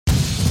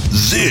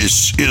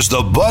This is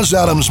the Buzz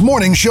Adams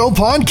Morning Show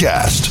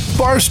podcast.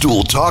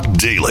 Barstool Talk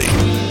Daily.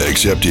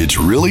 Except it's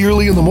really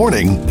early in the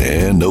morning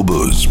and no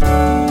booze. For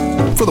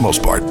the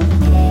most part.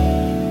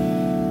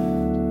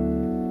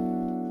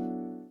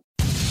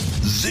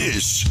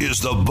 This is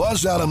the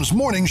Buzz Adams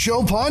Morning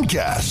Show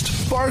podcast.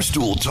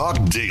 Barstool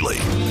Talk Daily.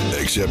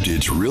 Except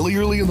it's really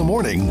early in the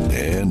morning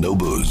and no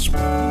booze.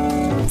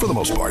 For the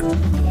most part.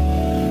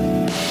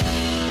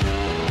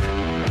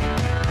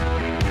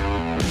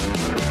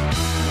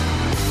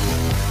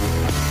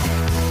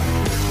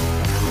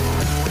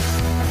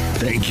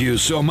 Thank you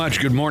so much.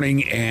 Good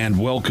morning and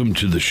welcome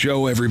to the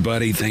show,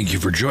 everybody. Thank you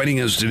for joining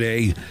us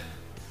today.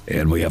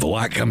 And we have a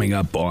lot coming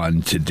up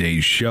on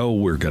today's show.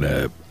 We're going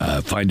to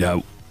find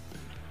out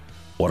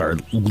what our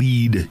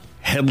lead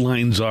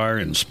headlines are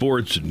in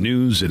sports,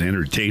 news, and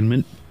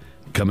entertainment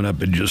coming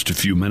up in just a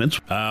few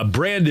minutes.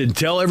 Brandon,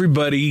 tell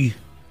everybody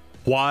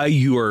why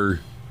you are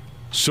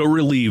so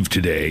relieved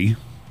today.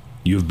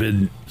 You've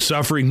been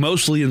suffering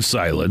mostly in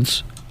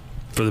silence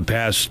for the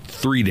past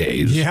 3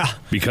 days. Yeah.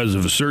 Because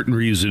of a certain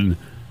reason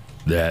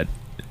that,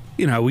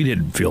 we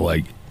didn't feel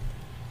like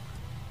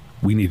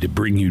we need to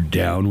bring you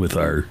down with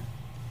our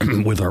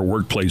with our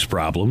workplace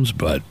problems,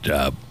 but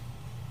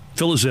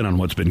fill us in on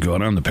what's been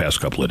going on the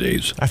past couple of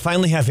days. I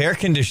finally have air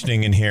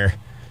conditioning in here.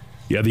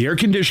 Yeah, the air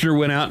conditioner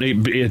went out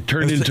and it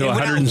turned into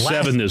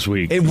 107 this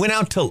week. It went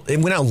out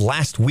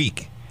last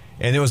week.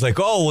 And it was like,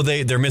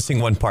 they're missing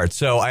one part.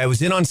 So I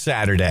was in on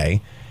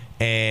Saturday.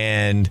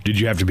 And did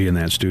you have to be in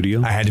that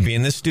studio? I had to be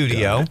in the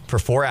studio for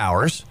 4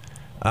 hours.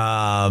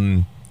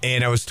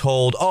 And I was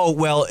told,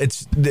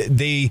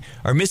 they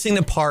are missing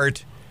the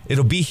part.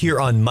 It'll be here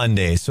on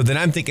Monday. So then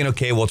I'm thinking,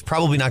 okay, well, it's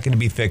probably not going to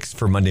be fixed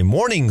for Monday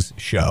morning's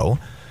show.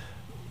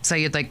 So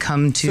you'd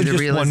come to the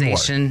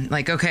realization,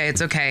 okay,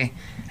 it's okay.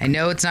 I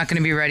know it's not going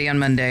to be ready on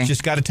Monday.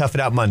 Just got to tough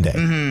it out Monday.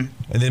 Mm-hmm.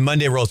 And then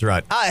Monday rolls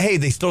around. Hey,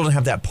 they still don't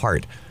have that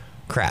part.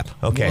 Crap.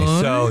 Okay,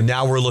 what? So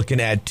now we're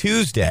looking at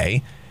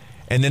Tuesday.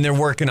 And then they're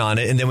working on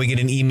it, and then we get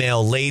an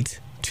email late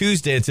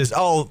Tuesday. It says,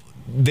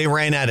 they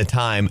ran out of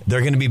time.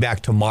 They're going to be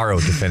back tomorrow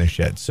to finish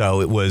it.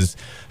 So it was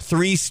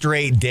 3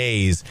 straight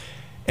days,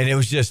 and it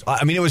was just,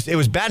 it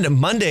was bad.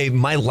 Monday,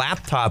 my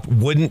laptop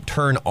wouldn't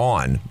turn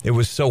on. It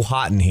was so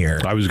hot in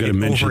here. I was going to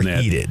mention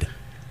overheated. That.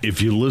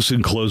 If you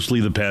listen closely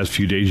the past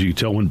few days, you can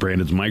tell when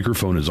Brandon's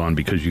microphone is on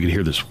because you can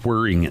hear this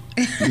whirring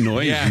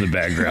noise in the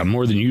background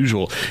more than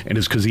usual. And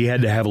it's because he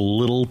had to have a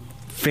little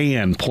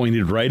fan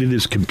pointed right at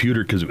his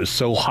computer because it was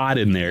so hot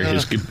in there.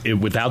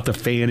 Without the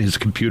fan, his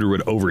computer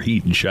would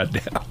overheat and shut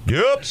down.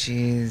 Yep.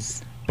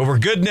 Jeez. But we're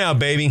good now,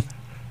 baby.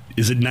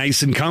 Is it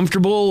nice and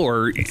comfortable,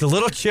 or it's a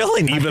little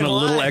chilly? Even a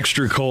little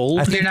extra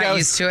cold? You're not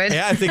used to it.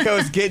 Yeah, I think I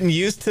was getting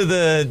used to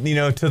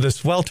the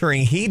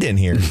sweltering heat in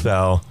here.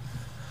 So,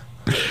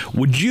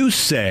 would you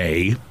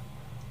say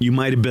you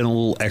might have been a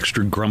little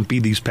extra grumpy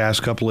these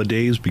past couple of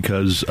days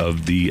because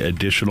of the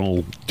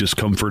additional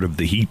discomfort of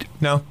the heat?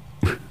 No.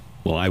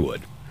 Well, I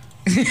would.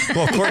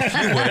 Well, of course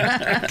you would,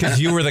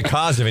 because you were the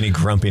cause of any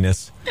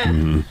grumpiness.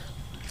 Mm-hmm.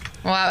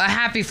 Well, I'm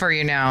happy for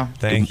you now.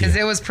 Thank you. Because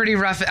it was pretty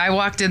rough. I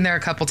walked in there a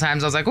couple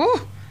times. I was like,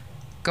 "Ooh,"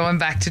 going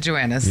back to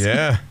Joanna's.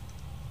 Yeah.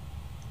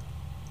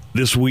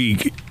 This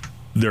week,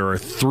 there are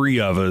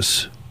 3 of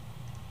us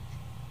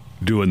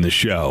doing the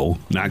show,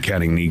 not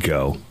counting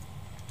Nico,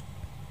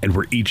 and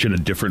we're each in a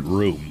different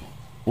room.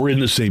 We're in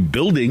the same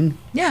building,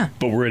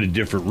 but we're in a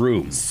different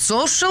room.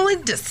 Socially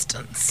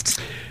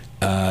distanced.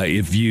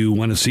 If you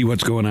want to see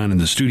what's going on in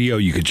the studio,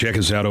 you can check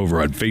us out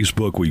over on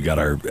Facebook. We've got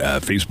our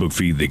Facebook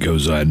feed that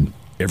goes on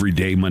every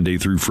day, Monday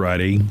through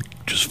Friday.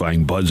 Just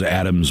find Buzz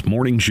Adams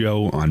Morning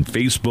Show on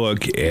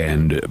Facebook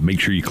and make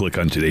sure you click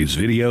on today's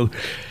video.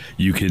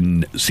 You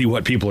can see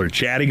what people are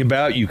chatting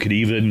about. You can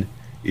even,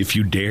 if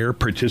you dare,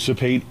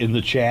 participate in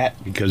the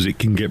chat because it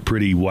can get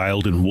pretty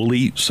wild and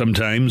woolly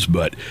sometimes,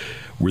 but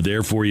we're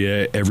there for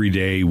you every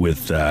day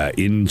with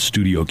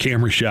in-studio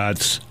camera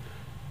shots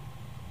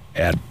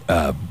at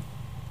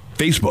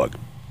Facebook.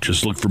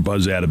 Just look for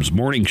Buzz Adams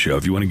Morning Show.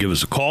 If you want to give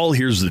us a call,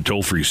 here's the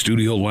toll-free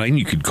studio line.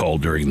 You could call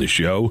during the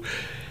show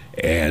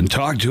and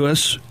talk to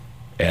us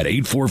at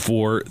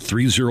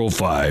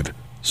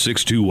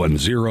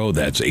 844-305-6210.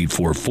 That's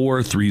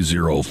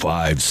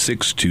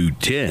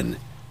 844-305-6210.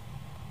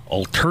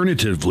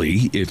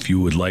 Alternatively, if you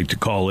would like to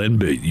call in,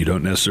 but you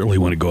don't necessarily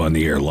want to go on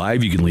the air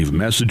live, you can leave a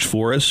message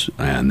for us,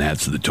 and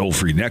that's the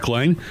toll-free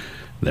neckline.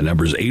 The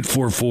number is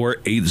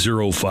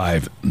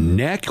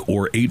 844-805-NECK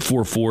or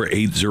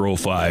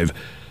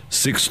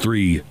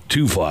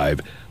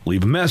 844-805-6325.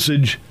 Leave a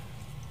message.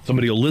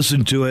 Somebody will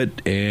listen to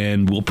it,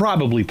 and we'll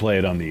probably play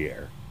it on the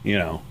air.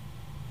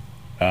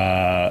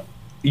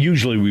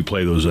 Usually we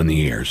play those on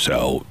the air,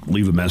 so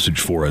leave a message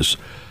for us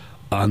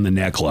on the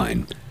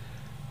neckline.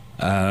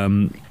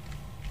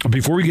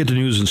 Before we get to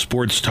news and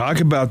sports, talk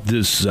about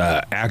this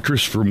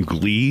actress from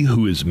Glee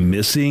who is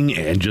missing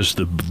and just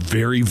the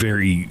very,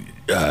 very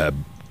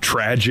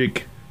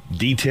tragic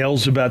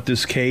details about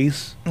this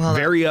case. Well,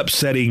 very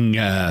upsetting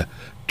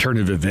turn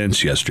of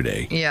events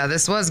yesterday. Yeah,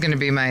 this was going to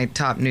be my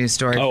top news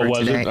story for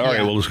today. It? All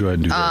right, well, let's go ahead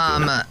and do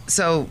that.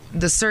 So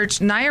the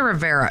search, Naya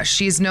Rivera,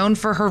 she's known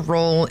for her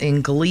role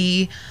in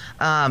Glee.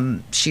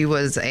 She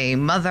was a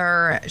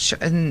mother,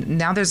 and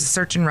now there's a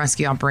search and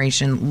rescue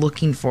operation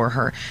looking for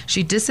her.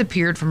 She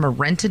disappeared from a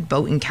rented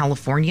boat in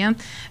California,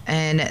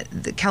 and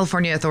the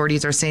California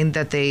authorities are saying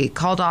that they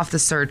called off the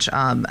search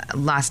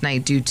last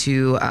night due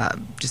to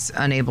just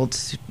unable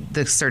to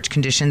the search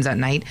conditions at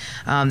night.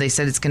 They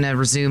said it's going to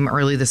resume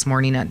early this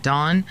morning at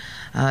dawn.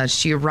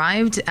 She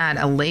arrived at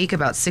a lake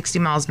about 60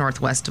 miles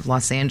northwest of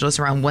Los Angeles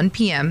around 1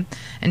 p.m.,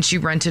 and she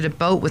rented a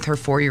boat with her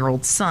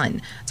 4-year-old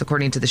son. It's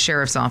according to the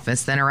sheriff's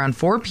office. Then around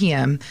 4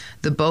 p.m.,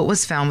 the boat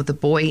was found with the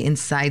boy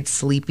inside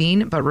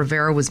sleeping, but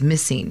Rivera was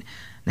missing.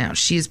 Now,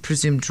 she is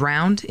presumed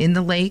drowned in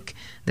the lake.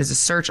 There's a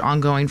search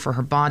ongoing for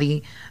her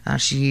body.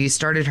 She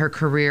started her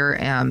career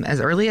as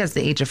early as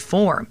the age of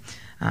 4.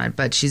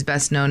 But she's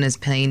best known as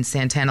playing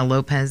Santana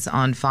Lopez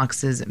on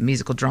Fox's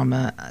musical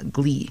drama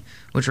Glee,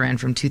 which ran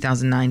from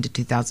 2009 to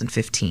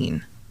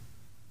 2015.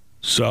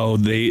 So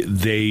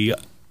they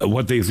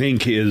what they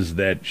think is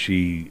that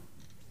she,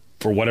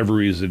 for whatever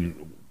reason,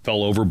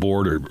 fell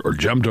overboard or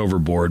jumped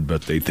overboard,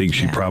 but they think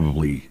she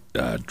probably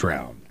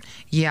drowned.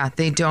 Yeah,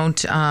 they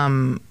don't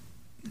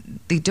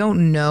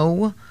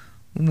know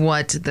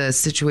what the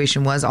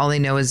situation was. All they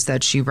know is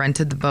that she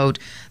rented the boat.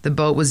 The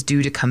boat was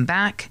due to come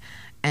back,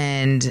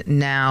 and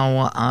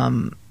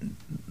now,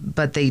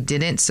 but they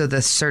didn't. So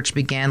the search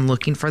began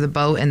looking for the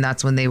boat, and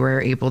that's when they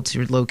were able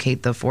to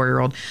locate the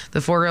 4-year-old. The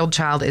 4-year-old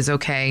child is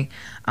okay.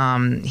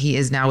 He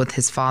is now with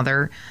his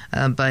father,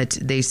 but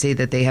they say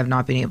that they have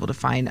not been able to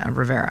find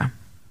Rivera.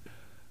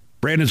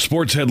 Brandon,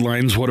 sports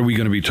headlines. What are we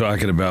going to be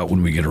talking about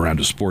when we get around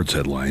to sports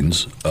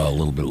headlines a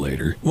little bit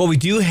later? Well, we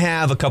do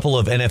have a couple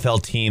of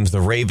NFL teams,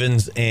 the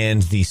Ravens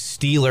and the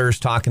Steelers,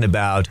 talking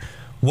about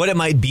what it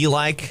might be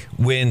like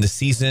when the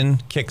season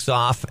kicks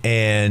off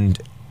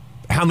and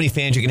how many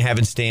fans you're going to have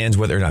in stands,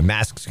 whether or not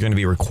masks are going to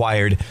be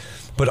required.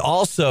 But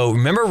also,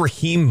 remember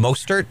Raheem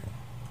Mostert?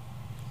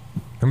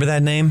 Remember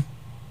that name?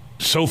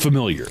 So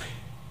familiar.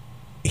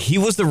 He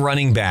was the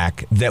running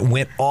back that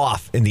went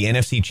off in the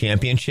NFC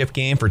Championship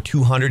game for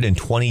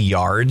 220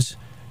 yards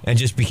and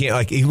just became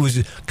like, he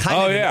was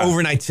kind of an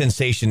overnight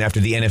sensation after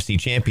the NFC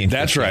Championship.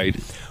 That's game. Right.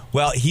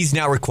 Well, he's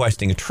now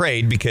requesting a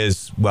trade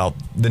because, well,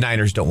 the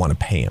Niners don't want to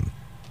pay him.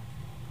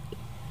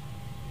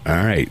 All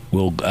right.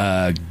 We'll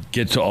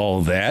get to all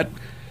of that.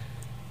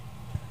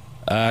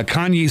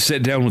 Kanye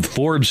sat down with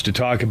Forbes to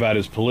talk about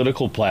his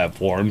political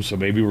platform, so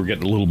maybe we're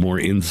getting a little more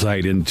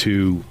insight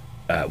into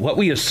what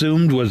we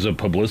assumed was a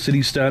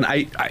publicity stunt,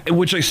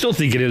 which I still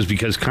think it is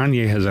because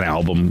Kanye has an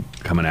album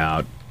coming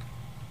out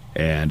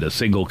and a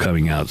single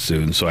coming out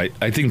soon. So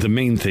I think the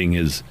main thing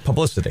is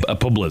publicity, a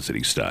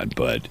publicity stunt.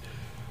 But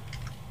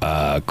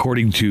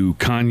according to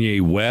Kanye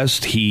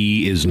West,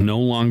 he is no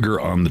longer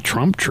on the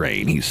Trump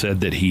train. He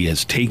said that he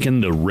has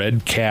taken the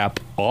red cap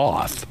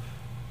off.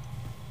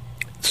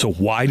 So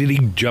why did he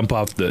jump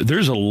off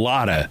there's a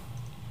lot of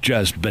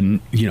just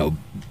been,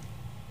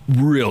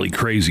 really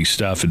crazy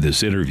stuff in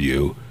this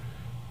interview.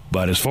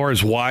 But as far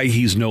as why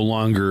he's no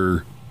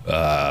longer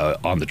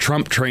on the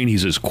Trump train, he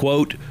says,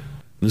 quote,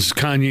 this is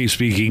Kanye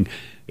speaking,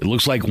 "It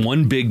looks like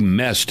one big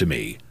mess to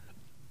me.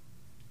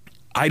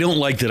 I don't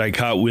like that I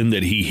caught wind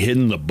that he hid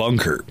in the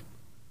bunker."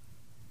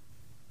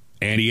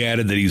 And he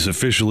added that he's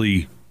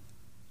officially,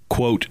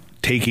 quote,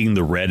 taking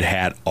the red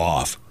hat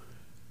off.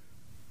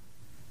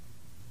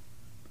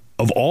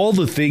 Of all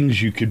the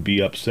things you could be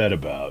upset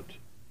about,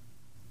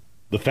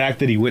 the fact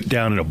that he went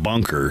down in a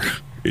bunker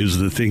is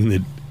the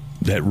thing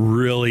that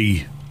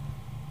really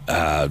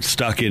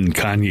stuck in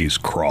Kanye's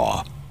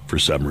craw for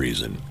some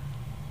reason.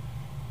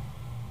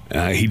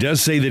 He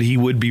does say that he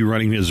would be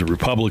running as a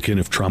Republican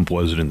if Trump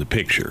wasn't in the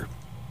picture.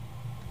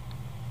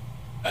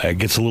 It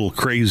gets a little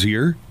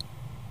crazier.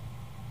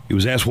 He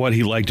was asked what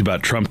he liked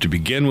about Trump to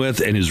begin with,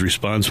 and his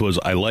response was,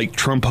 "I like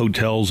Trump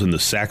hotels and the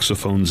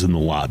saxophones in the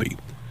lobby."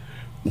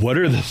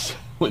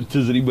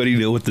 Does anybody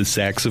know what the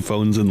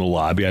saxophones in the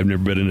lobby? I've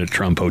never been in a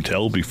Trump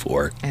hotel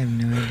before. I have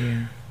no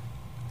idea.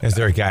 Is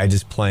there a guy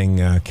just playing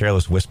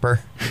Careless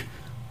Whisper?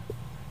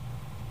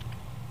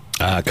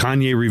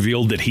 Kanye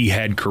revealed that he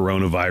had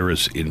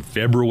coronavirus in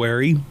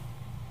February.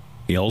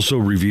 He also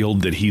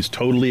revealed that he's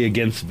totally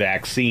against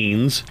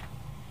vaccines,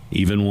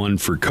 even one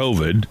for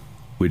COVID,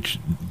 which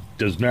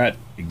does not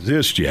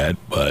exist yet.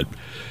 But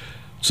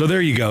so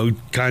there you go.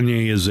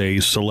 Kanye is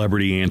a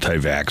celebrity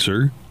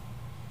anti-vaxxer.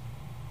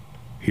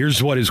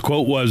 Here's what his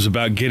quote was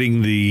about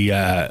getting the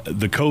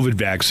COVID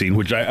vaccine,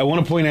 which I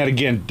want to point out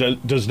again,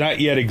 does not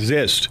yet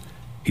exist.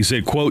 He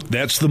said, quote,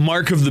 "That's the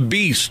mark of the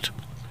beast.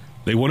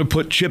 They want to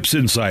put chips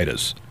inside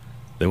us.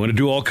 They want to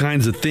do all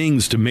kinds of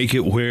things to make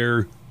it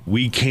where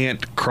we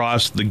can't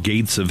cross the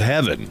gates of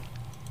heaven."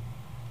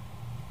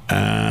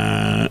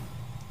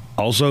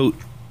 Also,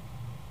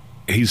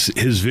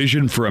 his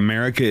vision for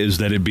America is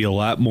that it'd be a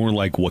lot more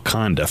like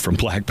Wakanda from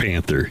Black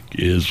Panther,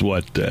 is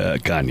what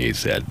Kanye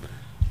said.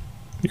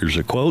 Here's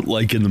a quote,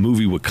 like in the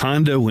movie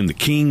Wakanda, when the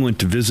king went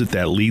to visit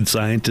that lead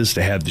scientist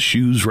to have the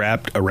shoes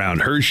wrapped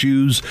around her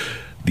shoes,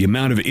 the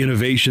amount of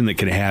innovation that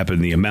can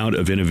happen, the amount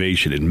of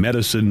innovation in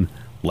medicine,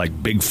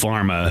 like Big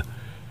Pharma.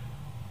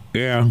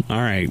 Yeah, all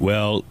right,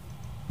 well,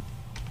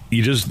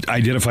 you just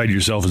identified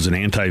yourself as an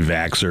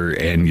anti-vaxxer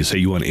and you say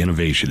you want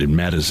innovation in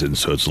medicine,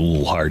 so it's a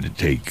little hard to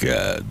take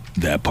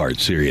that part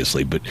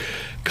seriously. But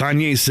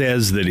Kanye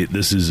says that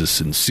this is a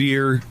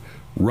sincere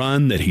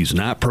run, that he's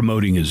not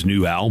promoting his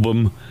new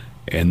album,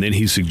 and then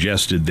he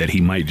suggested that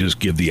he might just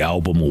give the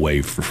album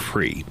away for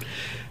free.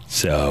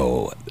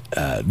 So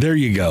there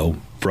you go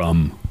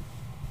from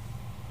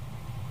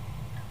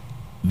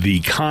the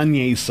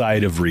Kanye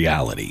side of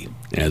reality,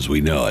 as we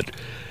know it.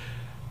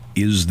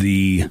 Is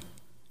the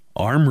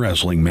arm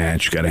wrestling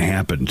match going to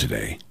happen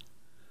today?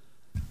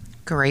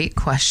 Great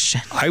question.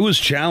 I was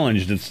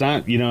challenged. It's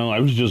not, I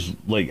was just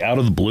like out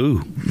of the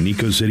blue.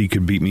 Nico said he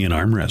could beat me in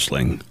arm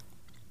wrestling.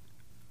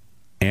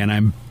 And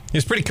he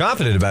was pretty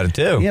confident about it,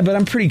 too. Yeah, but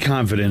I'm pretty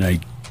confident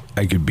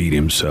I could beat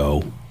him,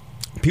 so.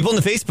 People in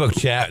the Facebook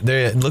chat,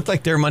 it looked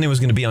like their money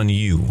was going to be on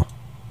you.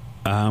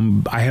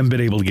 I haven't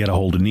been able to get a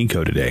hold of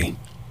Nico today.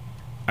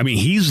 I mean,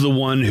 he's the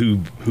one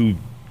who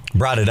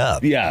brought it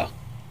up. Yeah.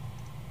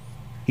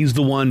 He's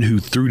the one who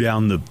threw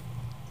down the...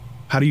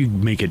 How do you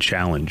make a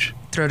challenge?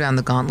 Throw down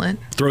the gauntlet?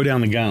 Throw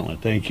down the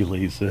gauntlet. Thank you,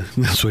 Lisa.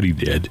 That's what he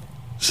did.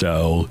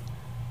 So,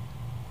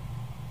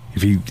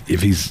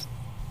 if he's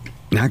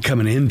not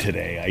coming in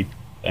today,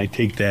 I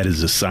take that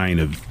as a sign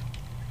of...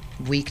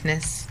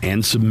 weakness.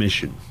 And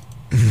submission.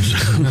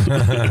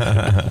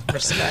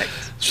 Respect.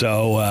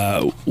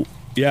 So,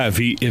 yeah,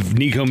 if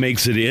Nico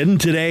makes it in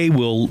today,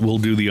 we'll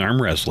do the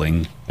arm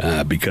wrestling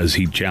because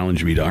he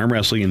challenged me to arm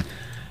wrestling. And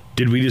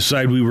did we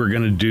decide we were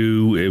going to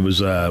do, it was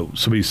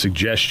somebody's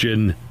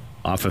suggestion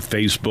off of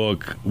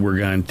Facebook, we're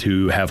going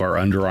to have our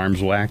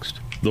underarms waxed?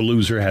 The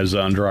loser has the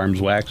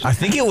underarms waxed? I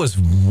think it was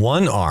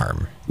one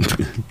arm.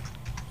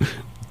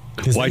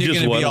 Because you're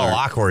going to be all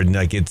awkward and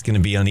like it's going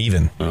to be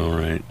uneven. All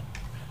right.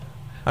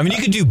 I mean,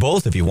 you could do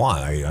both if you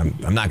want.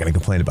 I'm not going to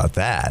complain about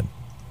that.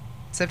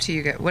 It's up to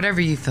you. Whatever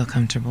you feel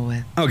comfortable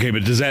with. Okay,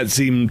 but does that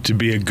seem to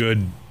be a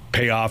good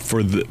payoff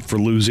for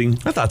losing?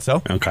 I thought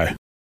so. Okay.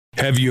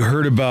 Have you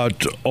heard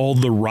about all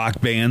the rock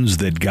bands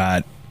that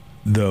got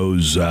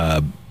those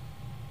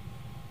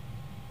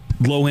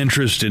low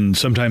interest and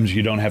sometimes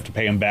you don't have to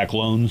pay them back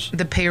loans?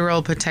 The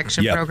payroll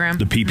protection program?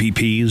 The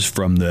PPPs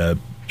from the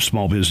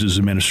Small Business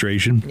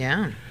Administration?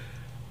 Yeah.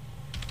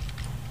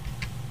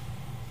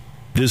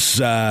 This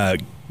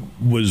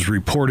was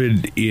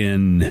reported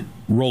in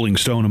Rolling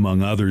Stone,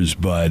 among others,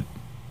 but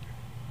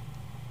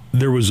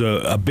there was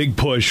a big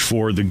push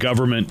for the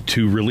government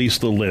to release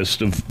the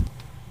list of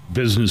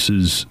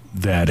businesses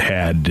that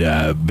had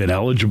been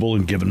eligible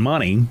and given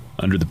money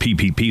under the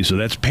PPP. So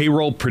that's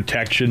payroll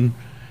protection,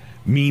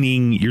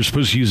 meaning you're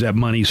supposed to use that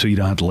money so you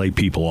don't have to lay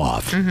people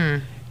off.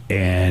 Mm-hmm.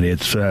 And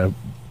it's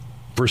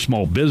for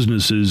small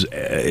businesses.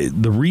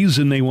 The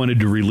reason they wanted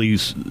to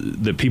release,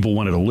 that people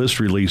wanted a list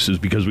release, is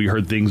because we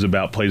heard things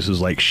about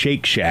places like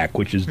Shake Shack,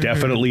 which is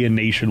definitely a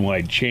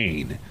nationwide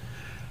chain,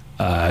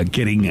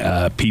 getting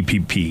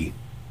PPP.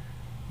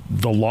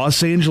 The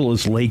Los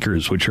Angeles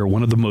Lakers, which are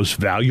one of the most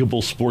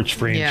valuable sports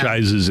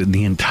franchises in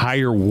the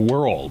entire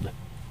world,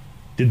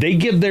 did they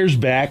give theirs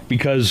back?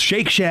 Because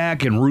Shake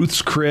Shack and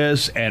Ruth's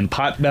Chris and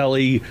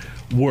Potbelly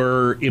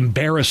were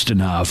embarrassed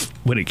enough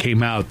when it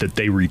came out that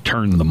they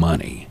returned the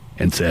money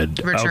and said,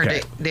 returned okay.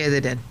 it. Yeah, they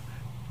did.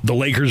 The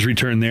Lakers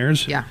returned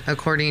theirs? Yeah,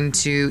 according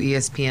to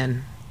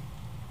ESPN.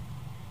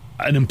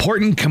 An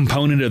important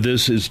component of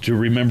this is to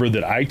remember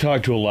that I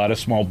talked to a lot of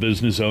small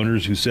business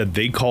owners who said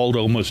they called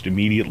almost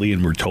immediately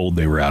and were told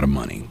they were out of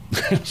money.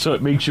 So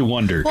it makes you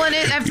wonder. Well, and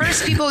at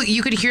first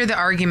you could hear the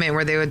argument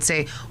where they would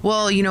say,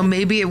 well,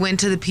 maybe it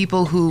went to the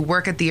people who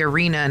work at the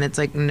arena. And it's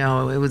like,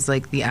 no, it was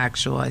like the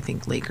actual, I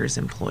think, Lakers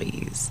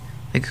employees,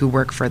 like who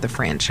work for the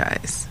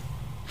franchise.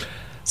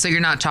 So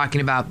you're not talking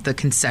about the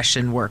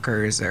concession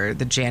workers or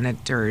the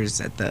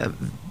janitors at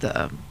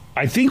the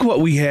I think what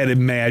we had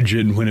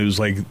imagined when it was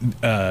like,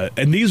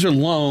 and these are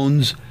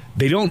loans,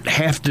 they don't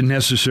have to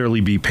necessarily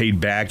be paid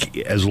back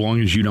as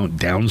long as you don't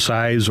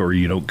downsize or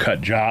you don't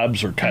cut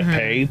jobs or cut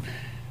pay.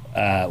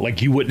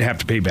 Like you wouldn't have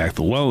to pay back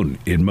the loan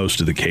in most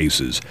of the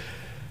cases.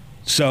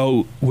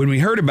 So when we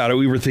heard about it,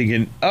 we were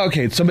thinking,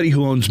 okay, it's somebody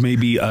who owns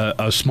maybe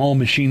a small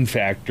machine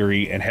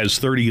factory and has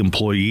 30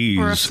 employees.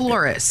 Or a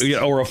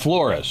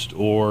florist.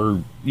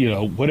 Or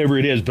whatever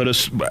it is. But,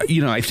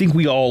 I think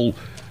we all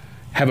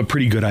have a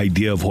pretty good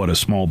idea of what a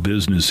small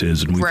business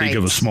is. And we think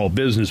of a small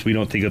business, we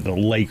don't think of the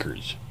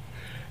Lakers.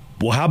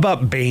 Well, how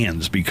about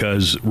bands?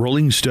 Because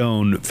Rolling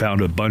Stone found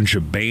a bunch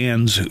of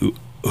bands who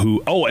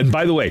and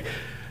by the way,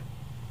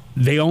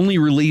 they only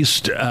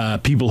released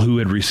people who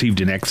had received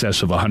in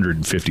excess of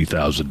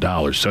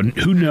 $150,000. So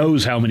who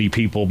knows how many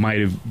people might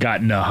have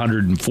gotten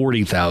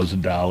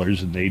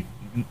 $140,000 and they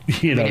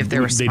you know, if they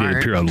were they smart.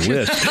 didn't appear on the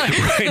list.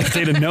 Right? If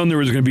they'd have known there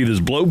was going to be this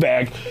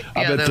blowback,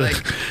 Yeah, they're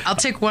like, I'll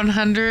take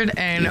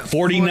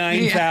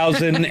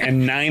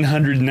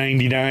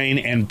 149,999,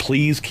 and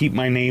please keep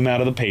my name out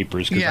of the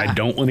papers because I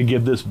don't want to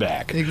give this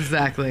back.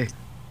 Exactly.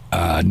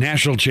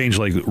 National chains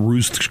like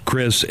Ruth's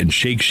Chris and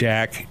Shake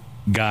Shack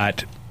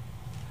got,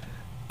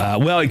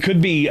 it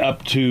could be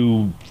up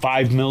to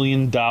 $5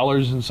 million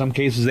in some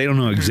cases. They don't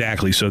know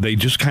exactly, so they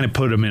just kind of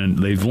put them in.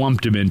 They've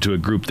lumped them into a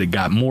group that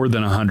got more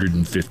than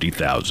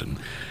 $150,000,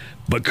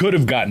 but could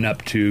have gotten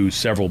up to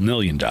several $1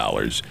 million,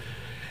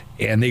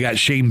 and they got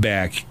shamed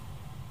back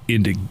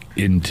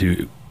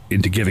into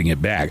giving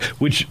it back,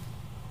 which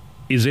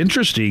is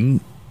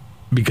interesting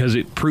because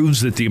it proves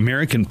that the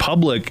American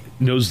public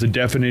knows the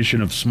definition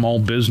of small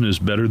business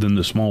better than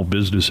the Small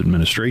Business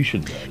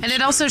Administration does. And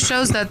it also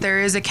shows that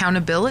there is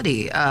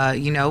accountability,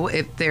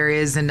 if there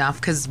is enough.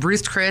 Because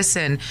Ruth Chris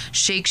and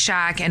Shake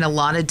Shack and a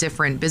lot of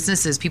different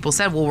businesses, people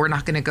said, well, we're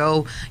not going to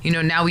go,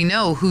 now we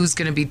know who's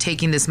going to be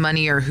taking this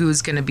money or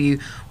who's going to be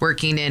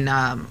working in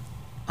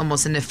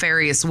almost a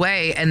nefarious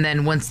way. And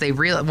then once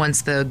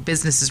the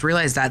businesses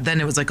realized that, then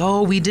it was like,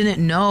 oh, we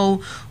didn't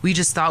know. We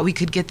just thought we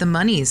could get the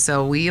money.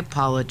 So we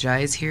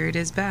apologize. Here it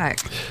is back.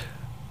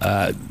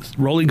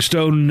 Rolling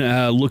Stone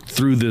looked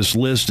through this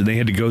list, and they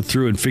had to go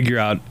through and figure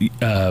out,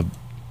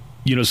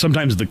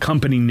 sometimes the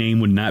company name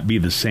would not be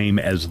the same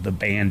as the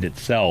band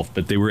itself,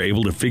 but they were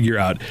able to figure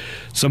out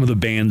some of the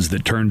bands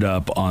that turned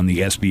up on the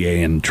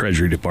SBA and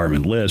Treasury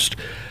Department list.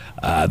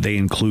 They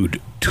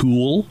include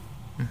Tool,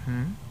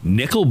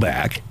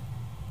 Nickelback.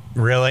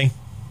 Really?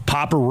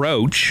 Papa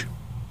Roach.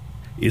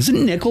 Isn't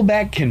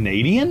Nickelback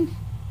Canadian?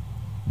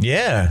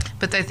 Yeah.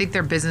 But I think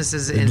their business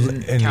is in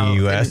the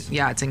U.S.?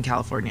 It's in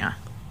California.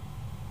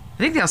 I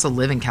think they also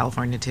live in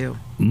California, too.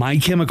 My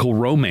Chemical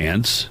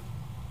Romance.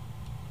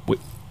 Wait,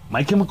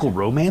 My Chemical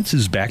Romance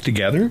is back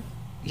together?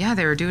 Yeah,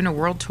 they were doing a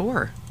world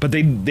tour. But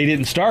they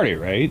didn't start it,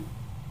 right?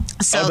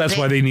 So that's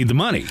why they need the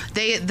money.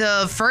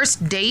 The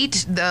first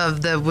date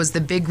was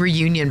the big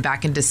reunion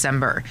back in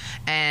December,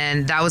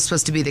 and that was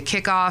supposed to be the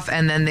kickoff.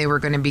 And then they were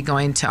going to be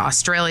going to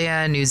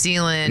Australia, New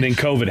Zealand. And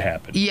then COVID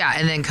happened. Yeah,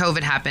 and then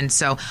COVID happened.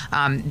 So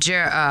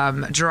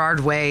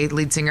Gerard Way,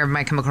 lead singer of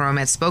My Chemical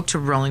Romance, spoke to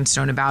Rolling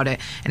Stone about it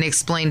and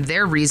explained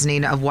their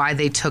reasoning of why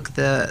they took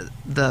the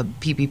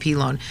PPP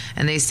loan.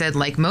 And they said,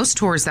 like most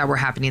tours that were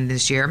happening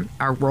this year,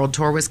 our world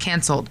tour was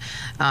canceled.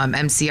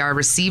 MCR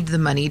received the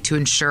money to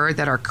ensure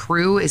that our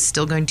crew is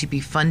still going to be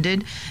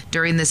funded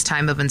during this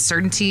time of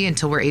uncertainty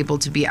until we're able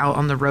to be out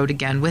on the road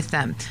again with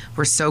them.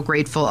 We're so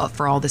grateful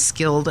for all the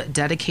skilled,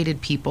 dedicated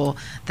people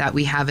that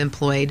we have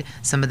employed.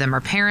 Some of them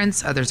are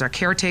parents, others are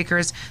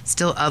caretakers,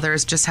 still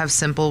others just have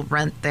simple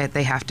rent that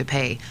they have to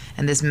pay.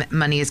 And this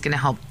money is going to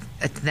help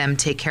them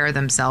take care of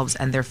themselves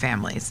and their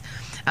families.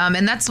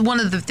 And that's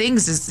one of the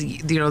things is,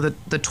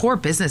 the tour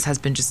business has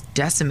been just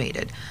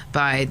decimated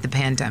by the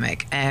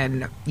pandemic.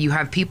 And you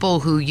have people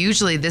who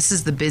usually this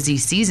is the busy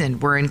season.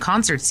 We're in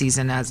concert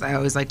season, as I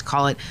always like to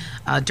call it,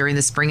 during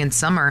the spring and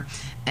summer.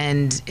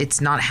 And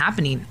it's not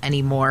happening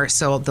anymore.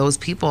 So those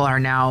people are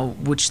now,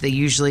 which they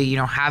usually,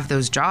 have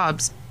those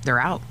jobs, they're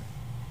out.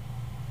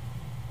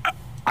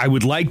 I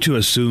would like to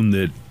assume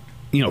that,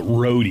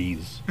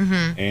 roadies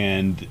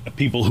and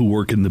people who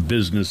work in the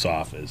business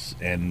office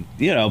and,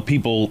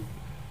 people...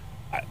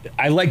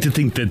 I like to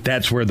think that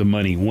that's where the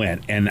money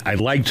went, and I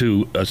like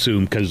to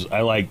assume, because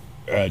I like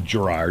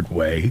Gerard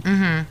Way,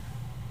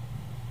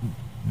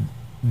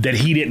 that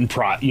he didn't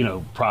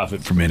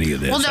profit from any of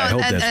this. Well, no, I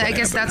hope that's what I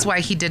guess that's why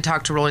he did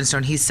talk to Rolling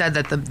Stone. He said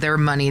that their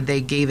money, they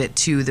gave it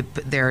to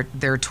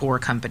their tour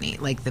company,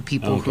 like the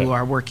people who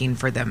are working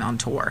for them on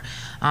tour.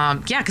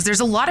 Because there's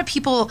a lot of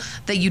people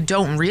that you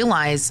don't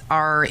realize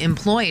are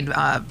employed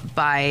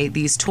by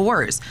these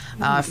tours.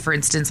 For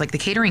instance, like the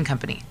catering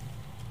company.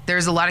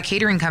 There's a lot of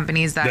catering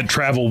companies that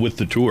travel with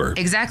the tour.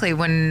 Exactly.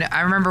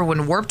 I remember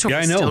when Warped Tour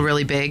was still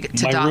really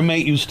big. My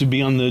roommate used to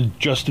be on the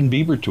Justin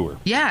Bieber tour.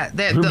 Yeah.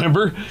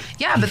 Remember?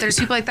 Yeah, but there's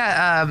people like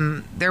that.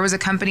 There was a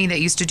company that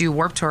used to do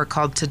Warped Tour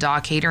called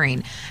Tada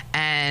Catering,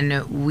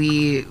 and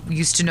we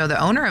used to know the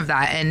owner of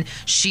that. And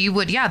she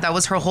would, that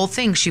was her whole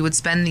thing. She would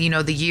spend,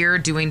 the year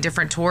doing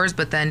different tours,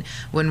 but then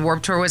when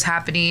Warped Tour was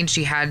happening,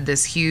 she had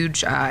this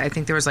huge, I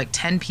think there was like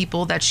 10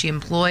 people that she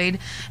employed,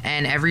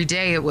 and every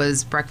day it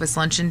was breakfast,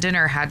 lunch, and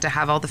dinner, had to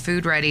have all the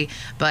food ready.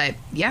 But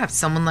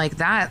someone like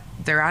that,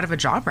 they're out of a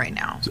job right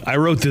now. I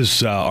wrote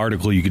this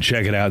article. You can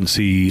check it out and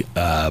see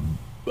a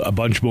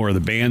bunch more of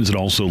the bands, and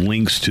also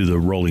links to the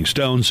Rolling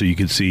Stones, so you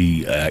can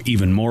see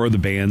even more of the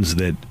bands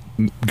that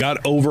got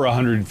over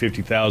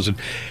 150,000.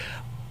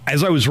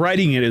 As I was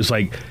writing it, it's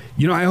like,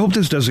 I hope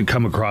this doesn't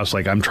come across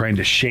like I'm trying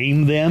to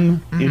shame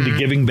them into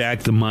giving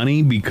back the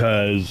money,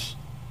 because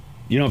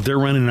if they're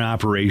running an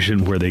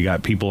operation where they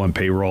got people on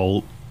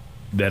payroll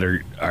that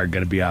are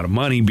going to be out of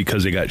money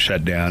because they got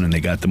shut down and they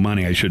got the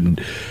money, I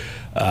shouldn't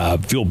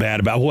feel bad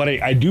about what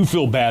I do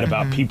feel bad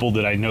about people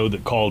that I know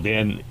that called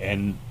in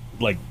and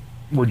like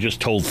were just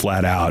told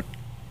flat out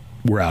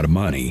we're out of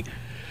money.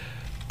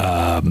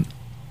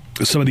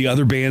 Some of the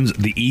other bands,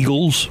 the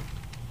Eagles,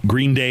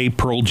 Green Day,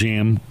 Pearl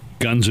Jam,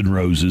 Guns N'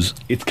 Roses.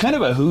 It's kind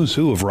of a who's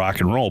who of rock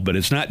and roll, but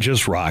it's not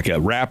just rock.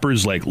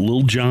 Rappers like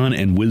Lil Jon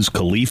and Wiz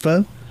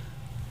Khalifa.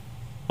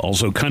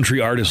 Also, country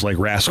artists like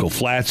Rascal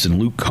Flatts and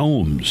Luke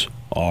Combs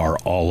are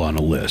all on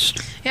a list.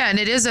 Yeah, and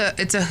it's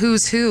a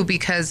who's who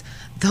because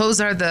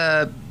those are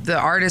the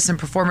artists and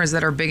performers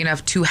that are big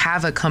enough to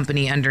have a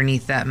company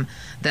underneath them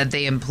that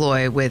they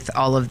employ with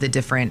all of the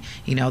different,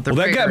 the well,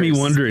 that got me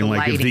wondering,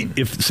 like,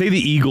 if say the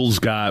Eagles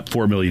got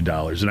 $4 million,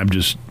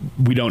 and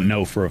we don't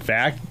know for a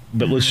fact,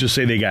 but let's just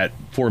say they got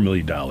 $4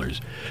 million.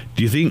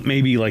 Do you think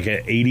maybe like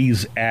an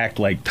 80s act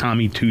like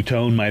Tommy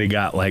Two-Tone might have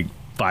got like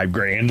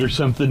 $5,000 or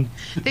something?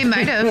 They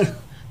might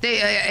have.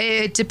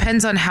 It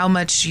depends on how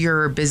much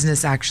your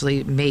business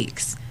actually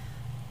makes.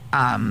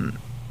 Then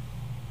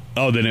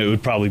it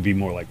would probably be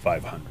more like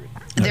 500.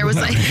 There was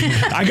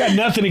I got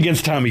nothing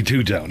against Tommy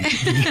Two-Tone.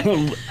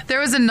 There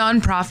was a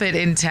nonprofit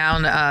in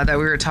town that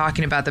we were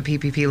talking about the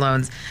PPP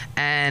loans,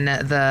 and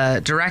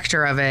the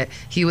director of it,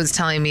 he was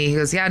telling me, he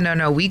goes, yeah,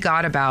 no, we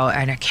got about,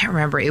 and I can't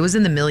remember, it was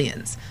in the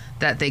millions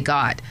that they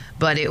got,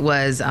 but it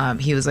was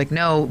he was like,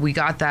 no, we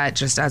got that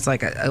just as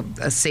like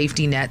a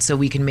safety net so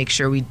we can make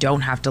sure we don't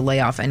have to lay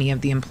off any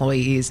of the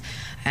employees,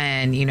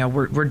 and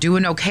we're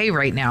doing okay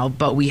right now,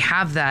 but we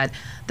have that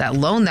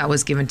loan that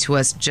was given to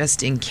us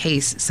just in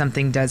case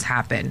something does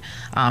happen,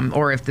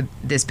 or if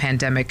this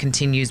pandemic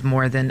continues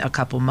more than a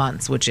couple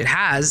months, which it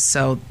has,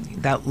 so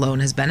that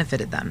loan has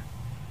benefited them.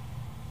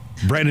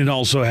 Brandon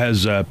also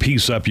has a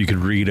piece up you could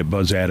read at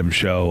Buzz Adams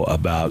Show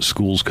about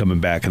schools coming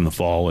back in the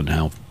fall and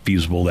how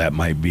feasible that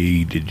might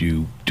be. Did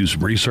you do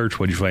some research?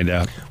 What did you find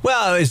out?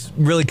 Well, it was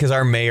really because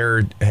our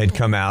mayor had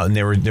come out and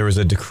there was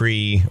a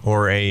decree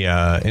or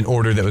an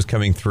order that was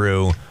coming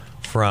through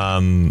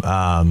from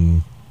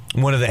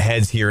one of the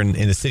heads here in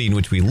the city in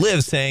which we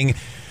live saying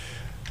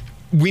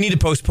we need to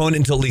postpone it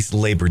until at least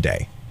Labor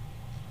Day.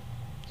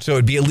 So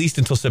it'd be at least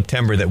until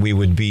September that we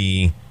would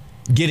be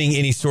getting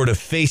any sort of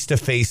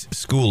face-to-face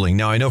schooling.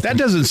 Now, I know that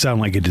doesn't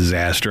sound like a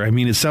disaster. I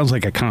mean, it sounds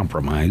like a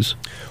compromise.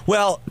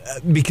 Well,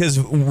 because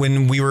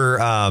when we were,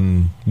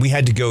 we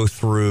had to go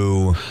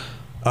through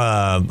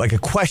like a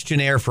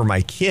questionnaire for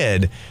my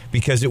kid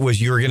because it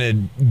was you were going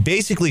to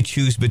basically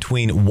choose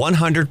between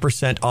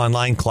 100%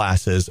 online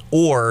classes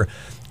or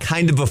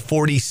kind of a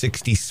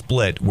 40-60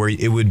 split where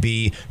it would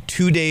be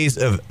 2 days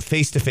of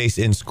face-to-face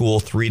in school,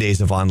 3 days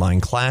of online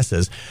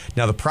classes.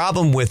 Now, the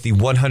problem with the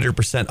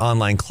 100%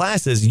 online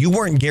classes, you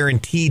weren't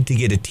guaranteed to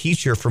get a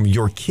teacher from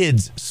your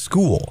kid's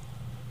school.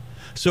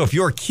 So if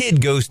your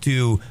kid goes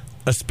to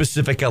a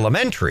specific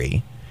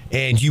elementary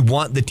and you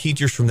want the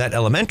teachers from that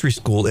elementary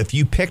school, if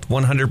you picked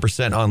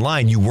 100%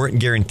 online, you weren't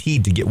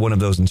guaranteed to get one of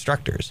those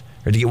instructors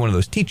or to get one of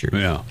those teachers.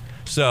 Yeah.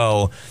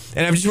 So,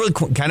 and I'm just really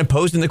kind of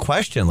posing the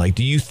question, like,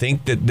 do you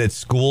think that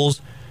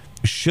schools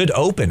should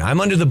open?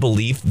 I'm under the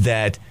belief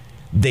that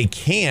they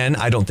can.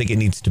 I don't think it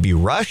needs to be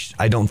rushed.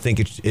 I don't think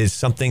it is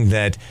something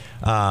that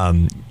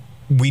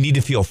we need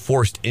to feel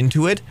forced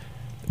into it.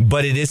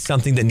 But it is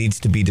something that needs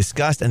to be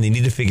discussed, and they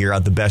need to figure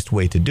out the best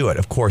way to do it.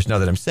 Of course, now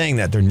that I'm saying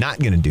that, they're not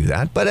going to do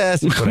that. But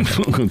that's what I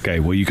think. Okay,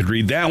 well, you could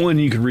read that one.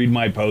 You could read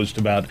my post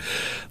about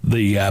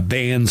the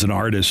bands and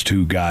artists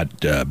who got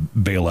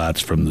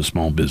bailouts from the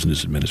Small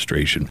Business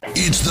Administration.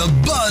 It's the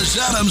Buzz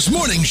Adams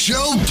Morning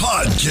Show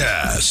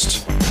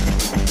podcast.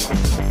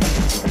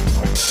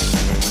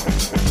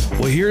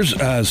 Well, here's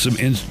some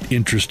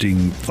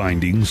interesting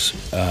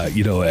findings.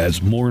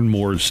 As more and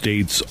more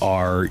states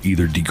are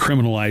either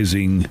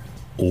decriminalizing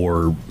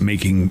or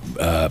making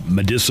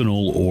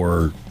medicinal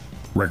or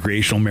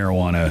recreational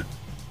marijuana.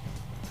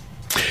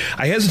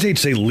 I hesitate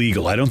to say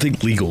legal. I don't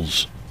think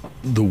legal's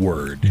the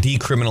word.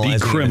 Decriminalizing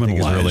is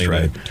really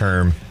right. The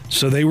term.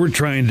 So they were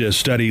trying to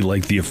study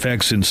like the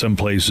effects in some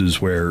places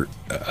where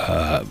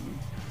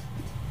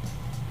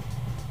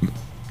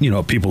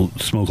people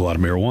smoke a lot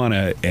of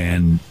marijuana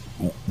and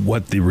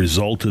what the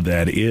result of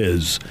that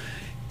is.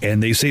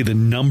 And they say the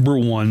number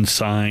one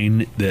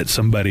sign that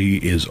somebody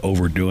is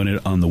overdoing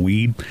it on the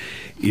weed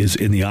is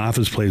in the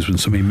office place when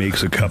somebody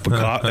makes a pot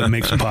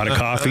of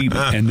coffee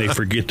and they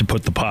forget to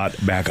put the pot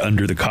back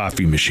under the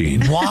coffee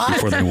machine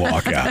before they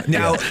walk out.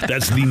 Now,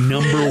 that's the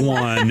number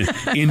one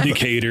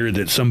indicator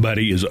that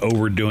somebody is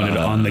overdoing it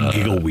on the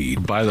giggle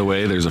weed. By the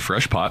way, there's a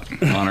fresh pot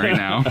on right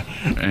now,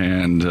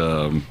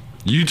 and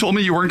you told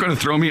me you weren't going to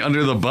throw me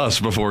under the bus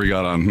before we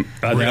got on.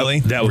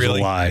 Really? That was a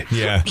lie.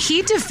 Yeah.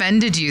 He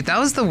defended you. That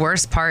was the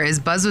worst part. Is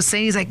Buzz was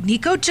saying, he's like,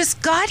 Nico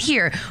just got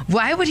here.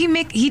 Why would he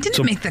make? He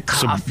didn't make the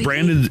coffee. So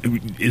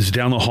Brandon is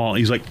down the hall.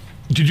 He's like,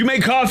 "Did you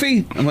make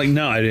coffee?" I'm like,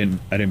 "No, I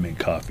didn't. I didn't make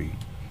coffee."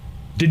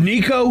 Did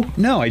Nico?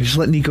 No, I just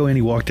let Nico in.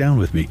 He walked down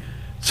with me.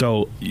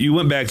 So you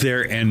went back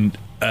there and.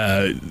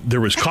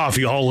 There was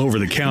coffee all over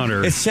the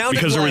counter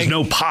because there was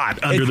no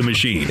pot under the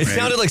machine. It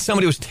sounded like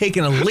somebody was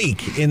taking a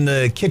leak in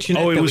the kitchen.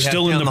 Oh, it was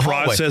still in the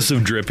process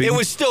of dripping? It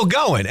was still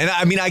going. And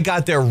I mean, I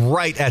got there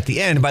right at the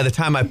end. By the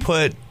time I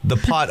put the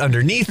pot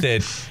underneath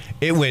it,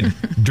 It went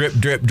drip,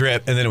 drip,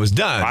 drip, and then it was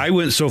done. I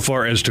went so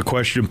far as to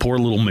question poor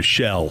little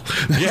Michelle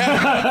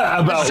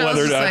about Michelle's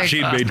whether or just not like,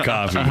 she'd made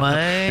coffee. What?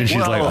 And she's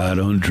like, I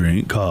don't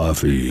drink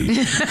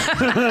coffee.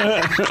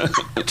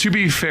 To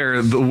be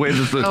fair, the way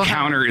that the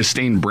counter is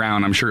stained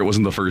brown, I'm sure it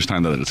wasn't the first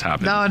time that it's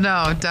happened.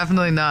 No,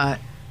 definitely not.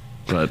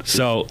 But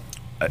So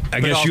I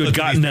But guess also, you had to be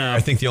gotten fair, I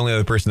think the only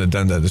other person that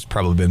done that has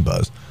probably been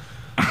Buzz.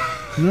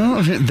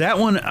 No, that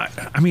one,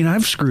 I mean,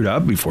 I've screwed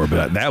up before,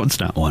 but that one's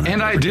not one.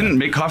 And I didn't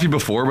make coffee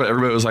before, but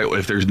everybody was like, well,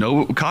 if there's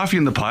no coffee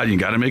in the pot, you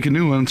got to make a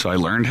new one. So I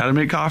learned how to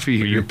make coffee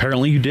here.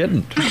 Apparently you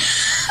didn't.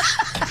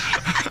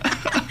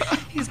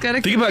 He's got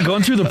to Think about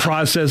going through the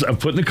process of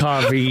putting the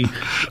coffee,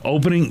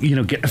 opening,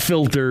 getting a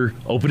filter,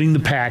 opening the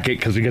packet,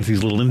 because we got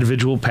these little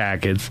individual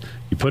packets.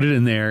 You put it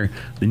in there,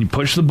 then you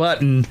push the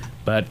button,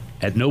 but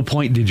at no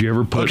point did you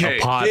ever put a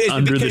pot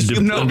under the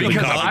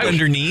coffee.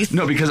 Underneath?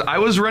 No, because I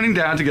was running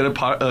down to get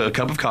a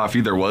cup of coffee.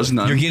 There was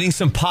none. You're getting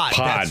some pot.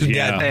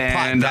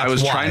 And I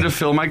was trying to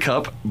fill my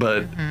cup,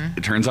 but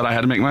it turns out I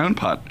had to make my own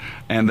pot.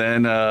 And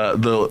then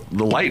the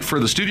light for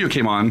the studio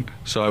came on,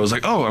 so I was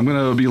like, oh, I'm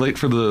going to be late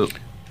for the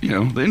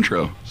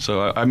intro.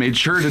 So I made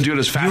sure to do it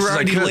as fast as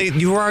I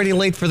could. You were already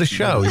late for the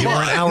show. You were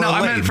an hour late.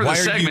 I meant for the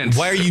segment.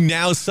 Why are you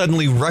now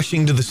suddenly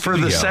rushing to the studio?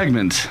 For the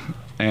segment.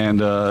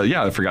 And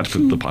I forgot to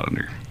put the pot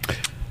under.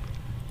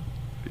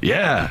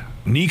 Yeah.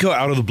 Nico,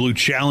 out of the blue,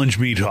 challenged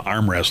me to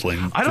arm wrestling.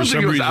 I don't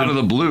think it was out of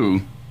the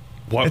blue.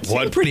 What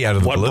pretty out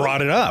of the blue. What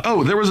brought it up?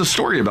 Oh, there was a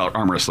story about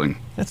arm wrestling.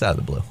 That's out of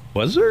the blue.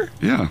 Was there?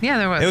 Yeah. Yeah,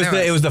 there was.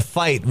 It was the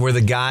fight where the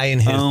guy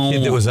and his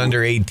kid that was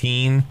under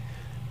 18.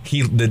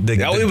 It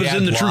was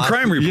in the True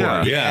Crime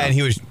Report. Yeah, and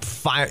he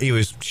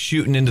was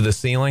shooting into the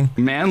ceiling.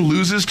 Man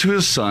loses to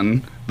his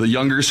son, the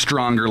younger,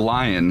 stronger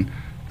lion,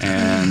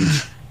 and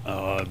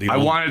I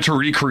wanted to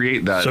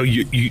recreate that. So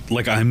you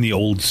like I'm the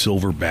old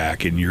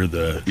silverback, and you're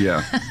the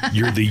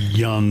you're the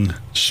young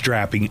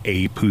strapping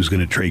ape who's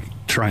going to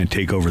try and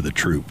take over the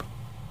troop.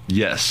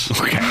 Yes.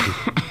 Okay.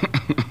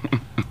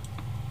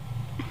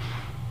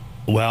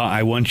 Well,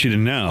 I want you to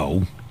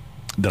know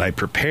that I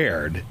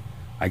prepared.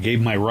 I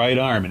gave my right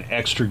arm an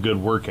extra good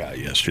workout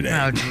yesterday.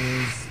 Oh,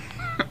 jeez.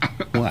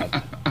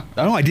 What?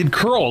 Oh, I did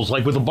curls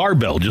like with a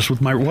barbell, just with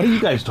my. What are you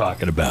guys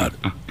talking about?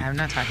 I'm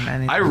not talking about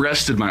anything. I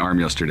rested my arm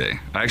yesterday.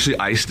 I actually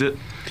iced it.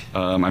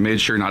 I made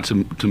sure not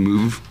to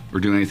move or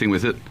do anything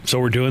with it. So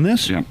we're doing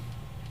this? Yeah.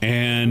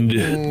 And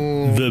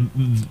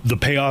the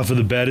payoff of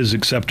the bet is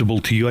acceptable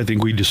to you. I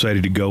think we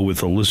decided to go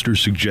with a listener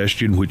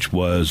suggestion, which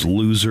was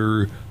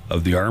loser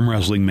of the arm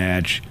wrestling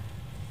match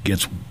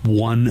gets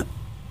one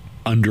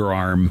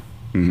underarm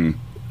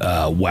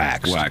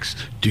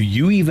waxed. Do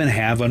you even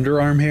have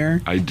underarm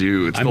hair? I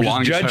do. It's I'm the just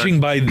longest judging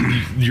hair. by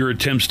your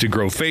attempts to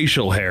grow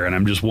facial hair, and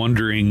I'm just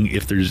wondering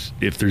if there's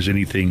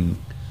anything.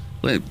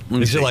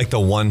 Is it like the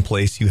one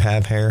place you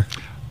have hair?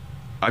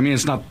 I mean,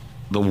 it's not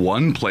the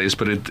one place,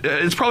 but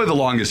it's probably the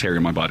longest hair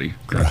in my body.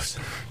 Gross.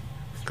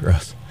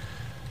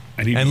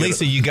 And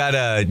Lisa, you got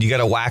a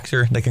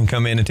waxer that can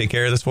come in and take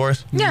care of this for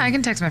us? Yeah, I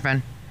can text my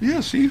friend.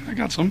 Yeah, see, I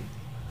got some.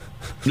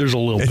 There's a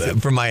little bit.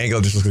 From my angle,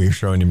 it just looks like you're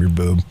showing him your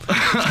boob.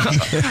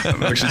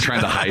 I'm actually trying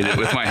to hide it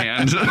with my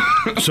hand.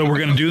 So we're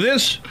going to do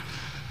this?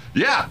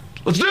 Yeah,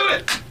 let's do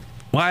it.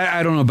 Well,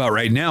 I don't know about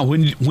right now.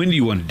 When do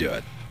you want to do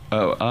it?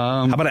 Oh,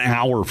 how about an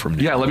hour from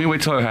now? Yeah, let me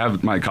wait till I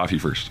have my coffee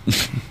first.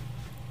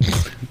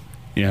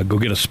 Yeah, go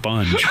get a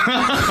sponge.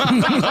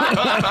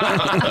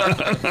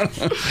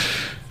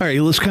 All right,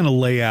 let's kind of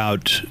lay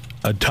out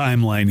a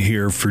timeline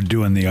here for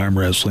doing the arm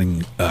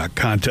wrestling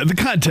contest. The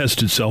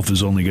contest itself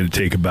is only going to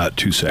take about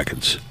 2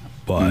 seconds,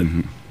 but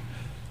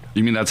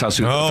you mean that's how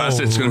fast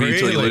it's going to be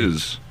until you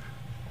lose?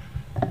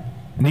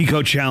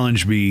 Nico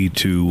challenged me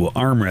to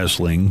arm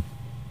wrestling,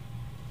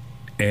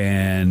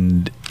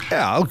 and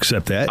yeah, I'll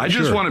accept that. I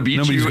just want to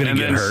beat you and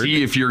then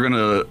see if you're going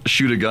to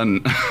shoot a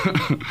gun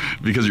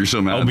because you're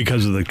so mad. Oh,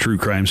 because of the true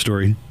crime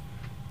story.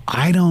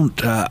 I don't.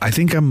 I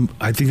think I'm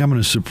going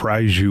to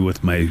surprise you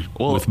with my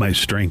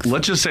strength.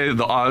 Let's just say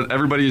the odds.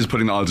 Everybody is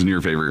putting the odds in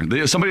your favor.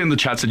 Somebody in the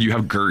chat said you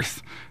have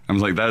girth. I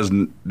was like,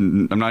 I'm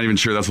not even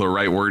sure that's the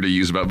right word to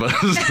use about Buzz.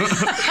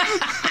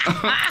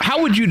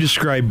 How would you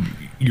describe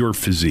your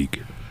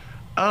physique?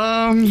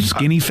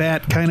 Skinny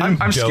fat, kind of.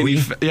 I'm doughy.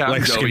 Skinny. Yeah,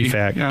 like I'm skinny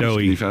fat, yeah,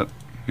 doughy. Skinny fat.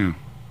 Yeah.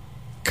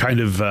 Kind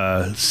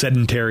of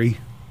sedentary.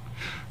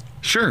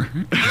 Sure. Do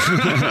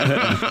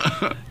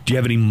you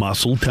have any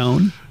muscle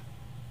tone?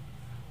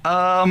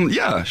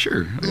 Yeah,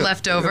 sure.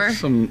 Leftover.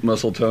 Some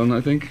muscle tone,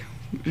 I think.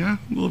 Yeah,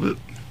 a little bit.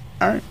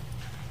 All right.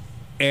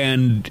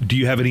 And do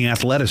you have any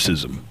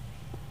athleticism?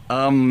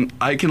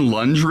 I can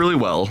lunge really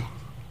well.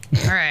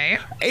 All right.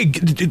 Hey,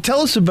 tell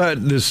us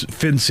about this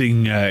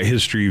fencing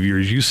history of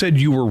yours. You said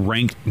you were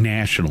ranked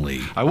nationally.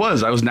 I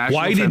was national.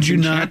 Why did you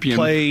not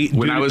play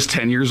when I was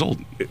 10 years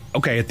old?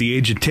 Okay, at the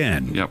age of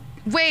 10. Yep.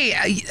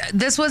 Wait,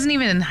 this wasn't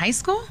even in high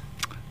school?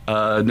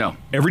 No.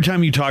 Every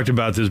time you talked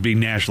about this being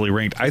nationally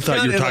ranked, I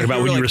thought you were talking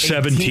about when you were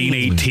 17,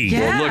 18. Yeah.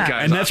 Well, look,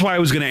 guys, and that's why I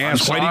was going to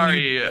ask. I'm sorry, why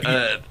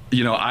didn't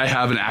you? I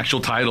have an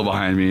actual title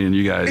behind me, and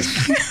you guys.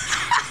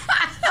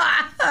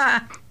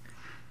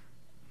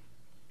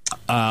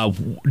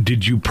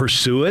 Did you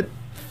pursue it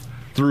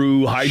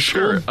through high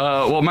school? Sure.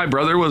 Well, my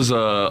brother was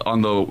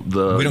on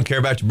the. We don't care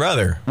about your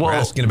brother. We're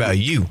asking about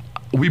you.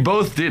 We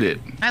both did it.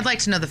 I'd like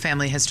to know the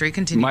family history.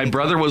 Continue. My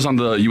brother was on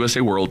the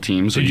USA World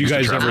team. So did you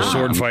guys ever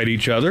sword fight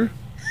each other?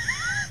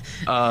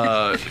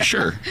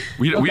 Sure.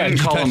 We didn't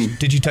call him.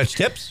 Did you touch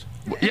tips?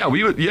 Yeah,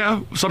 we would.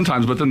 Yeah,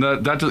 sometimes, but then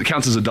that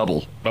counts as a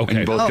double. Okay. And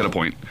you both get a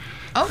point.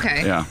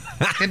 Okay. Yeah.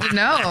 Good to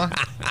know.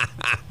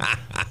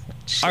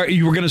 All right,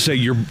 you were going to say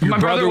your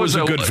brother was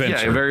a good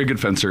fencer. Yeah, a very good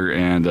fencer,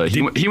 and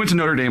he went to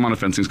Notre Dame on a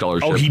fencing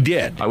scholarship. Oh, he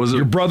did?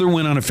 Your brother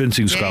went on a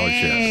fencing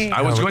scholarship.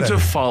 I was going to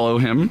follow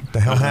him. What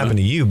the hell happened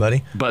to you,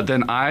 buddy? But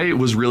then I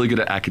was really good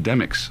at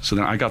academics, so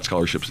then I got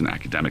scholarships in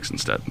academics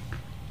instead.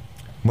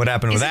 What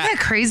happened with Isn't that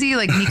crazy?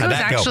 Like, Nico's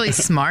actually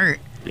smart.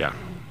 Yeah.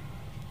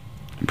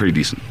 I'm pretty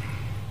decent.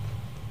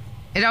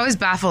 It always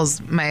baffles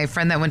my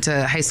friend that went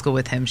to high school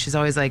with him. She's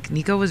always like,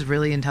 Nico was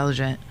really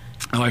intelligent.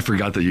 Oh, I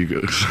forgot that you're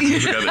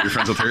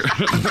friends with her.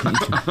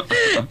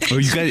 Oh,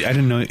 you guys! I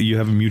didn't know you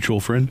have a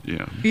mutual friend.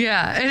 Yeah.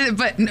 Yeah,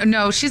 but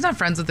no, she's not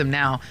friends with him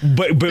now.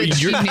 But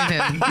she knew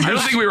him. I don't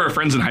think we were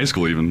friends in high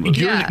school even. But.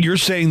 You're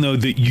saying though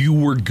that you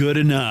were good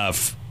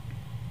enough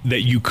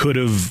that you could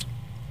have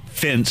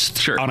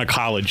fenced on a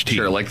college team.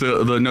 Sure, like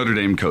the Notre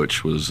Dame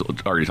coach was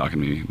already talking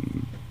to me.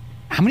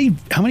 How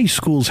many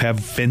schools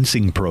have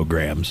fencing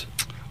programs?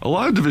 A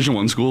lot of Division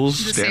I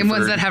schools. The Stanford. same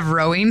ones that have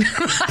rowing.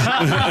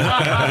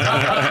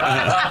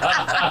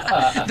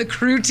 The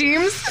crew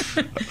teams.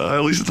 At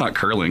least it's not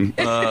curling.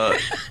 I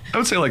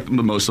would say like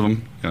most of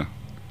them. Yeah,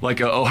 like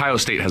Ohio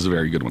State has a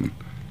very good one.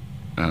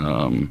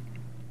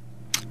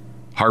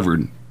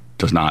 Harvard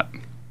does not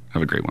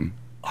have a great one.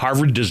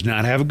 Harvard does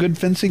not have a good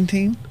fencing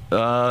team?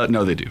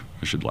 No, they do.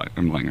 I should lie.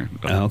 I'm lying.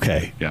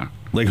 Okay. Yeah.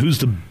 Like who's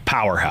the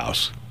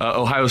powerhouse?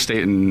 Ohio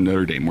State and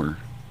Notre Dame were.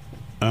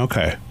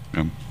 Okay.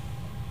 Yeah.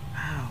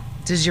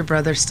 Does your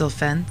brother still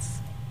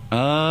fence?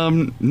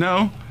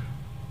 No.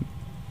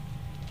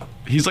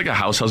 He's like a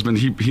house husband.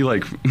 He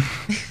like,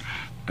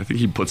 I think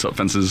he puts up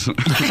fences.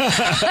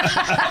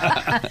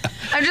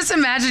 I'm just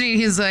imagining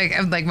he's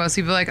like most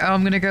people are like, oh,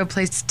 I'm going to go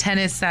play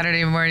tennis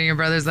Saturday morning. Your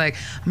brother's like,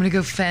 I'm going to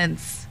go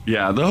fence.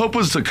 Yeah, the hope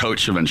was to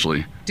coach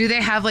eventually. Do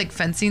they have like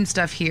fencing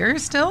stuff here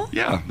still?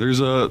 Yeah, there's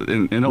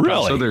in El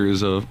Paso, there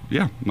is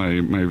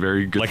my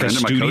very good friend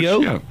and my coach.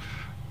 Yeah.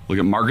 Look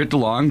at Margaret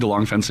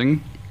DeLong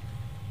Fencing.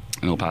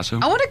 In El Paso.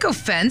 I want to go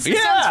fence. It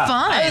sounds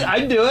fun.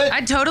 I'd do it.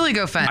 I'd totally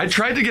go fence. I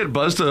tried to get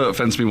Buzz to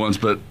fence me once,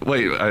 but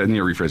wait, I need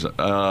to rephrase it.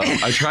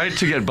 I tried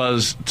to get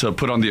Buzz to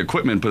put on the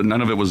equipment, but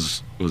none of it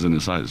was in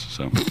his size.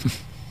 So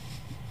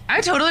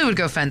I totally would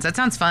go fence. That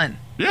sounds fun.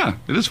 Yeah,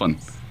 it is fun.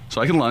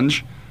 So I can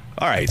lunge.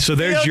 All right, so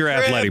there's your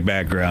athletic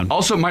background.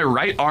 Also, my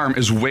right arm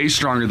is way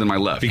stronger than my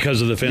left.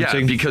 Because of the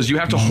fencing? Yeah, because you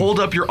have to hold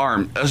up your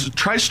arm.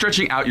 Try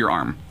stretching out your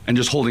arm and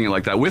just holding it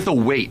like that with a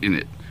weight in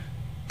it.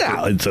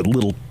 Yeah, it's a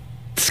little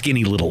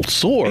skinny little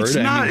sword. It's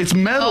not. It's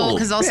metal. Oh,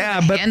 because also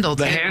the handle.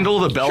 The handle,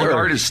 the bell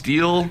guard is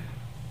steel.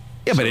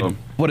 Yeah, but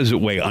what does it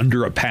weigh?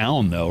 Under a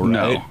pound, though, right?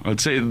 No, I would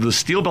say the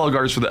steel bell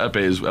guards for the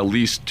epee is at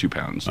least 2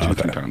 pounds, 3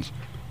 pounds.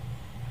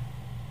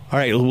 All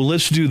right, well,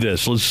 let's do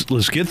this.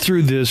 Let's get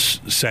through this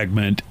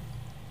segment.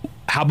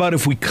 How about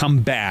if we come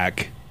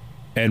back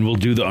and we'll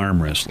do the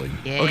arm wrestling?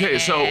 Yeah. Okay,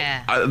 so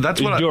that's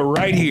what do it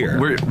right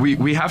here.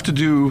 We have to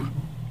do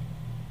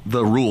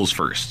the rules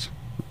first.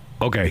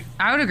 Okay.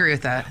 I would agree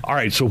with that. All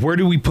right, so where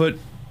do we put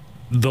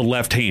the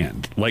left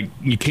hand? Like,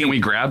 you can't. Can we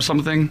grab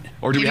something,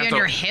 or do Maybe we have on to?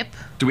 your hip?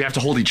 Do we have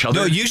to hold each other?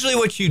 No, usually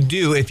what you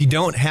do if you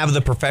don't have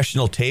the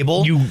professional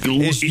table, you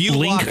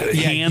link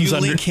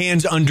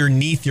hands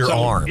underneath your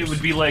arms. It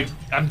would be like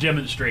I'm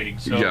demonstrating.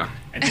 So yeah,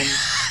 and then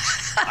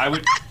I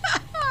would.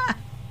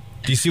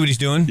 Do you see what he's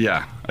doing?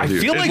 Yeah, I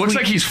do. feel it like looks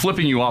like he's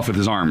flipping you off with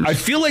his arms. I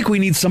feel like we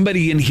need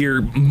somebody in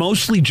here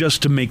mostly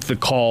just to make the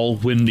call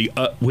when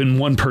when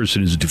one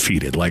person is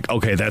defeated. Like,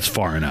 okay, that's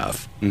far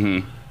enough.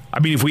 Mm-hmm. I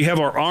mean, if we have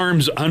our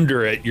arms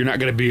under it, you're not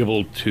going to be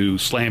able to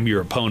slam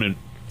your opponent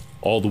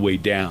all the way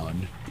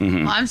down.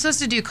 Mm-hmm. Well, I'm supposed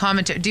to do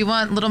commentary. Do you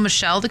want little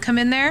Michelle to come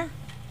in there?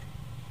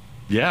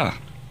 Yeah,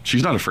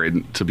 she's not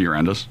afraid to be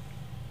around us.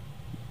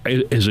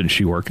 Isn't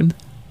she working?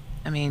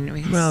 I mean,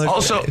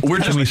 also, we're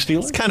just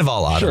it's kind of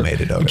all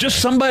automated. Okay.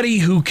 Just somebody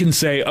who can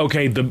say,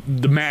 okay,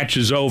 the match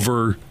is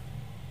over.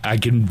 I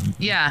can.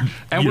 Yeah.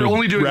 And we're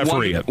only doing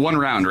referee one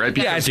round, right?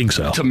 Yeah, I think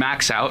so. To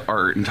max out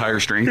our entire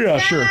strength. Yeah,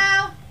 sure.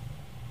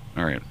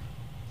 All right.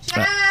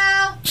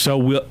 So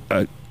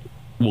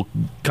we'll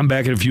come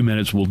back in a few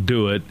minutes. We'll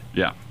do it.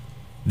 Yeah.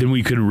 Then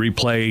we can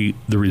replay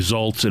the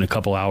results in a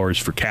couple hours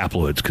for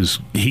Kaplowitz because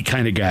he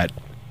kind of got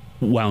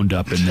wound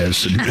up in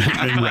this and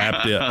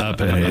wrapped it up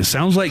in it. It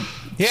sounds like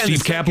Steve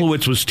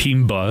Kaplowitz was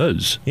Team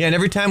Buzz. Yeah, and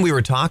every time we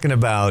were talking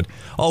about,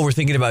 we're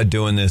thinking about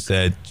doing this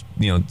at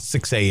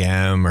 6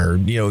 a.m. or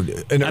an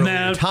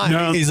earlier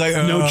time, he's like,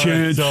 no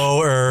chance,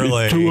 so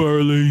early, it's too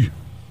early.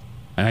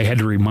 I had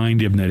to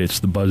remind him that it's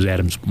the Buzz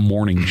Adams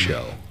Morning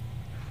Show,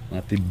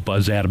 not the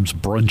Buzz Adams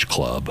Brunch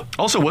Club.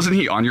 Also, wasn't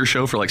he on your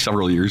show for like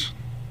several years?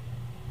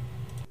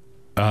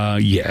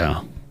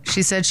 Yeah.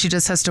 She said she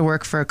just has to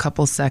work for a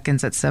couple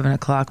seconds at 7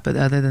 o'clock, but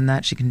other than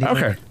that, she can do it.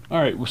 Okay. All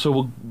right. So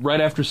we'll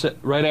right after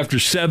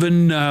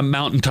 7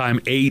 Mountain Time,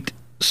 8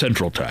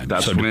 Central Time.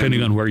 That's so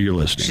depending on where you're She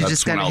listening.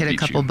 just got to hit a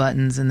couple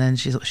buttons, and then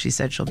she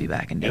said she'll be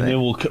back and do And it.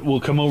 then we'll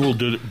come over. We'll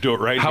do it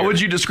right. How here. would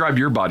you describe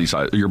your body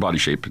size, your body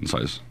shape and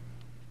size?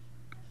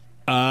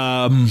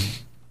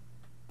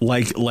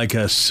 Like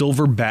a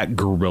silverback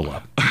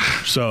gorilla.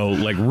 So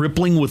like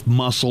rippling with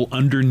muscle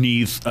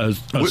underneath a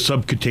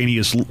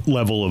subcutaneous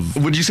level of.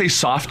 Would you say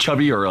soft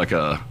chubby or like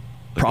a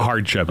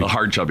hard chubby? A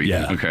hard chubby.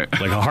 Yeah. Okay.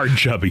 Like a hard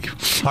chubby.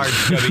 Hard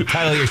chubby.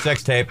 Title of your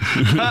sex tape. I'm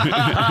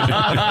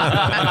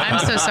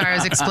so sorry. I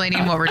was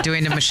explaining what we're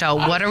doing to Michelle.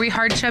 What are we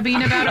hard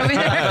chubbying about over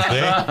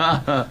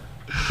there?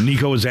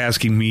 Nico was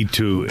asking me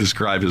to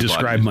describe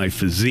body. My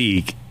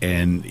physique,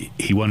 and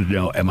he wanted to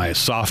know, am I a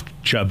soft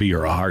chubby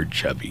or a hard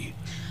chubby?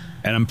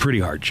 And I'm pretty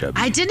hard chubby.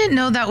 I didn't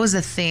know that was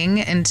a thing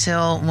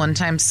until one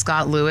time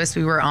Scott Lewis,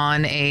 we were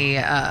on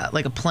a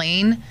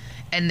plane,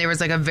 and there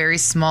was like a very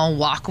small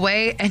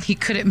walkway, and he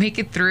couldn't make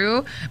it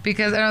through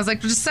and I was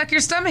like, just suck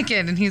your stomach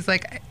in. And he's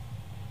like,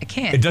 I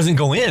can't. It doesn't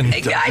go in.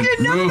 I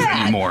didn't know move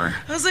that anymore.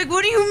 I was like,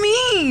 what do you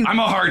mean? I'm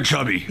a hard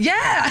chubby.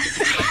 Yeah.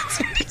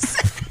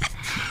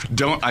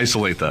 Don't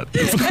isolate that.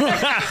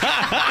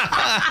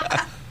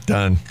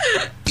 Done.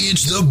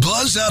 It's the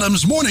Buzz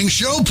Adams Morning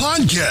Show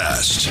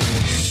podcast.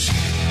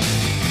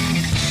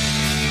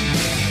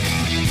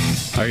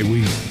 All right,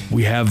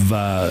 we have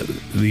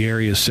the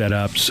area set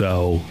up,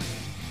 so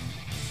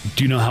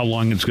do you know how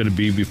long it's going to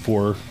be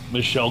before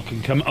Michelle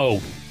can come?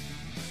 Oh,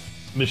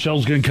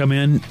 Michelle's going to come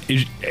in.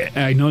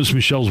 I noticed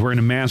Michelle's wearing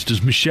a mask.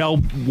 Does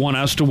Michelle want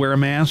us to wear a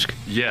mask?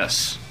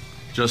 Yes.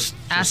 Just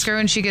ask her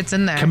when she gets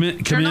in there. Come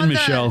in,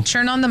 Michelle.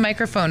 Turn on the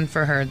microphone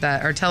for her,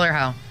 or tell her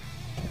how.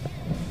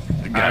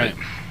 Got it.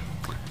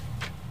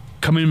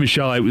 Come in,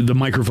 Michelle. The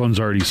microphone's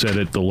already set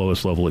at the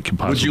lowest level it can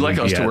possibly be. Would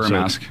you like us to wear a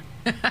mask?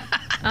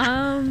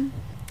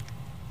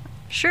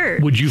 Sure.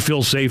 Would you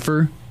feel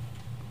safer?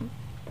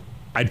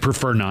 I'd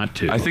prefer not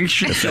to. I think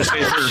she'd feel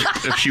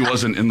safer if she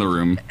wasn't in the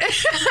room.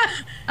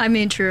 I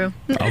mean, true.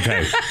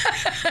 Okay.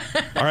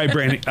 All right,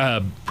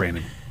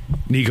 Brandon.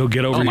 Nico,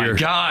 get over here. Oh, my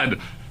God.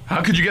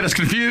 How could you get us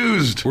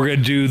confused? We're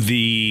going to do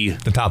the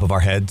top of our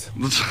heads.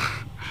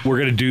 We're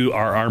going to do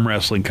our arm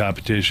wrestling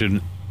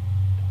competition.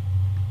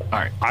 All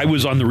right. I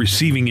was on the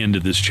receiving end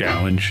of this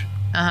challenge.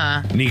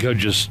 Nico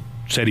just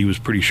said he was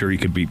pretty sure he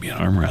could beat me in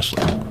arm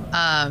wrestling.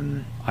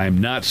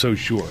 I'm not so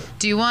sure.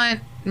 Do you want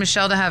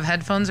Michelle to have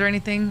headphones or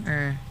anything,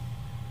 or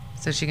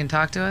so she can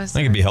talk to us? I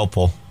think it'd be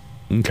helpful.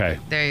 Okay.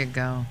 There you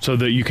go. So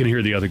that you can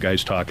hear the other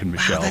guys talking,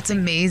 Michelle. Wow, that's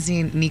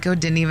amazing. Nico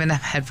didn't even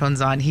have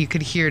headphones on. He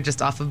could hear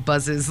just off of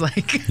buzzes,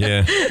 like.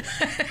 Yeah.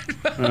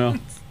 Well,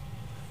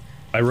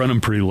 I run them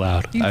pretty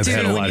loud. I've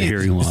had a lot of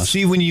hearing loss.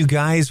 See, when you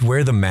guys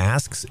wear the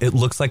masks, it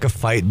looks like a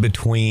fight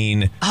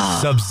between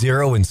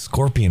Sub-Zero and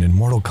Scorpion in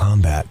Mortal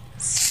Kombat.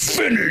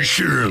 Finish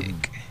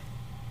him.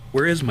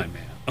 Where is my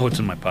man? Oh, it's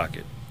in my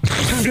pocket.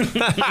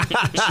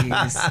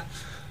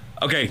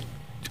 Okay.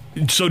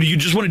 So do you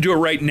just want to do it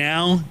right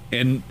now,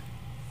 and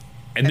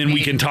then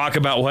we can talk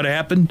about what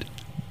happened?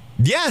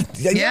 Yeah,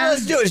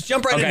 let's do it. Let's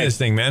jump right into this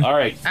thing, man. All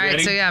right. All right,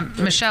 so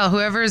Michelle,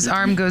 whoever's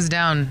arm goes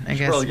down, I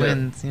guess,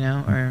 wins,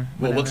 or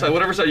well,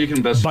 whatever side you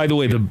can best. By the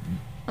way,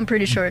 I'm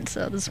pretty sure it's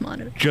this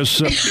monitor. Just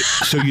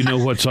so you know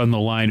what's on the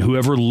line,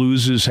 whoever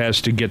loses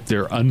has to get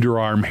their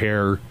underarm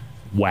hair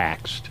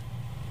waxed.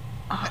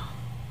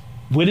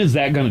 When is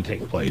that going to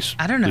take place?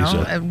 I don't know.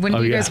 Lisa? When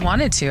you guys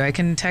wanted to, I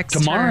can text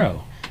tomorrow.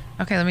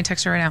 Her. Okay, let me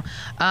text her right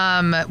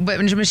now. But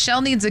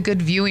Michelle needs a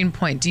good viewing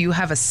point. Do you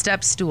have a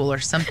step stool or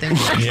something?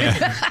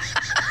 Yeah.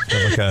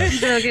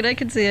 Okay, I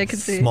can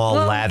see. Small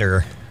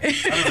ladder. I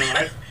don't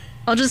know.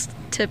 I'll just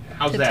tip.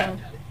 How's that?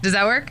 Down. Does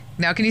that work?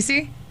 Now can you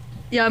see?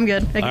 Yeah, I'm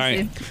good.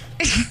 I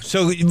can see.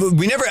 So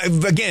we never,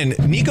 again,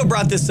 Nico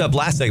brought this up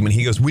last segment.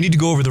 He goes, we need to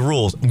go over the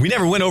rules. We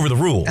never went over the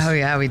rules. Oh,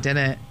 yeah, we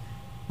didn't.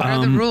 What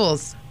are the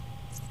rules?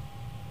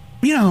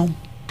 You know.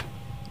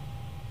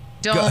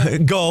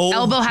 Don't go.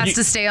 Elbow has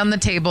to stay on the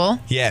table.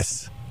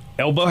 Yes.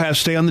 Elbow has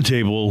to stay on the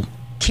table.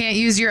 Can't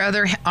use your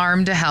other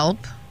arm to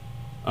help.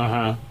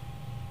 Uh-huh.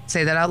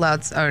 Say that out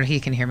loud. Oh, he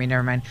can hear me.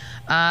 Never mind.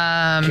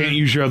 Can't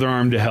use your other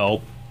arm to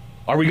help.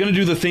 Are we going to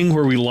do the thing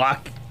where we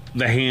lock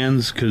the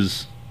hands?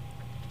 Because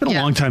it's been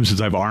a long time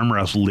since I've arm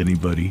wrestled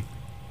anybody.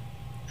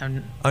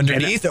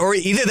 Underneath? Or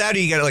either that or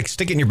you got to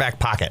stick it in your back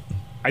pocket.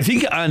 I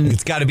think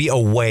it's got to be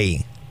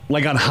away.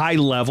 Like on high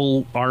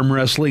level arm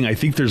wrestling, I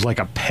think there's like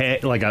a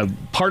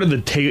part of the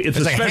table. It's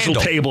a special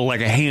table,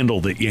 like a handle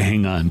that you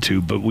hang on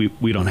to, but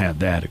we don't have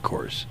that, of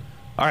course.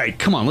 All right,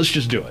 come on, let's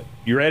just do it.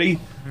 You ready?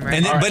 Right.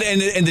 And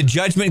then, and the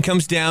judgment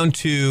comes down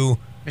to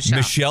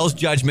Michelle's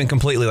judgment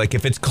completely. Like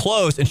if it's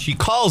close and she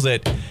calls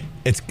it,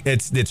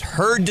 it's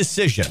her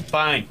decision.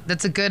 Fine.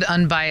 That's a good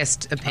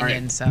unbiased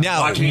opinion. Right. So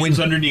now,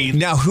 underneath.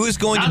 Now, who's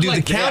going to do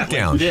the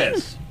countdown? Like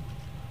this.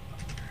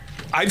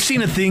 I've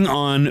seen a thing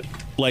on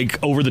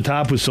like Over the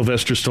Top with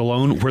Sylvester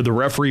Stallone, where the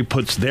referee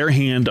puts their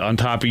hand on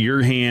top of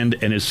your hand,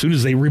 and as soon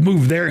as they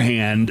remove their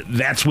hand,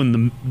 that's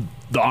when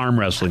the arm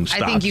wrestling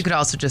stops. I think you could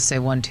also just say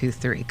 1, 2,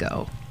 3,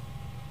 go.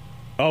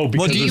 Oh,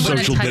 because do you of wanna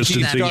social touch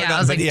distancing. them? Yeah, I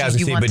was like,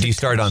 but do you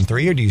start on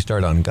 3 or do you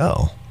start on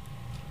go?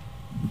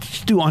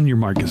 Just do on your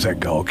mark as that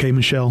go, okay,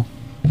 Michelle?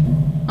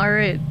 All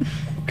right.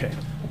 Okay.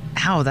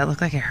 Ow, that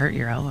looked like it hurt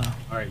your elbow.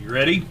 All right, you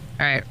ready?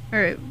 All right. All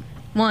right.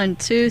 1,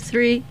 2,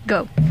 3,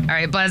 go. All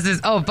right, Buzz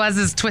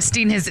is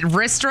twisting his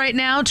wrist right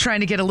now, trying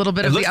to get a little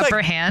bit of the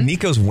upper hand.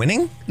 Nico's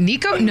winning?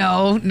 Nico?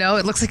 No,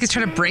 it looks like he's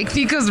trying to break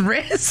Nico's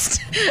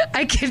wrist.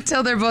 I can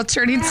tell they're both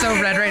turning so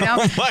red right now.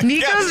 Oh my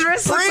Nico's God.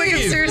 wrist looks like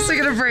it's seriously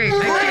going to break. I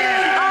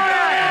can't.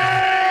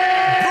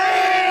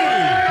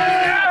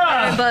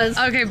 Buzz.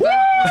 Okay, Buzz.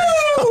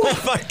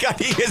 Oh my God,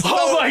 he is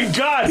Oh my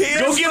God!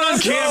 Go get on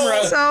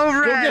camera. So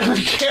red. Go get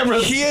on camera.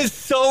 He is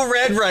so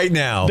red right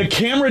now. The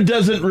camera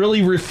doesn't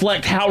really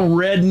reflect how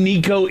red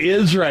Nico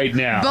is right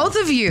now. Both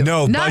of you.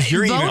 No, Not Buzz,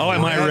 you're both- even. Oh,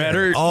 am I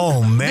redder?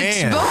 Oh,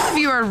 man. Both of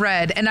you are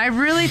red, and I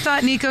really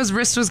thought Nico's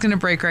wrist was going to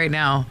break right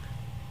now.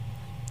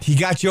 He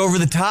got you over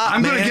the top,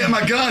 I'm man. going to get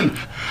my gun.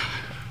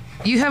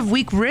 You have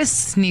weak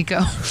wrists, Nico.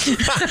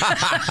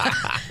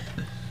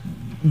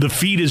 The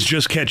feed is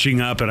just catching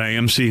up, and I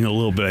am seeing a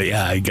little bit.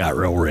 Yeah, I got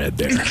real red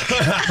there.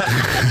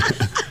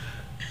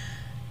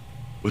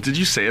 What did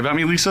you say about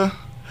me, Lisa?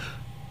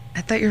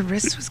 I thought your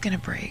wrist was going to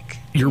break.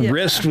 Your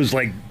wrist was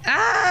like,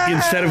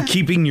 instead of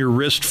keeping your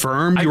wrist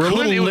firm, you were a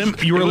little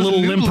limp. You were a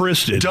little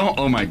limp-wristed. Don't.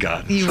 Oh my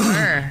God. You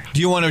were.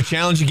 Do you want to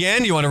challenge again?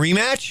 Do you want a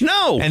rematch?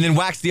 No. And then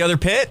wax the other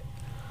pit?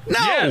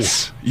 No.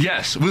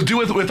 Yes. We'll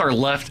do it with our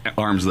left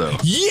arms, though.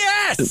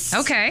 Yes.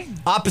 Okay.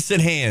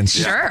 Opposite hands.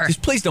 Sure.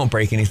 Just please don't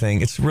break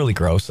anything. It's really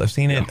gross. I've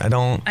seen it. I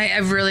don't. I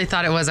really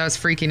thought it was. I was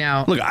freaking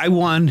out. Look, I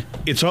won.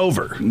 It's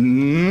over.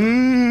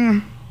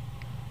 Did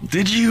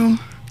you?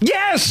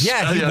 Yes.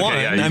 Yeah, he Okay, won.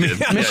 yeah, you I mean,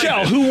 did.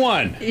 Michelle, who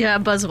won? Yeah,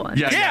 Buzz won.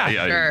 Yeah.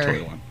 Sure. You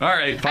totally won. All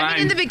right, fine. I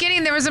mean, in the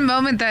beginning, there was a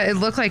moment that it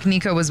looked like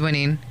Nico was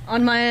winning.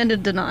 On my end,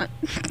 it did not.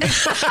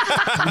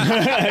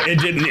 It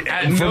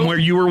didn't. From where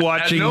you were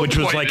watching, which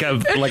was like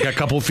a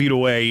couple feet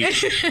away,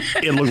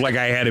 it looked like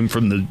I had him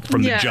from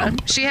the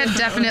jump. She had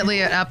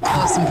definitely an up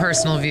close and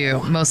personal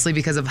view, mostly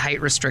because of height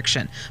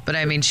restriction. But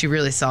I mean, she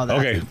really saw that.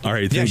 Okay, all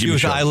right. yeah, Thank she you,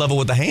 was Michelle. eye level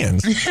with the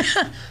hands.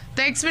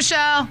 Thanks,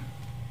 Michelle.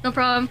 No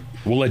problem.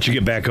 We'll let you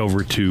get back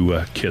over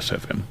to Kiss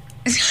FM.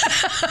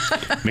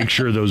 Make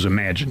sure those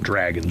Imagine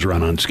Dragons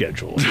run on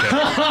schedule. Okay?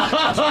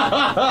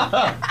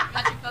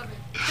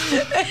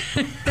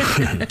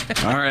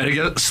 All right, I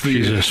guess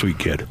She's a sweet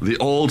kid. the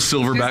old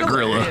silverback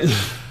gorilla.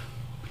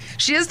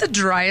 She has the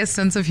driest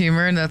sense of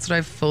humor, and that's what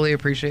I fully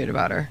appreciate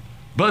about her.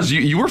 Buzz,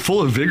 you were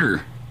full of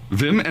vigor.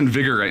 Vim and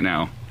vigor right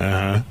now.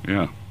 Uh-huh.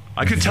 Yeah.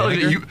 I could tell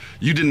you that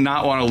you did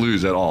not want to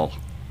lose at all.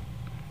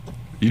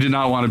 You did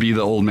not want to be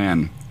the old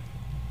man.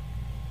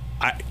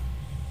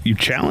 You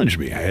challenged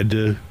me. I had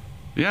to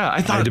Yeah,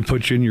 I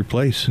put you in your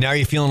place. Now are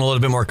you feeling a little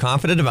bit more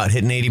confident about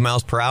hitting 80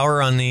 miles per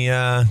hour on the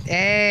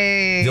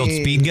old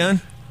speed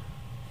gun?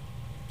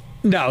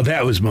 No,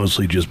 that was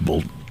mostly just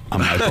bull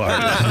on my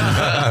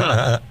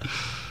part.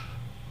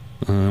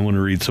 I want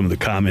to read some of the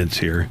comments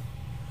here.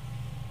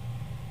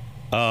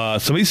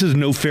 Somebody says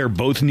no fair.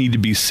 Both need to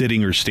be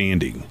sitting or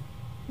standing.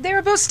 They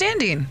were both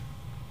standing.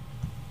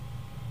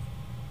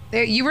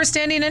 You were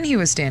standing and he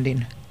was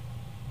standing.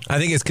 I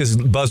think it's because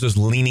Buzz was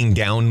leaning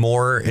down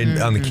more, and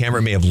on the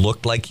camera it may have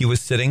looked like he was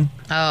sitting.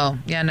 Oh,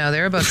 yeah, no,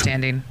 they were both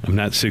standing. I'm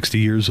not 60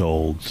 years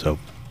old, so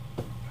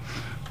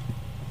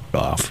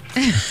off.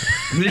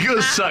 Nico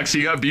sucks.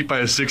 He got beat by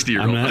a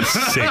 60-year-old. I'm not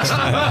 60.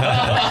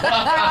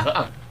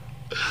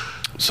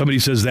 Somebody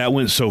says that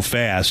went so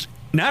fast.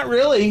 Not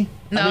really.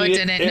 No, it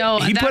didn't. No,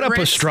 he that put up a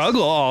wrist-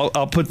 struggle.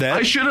 I'll put that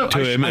I should have. to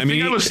him. I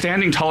think I was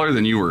standing taller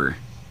than you were.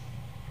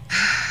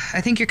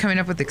 I think you're coming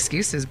up with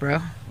excuses, bro.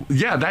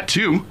 Yeah, that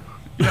too.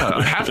 Yeah,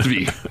 I have to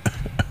be.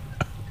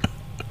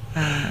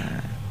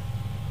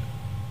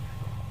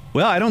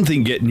 Well, I don't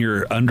think getting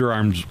your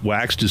underarms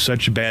waxed is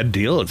such a bad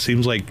deal. It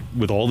seems like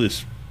with all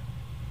this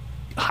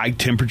high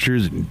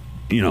temperatures and,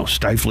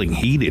 stifling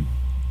heat,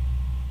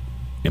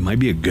 it might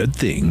be a good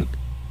thing.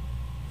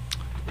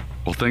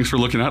 Well, thanks for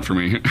looking out for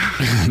me.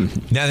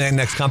 Now the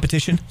next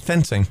competition,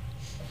 fencing.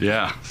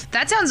 Yeah.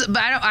 That sounds,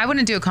 but I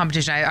wouldn't do a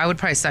competition. I would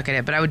probably suck at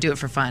it, but I would do it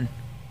for fun.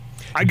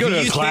 I go Do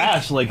to a you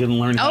class and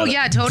learn how Oh, to-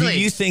 yeah, totally. Do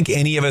you think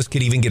any of us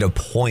could even get a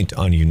point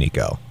on you,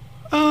 Nico?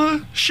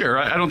 Sure.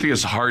 I don't think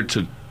it's hard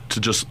to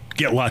just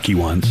get lucky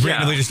ones.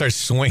 Randomly just start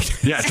swinging.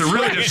 Yeah, to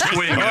really just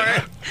swing.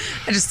 I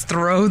just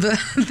throw the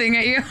thing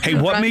at you. Hey,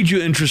 what made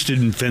you interested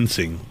in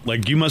fencing?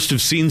 Like, you must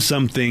have seen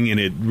something and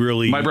it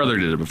really... My brother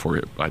did it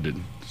before I did.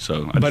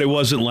 So, But it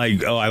wasn't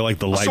like, I like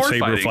the sword lightsaber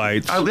fighting.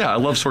 fights. I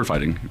love sword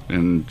fighting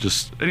and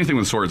just anything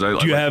with swords.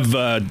 Do you have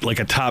like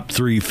a top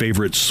 3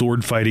 favorite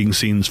sword fighting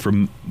scenes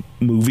from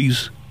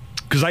movies?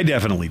 Because I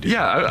definitely do.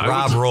 Yeah,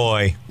 Rob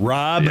Roy.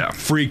 Rob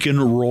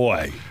freaking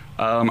Roy.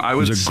 I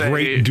would was a say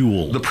great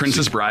duel. The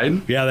Princess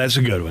Bride. Yeah, that's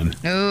a good one.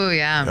 Oh,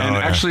 yeah. And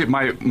actually,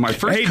 my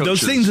first Hey, coaches,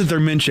 those things that they're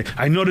mentioning,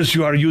 I noticed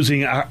you are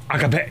using,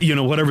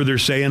 whatever they're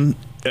saying.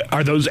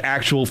 Are those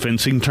actual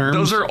fencing terms?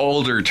 those are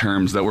older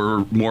terms that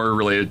were more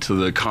related to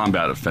the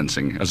combat of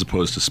fencing as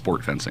opposed to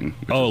sport fencing.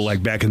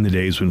 Like back in the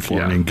days when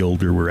Florida and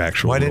Gilder were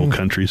actual little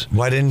countries.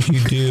 Why didn't you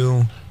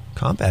do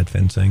combat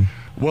fencing?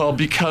 Well,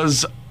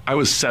 because I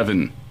was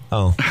 7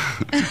 Oh.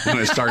 when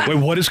I started. Wait,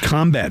 what is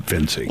combat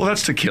fencing? Well,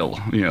 that's to kill,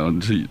 to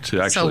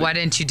actually. So why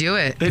didn't you do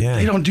it?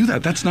 They don't do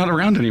that. That's not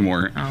around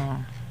anymore.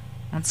 Oh,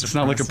 that's It's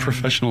not like a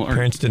professional art.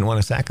 Parents didn't want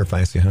to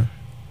sacrifice you, huh?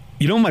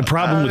 You know, my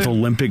problem with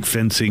Olympic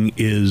fencing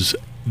is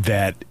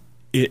that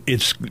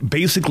it's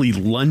basically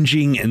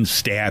lunging and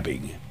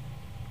stabbing.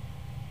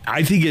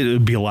 I think it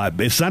would be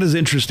it's not as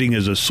interesting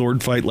as a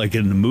sword fight like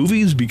in the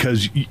movies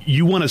because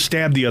you want to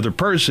stab the other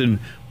person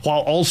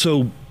while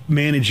also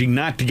managing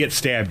not to get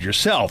stabbed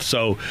yourself.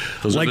 So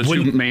those are the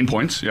two main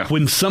points. Yeah.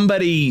 When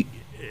somebody,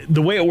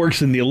 the way it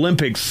works in the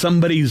Olympics,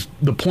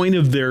 the point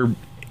of their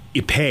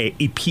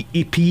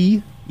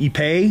epee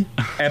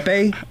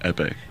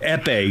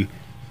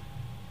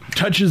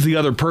touches the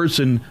other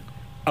person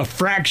a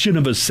fraction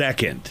of a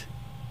second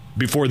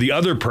before the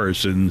other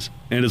person's,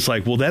 and it's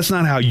like, well, that's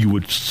not how you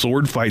would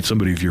sword fight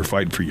somebody if you're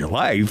fighting for your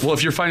life. Well,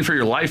 if you're fighting for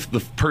your life, the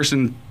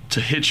person to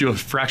hit you a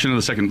fraction of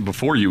a second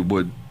before you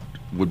would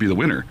be the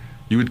winner.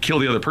 You would kill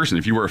the other person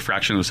if you were a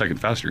fraction of a second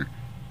faster.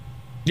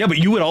 Yeah, but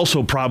you would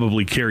also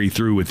probably carry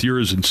through with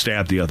yours and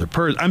stab the other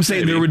person. I'm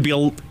saying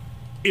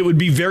it would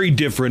be very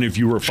different if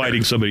you were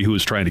fighting somebody who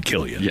was trying to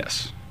kill you.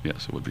 Yes,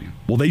 it would be.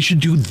 Well, they should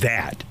do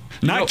that.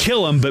 Not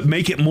kill them, but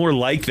make it more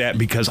like that,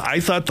 because I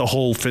thought the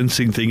whole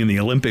fencing thing in the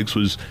Olympics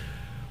was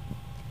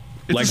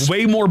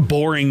way more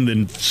boring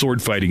than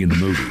sword fighting in the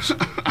movies.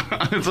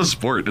 It's a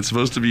sport. It's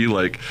supposed to be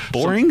like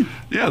boring.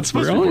 It's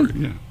supposed to be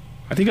boring. Yeah.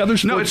 I think other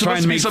sports try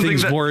and make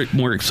things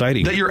more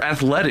exciting. That your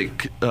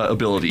athletic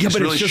ability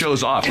really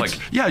shows off.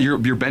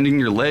 You're bending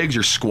your legs,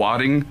 you're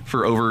squatting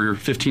for over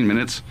 15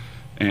 minutes,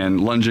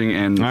 and lunging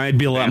and. I'd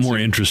be a lot more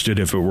interested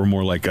if it were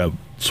more like a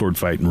sword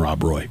fight in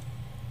Rob Roy,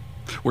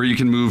 where you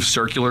can move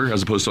circular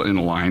as opposed to in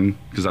a line,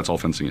 because that's all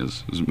fencing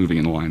is moving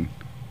in a line.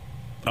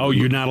 Oh,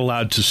 you're not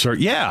allowed to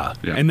yeah.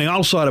 And they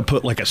also ought to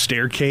put like a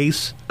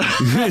staircase,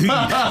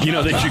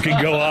 that you can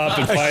go up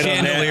and fight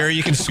on that.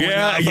 You can swing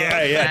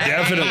Yeah,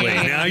 definitely.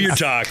 Now you're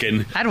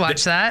talking. I'd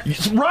watch that.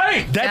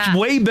 Right. That's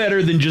way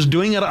better than just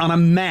doing it on a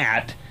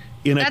mat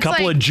in a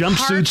couple of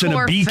jumpsuits and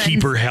a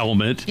beekeeper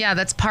helmet. Yeah,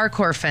 that's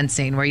parkour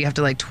fencing, where you have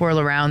to twirl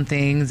around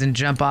things and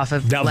jump off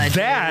of ledges.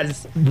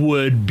 That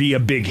would be a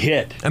big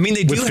hit. I mean,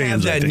 they do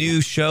have that new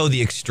show,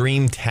 The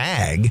Extreme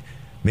Tag.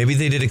 Maybe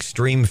they did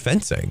extreme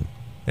fencing.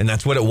 And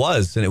that's what it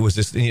was. And it was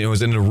just, it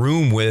was in a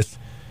room with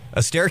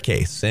a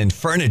staircase and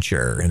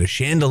furniture and a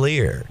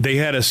chandelier. They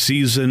had a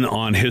season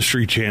on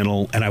History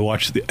Channel, and I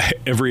watched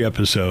every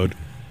episode.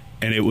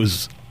 And it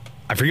was,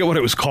 I forget what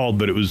it was called,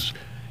 but it was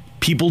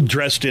people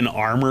dressed in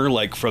armor,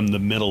 like from the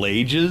Middle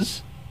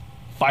Ages,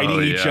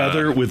 fighting each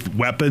other with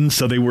weapons.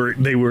 So they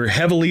were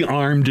heavily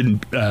armed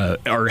and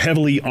or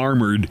heavily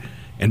armored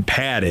and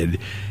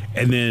padded.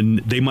 And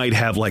then they might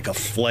have like a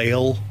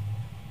flail,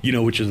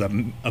 which is a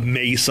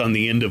mace on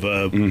the end of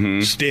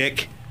a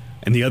stick,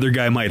 and the other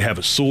guy might have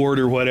a sword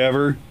or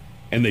whatever,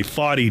 and they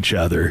fought each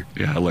other.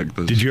 Yeah, I like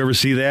those. Did you ever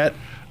see that?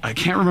 I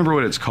can't remember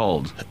what it's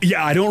called.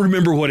 Yeah, I don't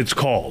remember what it's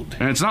called.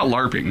 And it's not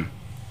LARPing.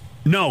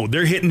 No,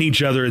 they're hitting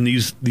each other, and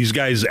these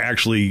guys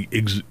actually,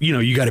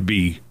 you got to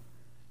be,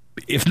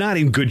 if not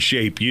in good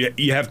shape,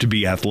 you have to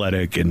be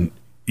athletic, and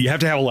you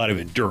have to have a lot of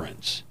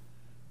endurance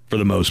for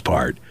the most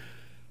part.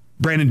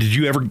 Brandon, did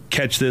you ever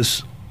catch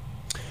this?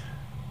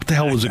 What the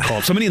hell was it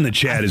called? Somebody in the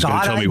chat is going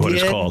to tell me what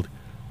it's called.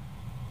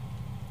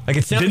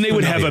 Then they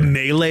would have a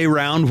melee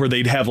round where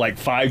they'd have like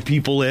 5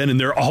 people in, and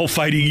they're all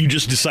fighting. You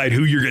just decide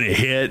who you're going to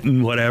hit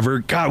and whatever.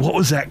 God, what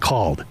was that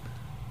called?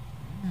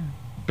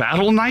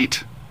 Battle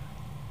Night?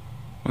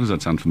 What does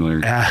that sound familiar?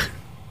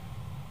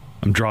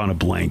 I'm drawing a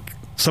blank.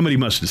 Somebody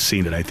must have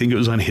seen it. I think it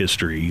was on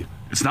History.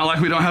 It's not like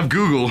we don't have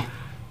Google.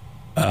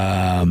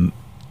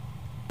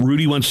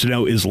 Rudy wants to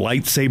know, is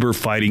lightsaber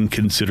fighting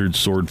considered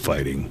sword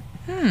fighting?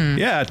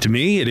 Yeah, to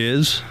me it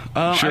is.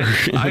 Sure.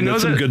 I know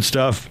some good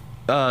stuff.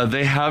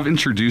 They have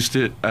introduced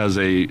it as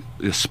a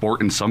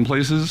sport in some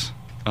places.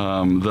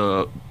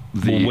 Well,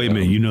 wait a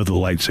minute. The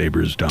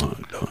lightsabers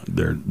don't.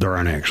 There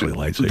aren't actually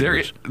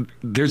lightsabers.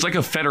 There's like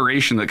a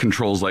federation that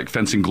controls like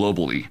fencing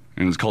globally,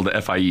 and it's called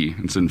the FIE.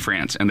 It's in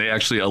France, and they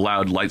actually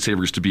allowed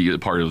lightsabers to be a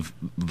part of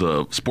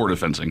the sport of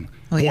fencing.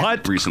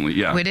 What? Recently,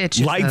 yeah.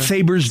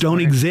 Lightsabers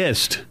don't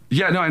exist.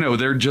 Yeah, no, I know.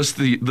 They're just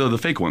the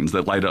fake ones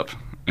that light up.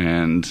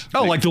 And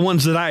like the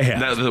ones that I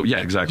have. Yeah,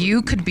 exactly.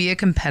 You could be a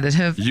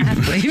competitive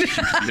athlete.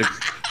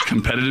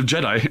 Competitive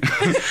Jedi.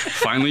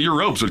 Finally, your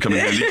robes would come in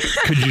handy.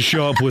 Could you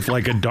show up with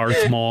like a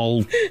Darth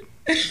Maul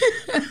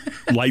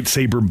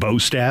lightsaber bow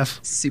staff?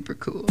 Super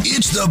cool.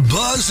 It's the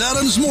Buzz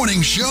Adams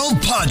Morning Show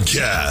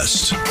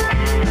podcast.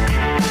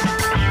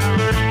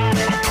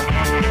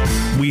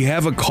 We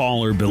have a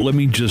caller, but let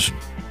me just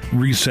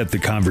reset the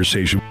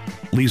conversation.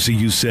 Lisa,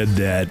 you said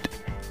that.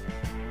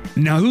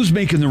 Now, who's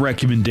making the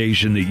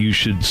recommendation that you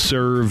should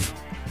serve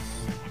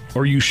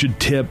or you should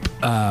tip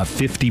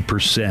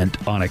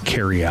 50% on a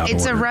carryout order?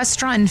 It's a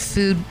restaurant and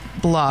food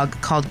blog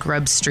called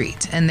Grub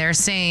Street, and they're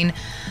saying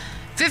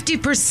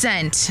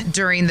 50%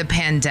 during the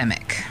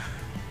pandemic.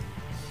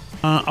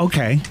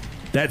 Okay.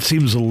 That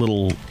seems a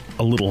little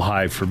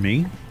high for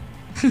me.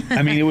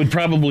 I mean, it would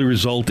probably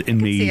result in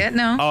me. See it?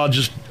 No. I'll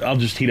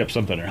just heat up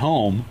something at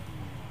home.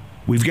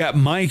 We've got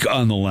Mike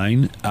on the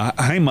line.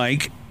 Hi,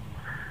 Mike.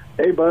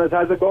 Hey, Buzz.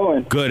 How's it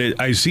going? Good.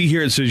 I see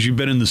here it says you've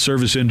been in the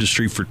service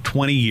industry for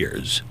 20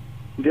 years.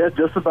 Yeah,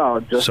 just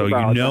about. So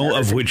you know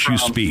of which you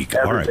speak.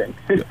 Everything.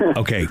 All right.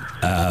 Okay.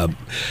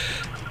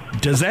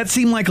 Does that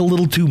seem like a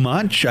little too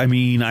much? I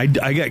mean, I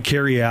got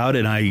carry out,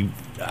 and I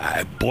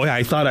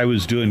thought I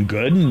was doing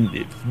good.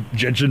 And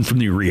judging from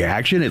the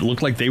reaction, it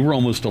looked like they were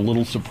almost a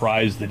little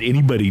surprised that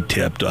anybody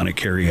tipped on a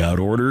carry out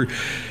order.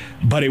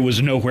 But it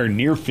was nowhere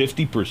near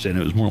 50%.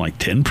 It was more like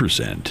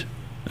 10%.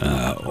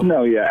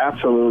 No, yeah,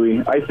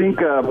 absolutely. I think,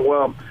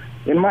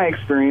 in my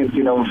experience,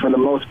 for the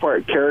most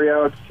part,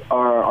 carryouts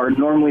are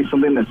normally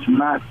something that's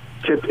not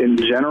tipped in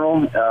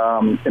general.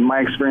 In my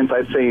experience,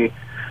 I'd say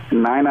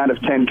 9 out of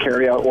 10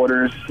 carryout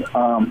orders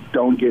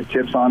don't get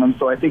tips on them.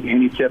 So I think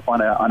any tip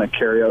on a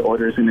carryout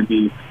order is going to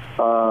be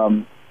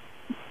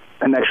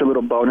an extra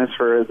little bonus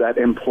for that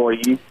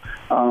employee.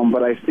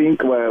 But I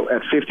think at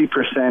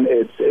 50%,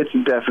 it's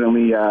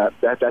definitely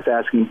that's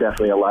asking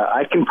definitely a lot.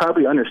 I can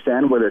probably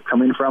understand where they're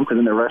coming from, because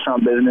in the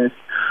restaurant business,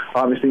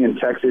 obviously in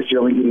Texas,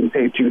 you're only getting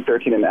paid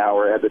 $2.13 an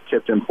hour as a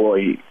tipped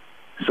employee.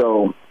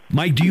 So,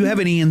 Mike, do you have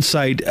any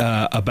insight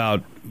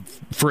about,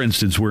 for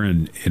instance, we're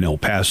in El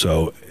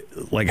Paso,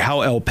 like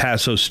how El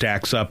Paso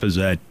stacks up as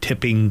a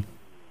tipping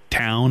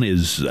town?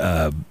 Is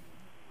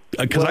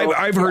because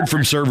I've heard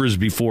from servers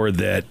before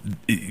that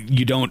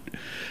you don't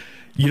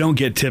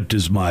get tipped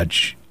as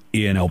much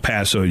in El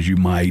Paso as you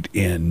might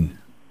in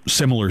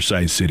similar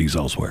sized cities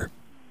elsewhere.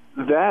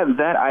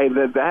 That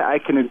I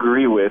can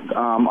agree with.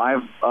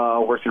 I've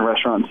worked in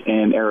restaurants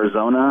in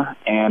Arizona,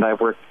 and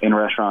I've worked in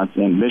restaurants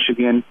in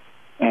Michigan,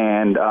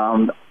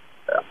 and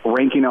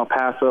ranking El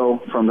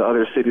Paso from the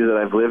other cities that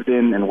I've lived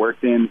in and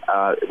worked in,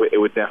 it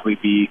would definitely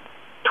be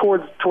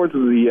towards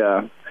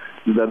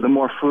the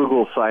more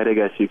frugal side, I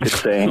guess you could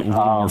say.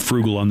 More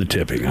frugal on the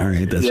tipping. All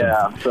right, that's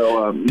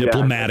a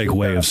diplomatic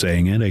way of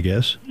saying it, I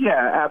guess.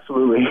 Yeah,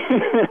 absolutely.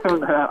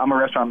 I'm a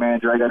restaurant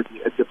manager. I got to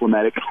be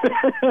diplomatic.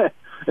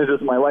 It's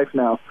just my life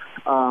now.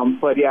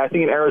 But yeah, I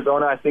think in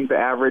Arizona, I think the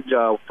average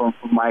from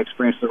my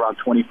experience is around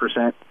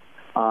 20%.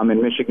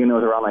 In Michigan, it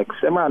was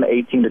around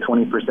 18 to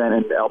 20%.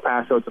 In El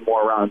Paso, it's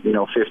more around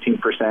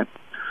 15%.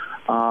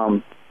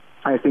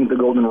 I think the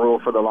golden rule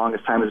for the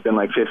longest time has been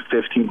like 15%.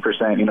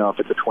 If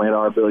it's a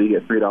 $20 bill, you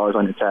get $3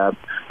 on your tab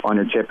on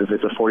your tip. If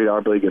it's a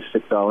 $40 bill, you get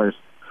 $6.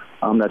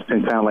 That's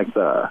been kind of like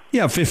the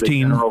 15 the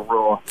general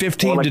rule.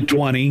 15 to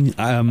 20.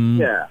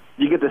 Yeah,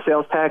 you get the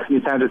sales tax and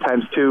you times it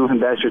times 2,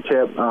 and that's your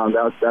tip.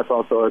 That's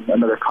also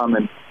another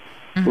common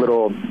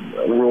little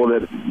rule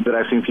that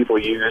I've seen people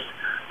use.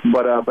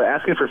 But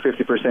asking for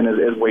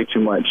 50% is way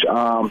too much.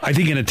 I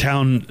think in a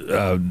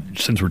town,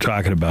 since we're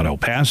talking about El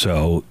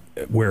Paso,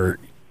 where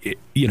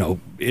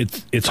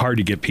it's hard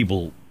to get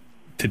people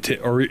to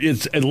tip, or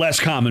it's less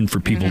common for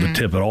people to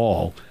tip at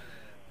all.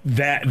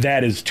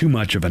 That is too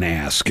much of an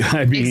ask.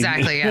 I mean,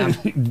 exactly. Yeah.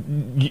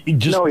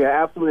 No,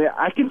 yeah, absolutely.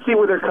 I can see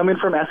where they're coming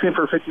from, asking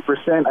for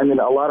 50%. I mean,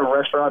 a lot of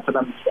restaurants, and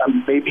I'm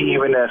maybe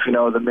even if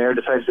the mayor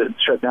decides to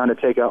shut down to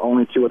takeout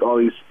only too, with all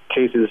these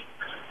cases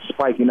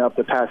spiking up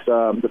the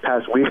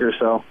past week or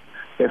so.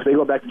 If they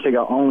go back to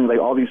takeout only, like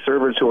all these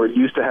servers who are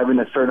used to having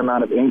a certain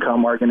amount of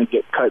income are going to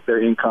get cut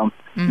their income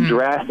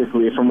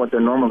drastically from what they're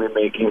normally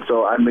making.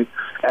 So I mean,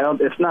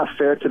 it's not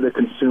fair to the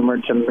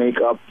consumer to make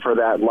up for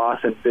that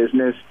loss in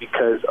business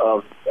because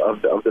of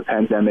the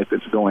pandemic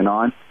that's going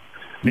on.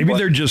 Maybe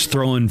they're just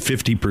throwing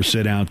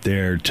 50% out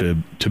there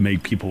to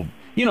make people.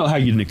 You know how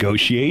you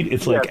negotiate?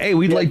 It's like, hey,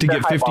 we'd like to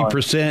get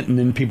 50%, and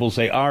then people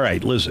say, all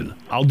right, listen,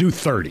 I'll do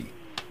 30.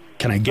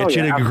 Can I get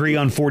you to agree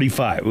on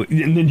 45?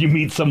 And then you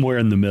meet somewhere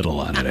in the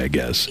middle on it, I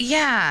guess.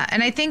 Yeah.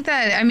 And I think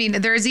that, I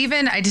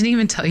didn't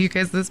even tell you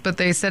guys this, but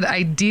they said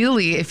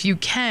ideally, if you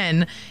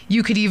can,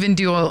 you could even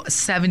do a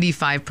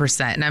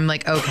 75%. And I'm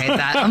like, okay, all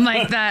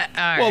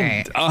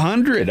right.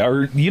 100.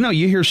 Or,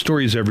 you hear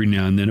stories every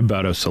now and then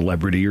about a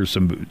celebrity or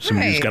somebody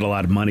who's got a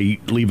lot of money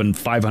leaving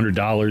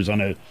 $500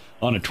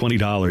 on a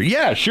 $20.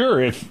 Yeah,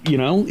 sure. If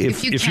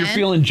you're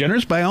feeling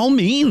generous, by all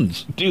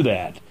means, do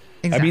that.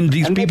 Exactly.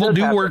 These people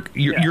do work.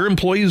 Your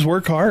employees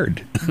work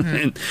hard.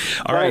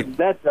 All right,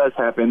 that does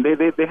happen. They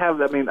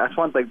have. I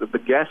find like the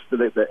guests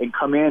that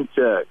come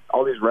into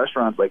all these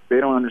restaurants, like they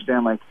don't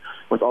understand, like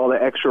with all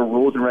the extra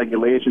rules and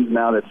regulations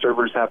now that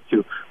servers have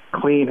to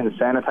clean and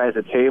sanitize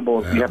the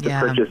tables. We have to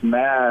purchase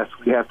masks.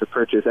 We have to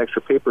purchase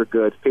extra paper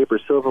goods,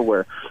 paper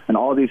silverware, and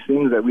all these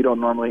things that we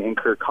don't normally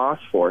incur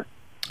costs for.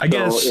 I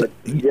guess.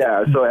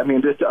 So I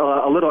mean, just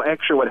a little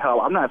extra would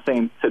help. I'm not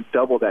saying to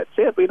double that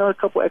tip, but a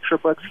couple extra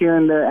bucks here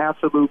and there,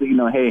 absolutely.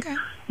 Hey, okay.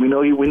 we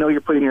know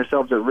you're putting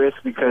yourselves at risk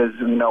because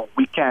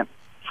we can't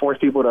force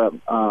people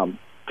to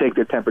take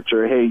their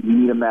temperature. Hey, you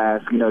need a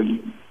mask.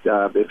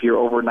 If you're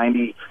over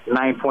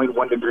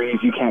 99.1 degrees,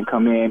 you can't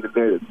come in.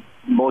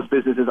 Most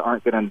businesses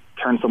aren't going to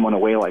turn someone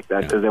away like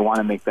that because they want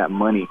to make that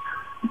money.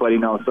 But,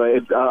 so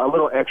it's, a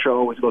little extra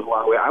always goes a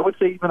long way. I would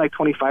say even like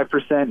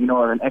 25%,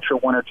 or an extra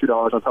 $1 or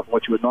 $2 on top of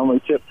what you would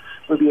normally tip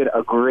would be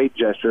a great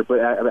gesture. But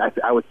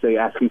I would say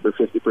asking for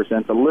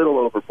 50% is a little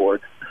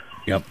overboard.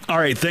 Yep. All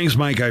right. Thanks,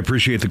 Mike. I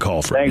appreciate the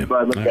call. Thanks,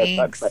 bud.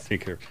 Thanks. Bye.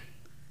 Take care.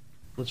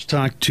 Let's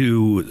talk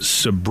to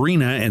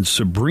Sabrina. And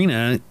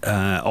Sabrina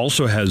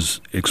also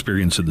has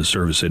experience in the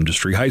service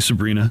industry. Hi,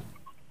 Sabrina.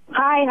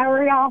 Hi, how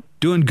are y'all?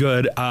 Doing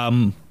good.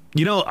 I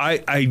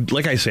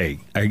like I say,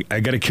 I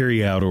got to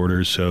carry out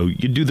orders. So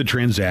you do the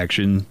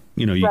transaction,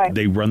 right.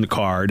 They run the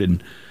card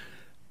and,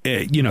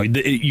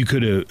 you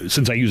could have,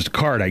 since I used a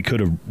card, I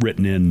could have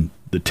written in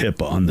the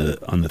tip on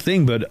the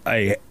thing, but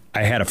I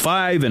had a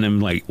 $5 and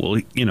I'm like, well,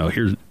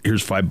 here's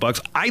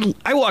 $5.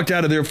 I walked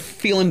out of there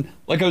feeling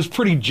like I was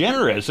pretty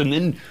generous. And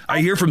then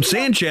I hear from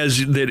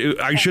Sanchez that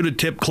I should have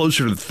tipped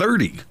closer to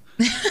 30.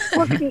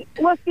 Well,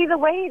 see, the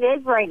way it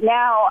is right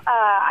now,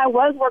 I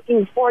was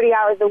working 40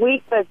 hours a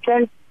week, but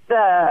since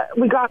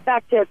we got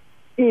back to,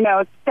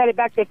 set it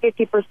back to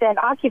 50%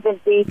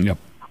 occupancy, yep.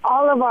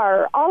 all of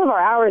our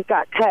hours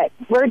got cut.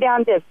 We're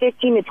down to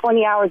 15 to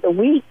 20 hours a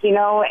week,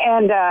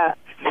 and a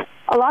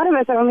lot of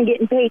us are only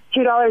getting paid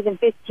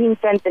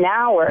 $2.15 an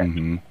hour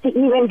to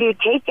even do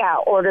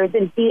takeout orders.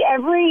 And see,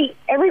 every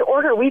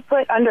order we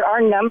put under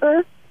our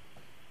number,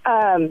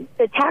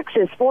 the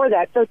taxes for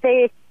that. So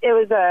say if it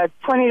was a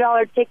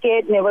 $20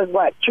 ticket and it was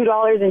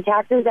 $2 in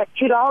taxes. That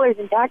 $2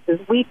 in taxes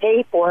we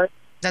pay for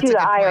to the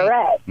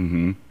IRS.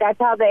 Mm-hmm. That's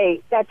how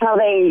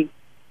they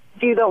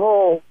do the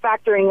whole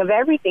factoring of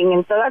everything.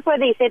 And so that's why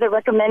they say the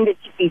recommended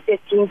should be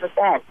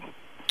 15%.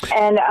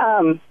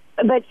 And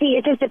but see,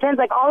 it just depends.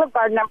 Like Olive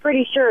Garden, I'm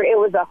pretty sure it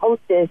was a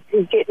hostess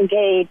who's getting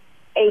paid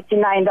 $8 to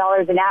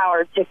 $9 an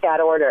hour took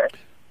that order.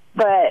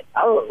 But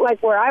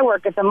like where I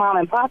work at the mom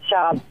and pop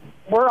shop,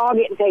 we're all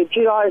getting paid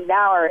 $2 an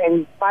hour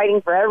and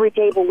fighting for every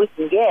table we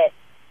can get.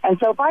 And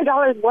so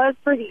 $5 was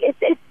pretty.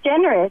 It's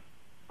generous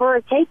for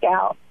a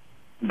takeout,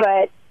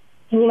 but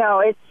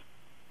it's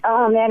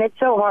it's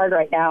so hard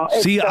right now.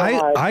 See,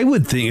 I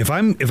would think if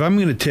I'm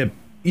going to tip,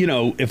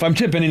 if I'm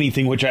tipping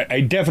anything, which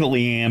I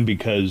definitely am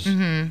because.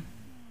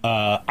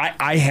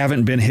 I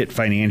haven't been hit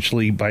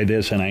financially by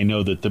this, and I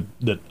know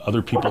that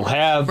other people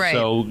have. Right.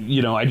 So,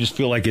 I just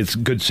feel like it's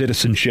good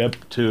citizenship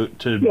to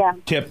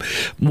tip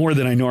more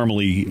than I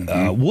normally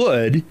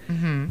would,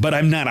 but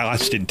I'm not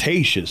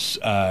ostentatious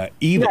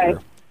either. Right.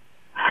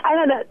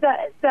 I know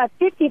the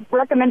 50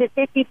 recommended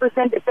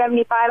 50% to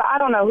 75. I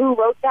don't know who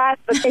wrote that,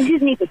 but they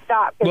just need to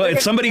stop. Well,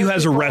 it's somebody who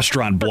has a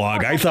restaurant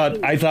blog. I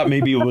thought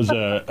maybe it was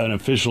an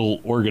official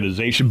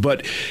organization,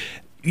 but.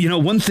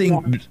 One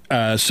thing,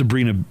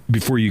 Sabrina,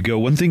 before you go,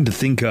 one thing to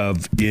think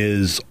of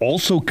is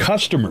also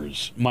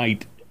customers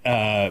might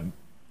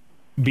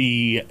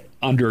be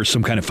under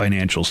some kind of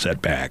financial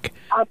setback.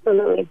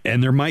 Absolutely.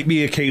 And there might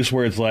be a case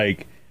where it's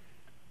like,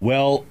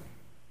 well,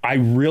 I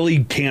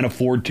really can't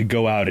afford to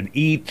go out and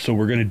eat, so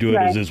we're going to do it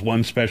as this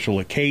one special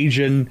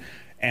occasion.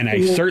 And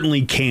I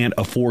certainly can't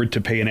afford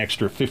to pay an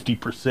extra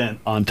 50%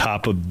 on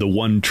top of the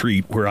one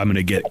treat where I'm going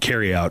to get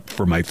carry out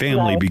for my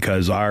family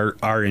because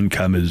our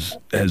income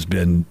has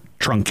been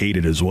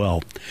truncated as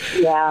well.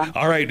 Yeah.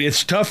 All right.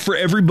 It's tough for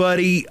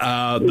everybody.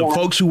 The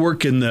folks who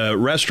work in the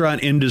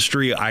restaurant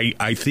industry,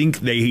 I think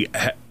they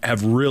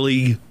have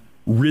really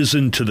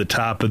risen to the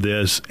top of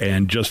this,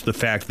 and just the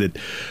fact that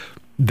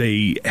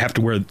they have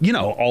to wear,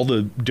 all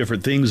the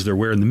different things. They're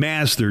wearing the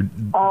mask.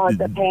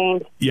 It's a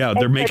pain. Yeah,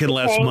 they're making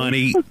less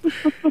money.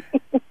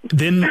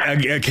 Then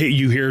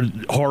you hear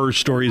horror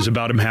stories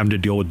about them having to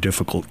deal with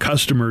difficult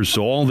customers.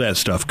 So all that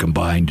stuff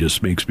combined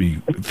just makes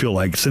me feel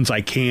like, since I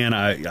can,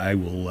 I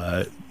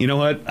will. You know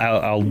what?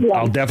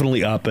 I'll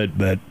definitely up it,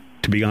 but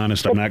to be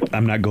honest, I'm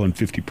not going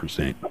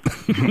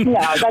 50%.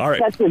 No,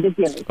 that's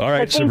ridiculous. All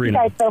right, Sabrina.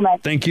 Thank you guys so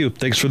much. Thank you.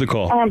 Thanks for the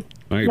call. All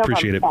right,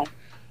 appreciate it. Bye.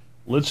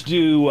 Let's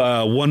do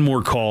one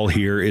more call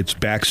here. It's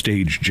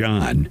Backstage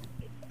John.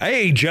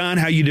 Hey, John,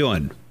 how you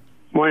doing?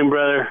 Morning,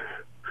 brother.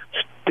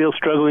 Still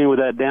struggling with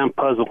that damn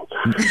puzzle.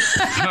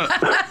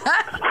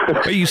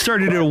 Well, you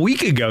started it a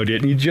week ago,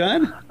 didn't you,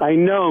 John? I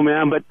know,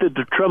 man, but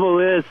the trouble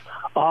is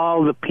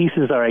all the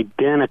pieces are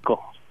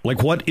identical.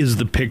 Like, what is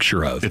the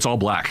picture of? It's all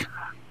black.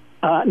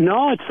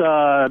 No, it's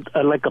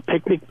like a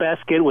picnic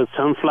basket with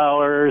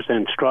sunflowers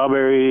and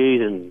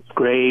strawberries and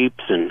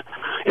grapes, and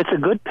it's a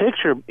good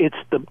picture. It's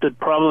the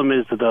problem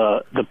is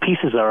the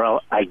pieces are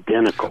all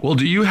identical. Well,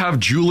 do you have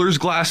jeweler's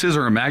glasses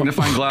or a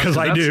magnifying glass? Because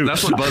I do.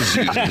 That's what Buzz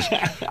uses.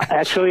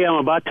 Actually, I'm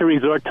about to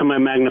resort to my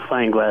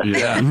magnifying glass.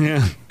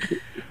 Yeah.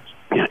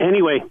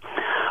 Anyway,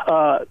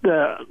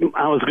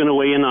 I was going to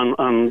weigh in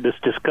on this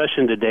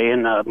discussion today,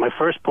 and my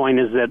first point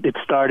is that it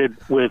started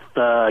with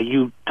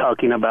you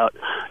talking about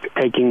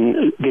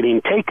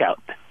getting takeout.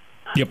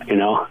 Yep. You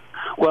know,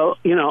 well,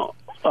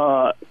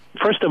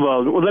 first of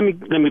all, let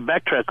me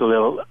backtrack a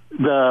little.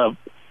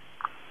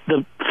 The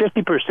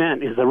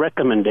 50% is a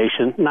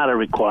recommendation, not a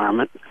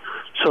requirement.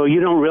 So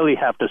you don't really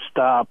have to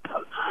stop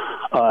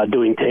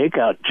doing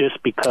takeout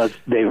just because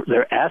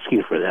they're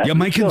asking for that. Yeah,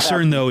 my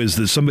concern, though, is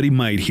that somebody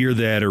might hear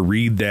that or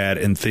read that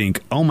and think,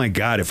 oh, my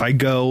God, if I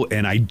go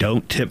and I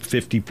don't tip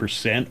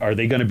 50%, are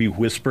they going to be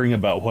whispering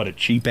about what a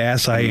cheap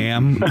ass I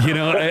am? You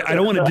know, I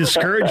don't want to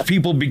discourage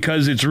people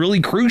because it's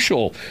really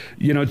crucial,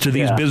 to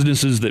these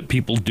businesses that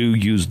people do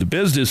use the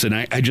business. And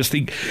I just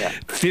think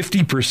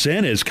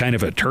 50% is kind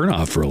of a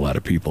turnoff for a lot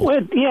of people.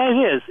 Well, yeah,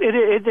 it is.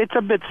 It's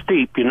a bit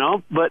steep,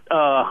 but...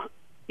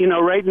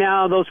 right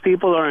now those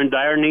people are in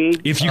dire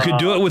need. If you could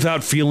do it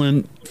without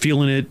feeling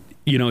it,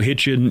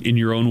 hit you in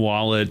your own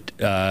wallet,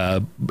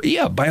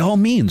 by all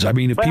means. I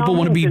mean, if people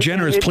want to be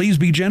generous, please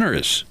be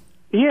generous.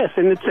 Yes,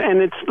 and it's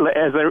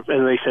as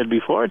I said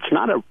before, it's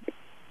not a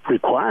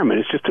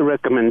requirement. It's just a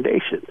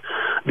recommendation.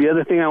 The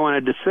other thing I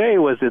wanted to say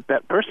was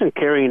that person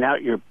carrying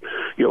out your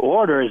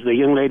order, as the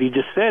young lady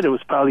just said, it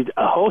was probably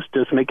a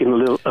hostess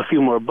making a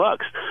few more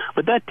bucks.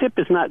 But that tip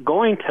is not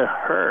going to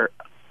her.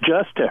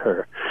 Just to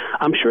her.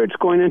 I'm sure it's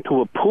going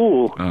into a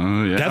pool.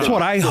 Yeah. That's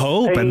what I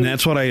hope, and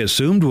that's what I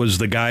assumed was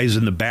the guys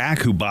in the back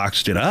who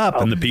boxed it up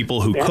and the people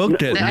who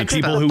cooked it and the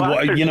people who,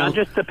 Not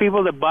just the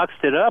people that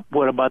boxed it up.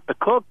 What about the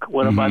cook?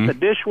 What about the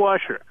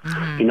dishwasher?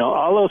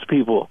 All those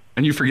people.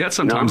 And you forget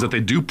sometimes that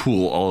they do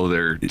pool all of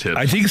their tips.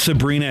 I think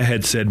Sabrina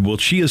had said, well,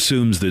 she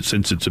assumes that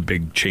since it's a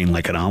big chain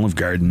like an Olive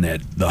Garden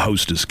that the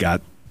hostess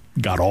got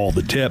all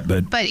the tip,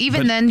 but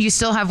even then you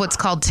still have what's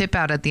called tip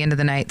out at the end of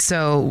the night.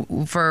 So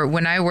for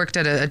when I worked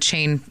at a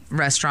chain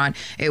restaurant,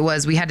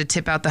 we had to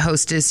tip out the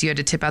hostess, you had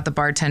to tip out the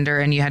bartender,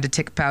 and you had to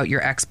tip out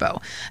your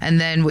expo. And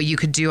then what you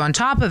could do on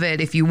top of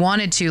it, if you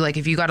wanted to, like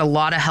if you got a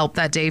lot of help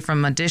that day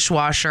from a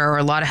dishwasher or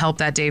a lot of help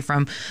that day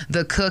from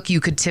the cook,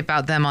 you could tip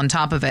out them on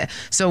top of it.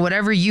 So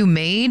whatever you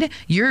made,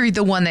 you're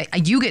the one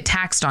that you get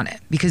taxed on it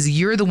because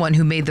you're the one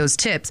who made those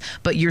tips,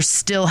 but you're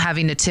still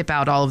having to tip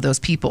out all of those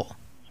people.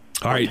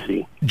 All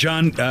right,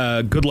 John,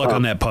 good luck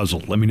on that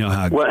puzzle. Let me know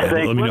how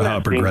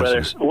it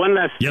progresses.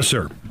 Yes,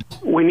 sir.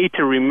 We need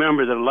to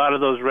remember that a lot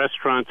of those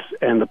restaurants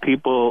and the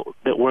people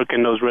that work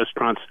in those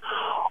restaurants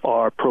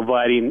are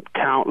providing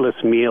countless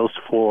meals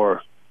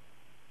for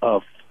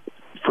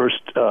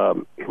first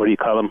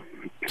responders,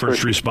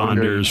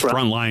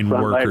 frontline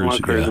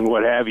workers, and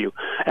what have you,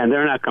 and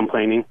they're not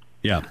complaining.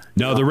 Yeah.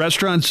 No, the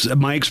restaurants,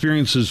 my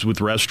experiences with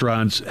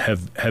restaurants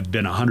have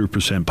been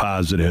 100%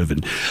 positive.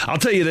 And I'll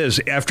tell you this,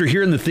 after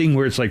hearing the thing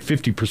where it's like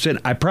 50%,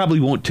 I probably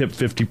won't tip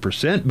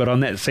 50%, but on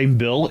that same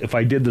bill, if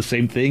I did the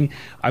same thing,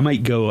 I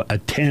might go a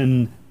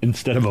 10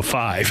 instead of a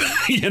 5,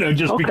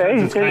 just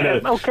because it's kind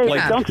of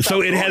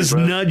so it has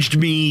nudged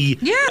me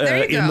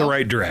in the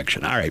right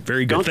direction. All right.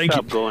 Very good. Thank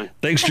you.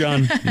 Thanks,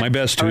 John. My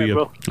best to you.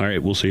 Bro. All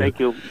right. We'll see you. Thank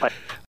you. Bye.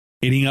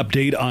 Any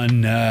update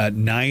on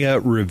Naya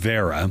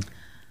Rivera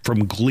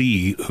from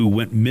Glee, who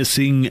went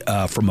missing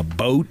from a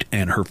boat,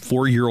 and her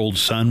 4-year-old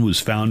son was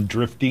found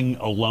drifting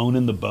alone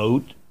in the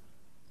boat,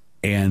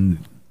 and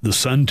the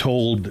son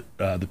told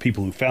the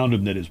people who found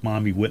him that his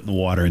mommy went in the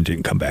water and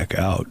didn't come back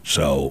out.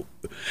 So,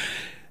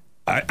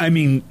 I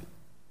mean,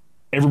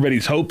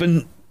 everybody's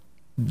hoping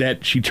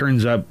that she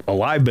turns up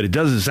alive, but it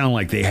doesn't sound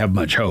like they have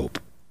much hope.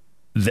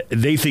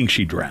 They think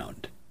she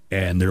drowned,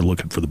 and they're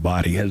looking for the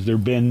body. Has there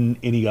been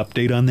any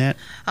update on that?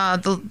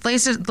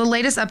 The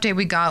latest update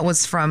we got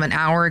was from an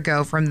hour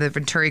ago from the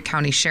Ventura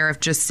County Sheriff,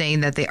 just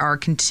saying that they are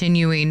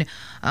continuing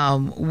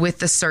with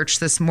the search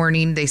this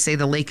morning. They say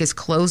the lake is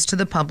closed to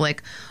the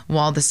public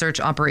while the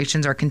search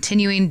operations are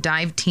continuing.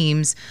 Dive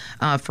teams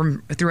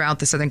from throughout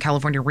the Southern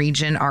California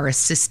region are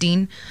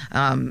assisting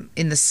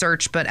in the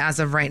search, but as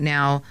of right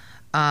now,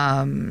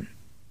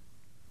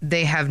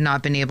 they have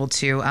not been able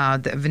to.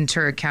 The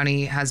Ventura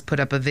County has put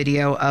up a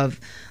video of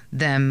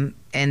them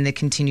and the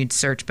continued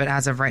search, but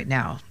as of right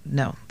now,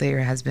 no, there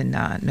has been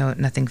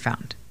nothing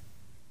found.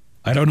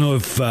 I don't know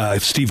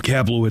if Steve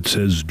Kaplowitz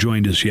has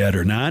joined us yet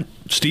or not.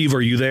 Steve,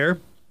 are you there?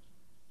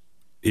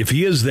 If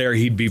he is there,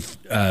 he'd be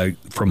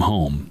from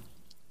home.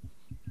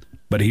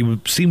 But he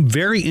seemed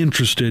very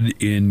interested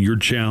in your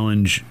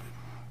challenge.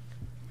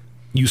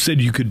 You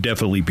said you could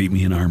definitely beat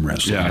me in arm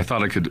wrestling. Yeah, I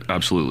thought I could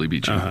absolutely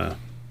beat you. Uh-huh.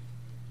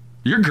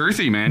 You're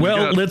girthy, man.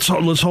 Well, let's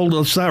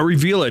not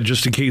reveal it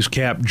just in case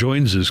Cap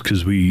joins us,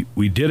 because we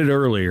did it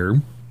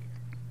earlier.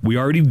 We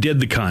already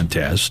did the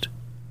contest.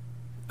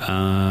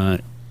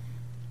 And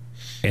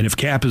if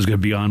Cap is going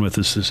to be on with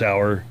us this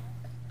hour,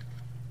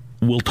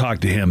 we'll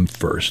talk to him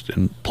first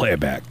and play it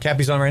back.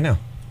 Cappy's on right now.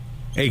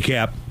 Hey,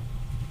 Cap.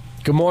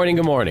 Good morning.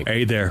 Good morning.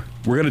 Hey there.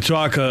 We're going to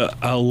talk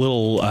a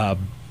little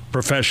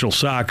professional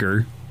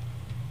soccer,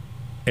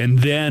 and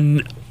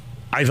then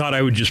I thought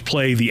I would just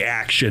play the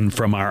action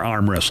from our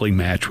arm wrestling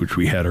match, which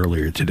we had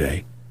earlier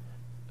today.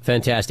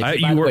 Fantastic.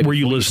 Were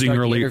you listening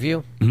earlier?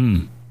 Interview?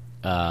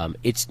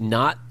 It's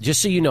not,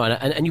 just so you know,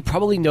 and you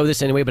probably know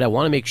this anyway, but I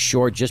want to make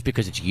sure, just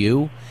because it's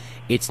you,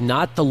 It's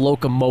not the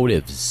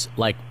locomotives,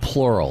 like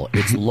plural.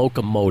 It's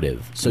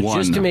locomotive. So One.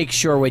 just to make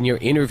sure when you're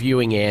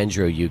interviewing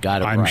Andrew, you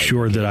got it right. I'm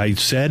sure that I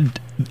said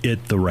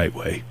it the right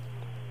way.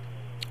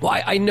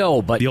 Well, I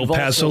know, but The El you've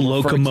Paso also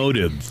referred to-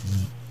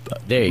 Locomotive.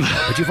 There you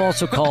go. But you've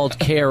also called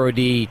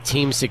KROD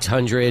Team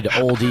 600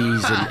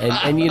 oldies,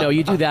 and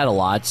you do that a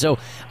lot. So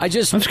I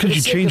just That's because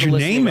you change your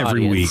name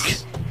every week.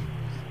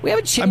 We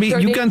haven't changed. I mean, our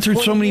you've name gone in through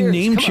 20 so many years.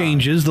 name Come on.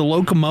 changes. The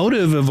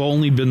Locomotive have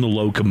only been the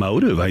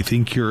Locomotive. I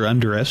think you're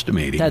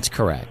underestimating. That's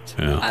correct.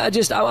 Yeah.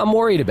 I'm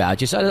worried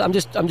about you. So I'm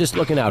just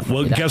looking out for you.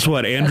 Well, That's guess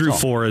what? all. Andrew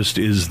That's all. Forrest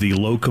is the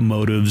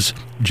Locomotive's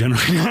general.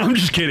 I'm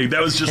just kidding.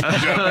 That was just a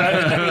joke.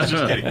 I was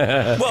just kidding.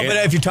 Well, but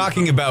if you're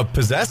talking about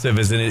possessive,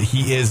 isn't it?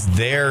 He is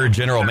their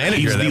general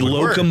manager. He's That the would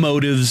work.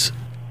 Locomotive's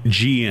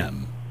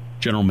GM,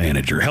 general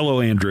manager.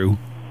 Hello, Andrew.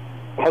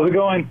 How's it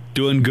going?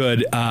 Doing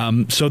good.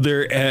 So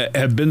there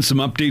have been some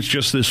updates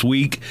just this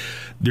week.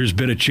 There's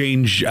been a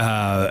change,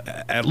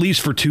 at least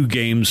for 2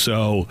 games.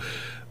 So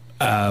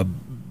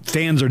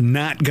fans are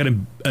not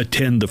going to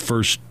attend the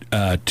first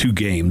 2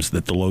 games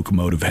that the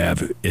Locomotive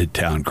have in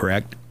town,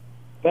 correct?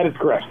 That is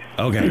correct.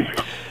 Okay.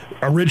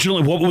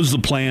 Originally, what was the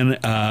plan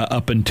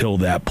up until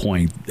that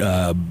point?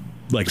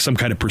 Like some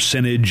kind of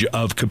percentage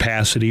of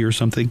capacity or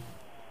something?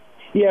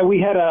 Yeah,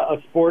 we had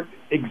a sport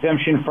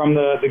exemption from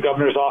the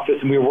governor's office,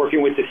 and we were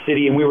working with the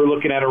city, and we were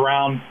looking at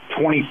around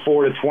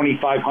 24 to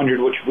 2,500,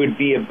 which would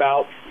be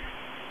about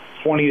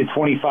 20 to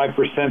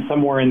 25%,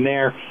 somewhere in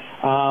there.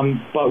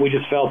 But we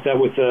just felt that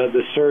with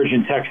the surge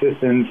in Texas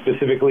and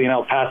specifically in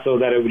El Paso,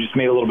 that it would just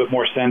made a little bit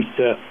more sense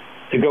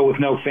to go with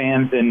no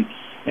fans and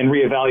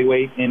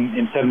reevaluate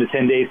in 7 to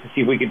 10 days to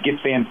see if we could get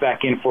fans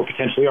back in for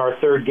potentially our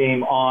 3rd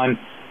game on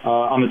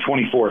the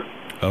 24th.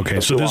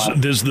 Okay, so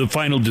this the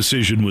final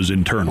decision was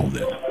internal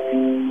then?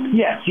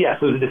 Yes,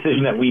 it was a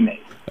decision that we made.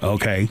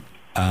 Okay.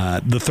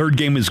 The 3rd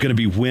game is going to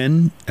be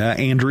when,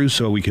 Andrew,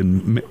 so we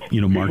can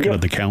mark it on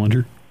the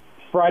calendar?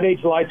 Friday,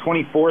 July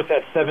 24th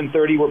at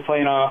 7:30, we're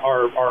playing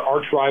our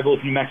arch rivals,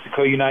 New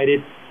Mexico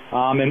United.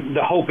 And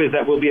the hope is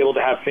that we'll be able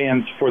to have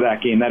fans for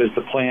that game. That is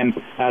the plan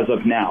as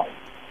of now.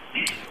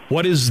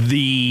 What is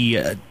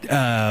the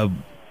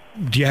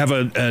do you have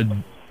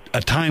a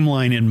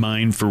timeline in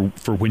mind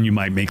for when you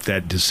might make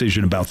that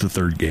decision about the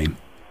 3rd game?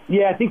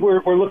 Yeah, I think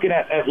we're looking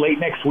at late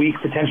next week,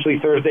 potentially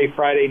Thursday,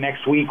 Friday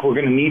next week. We're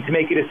going to need to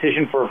make a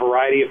decision for a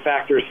variety of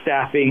factors,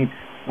 staffing,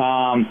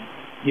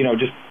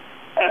 just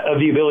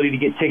the ability to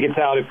get tickets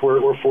out if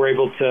we're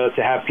able to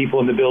have people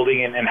in the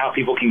building and how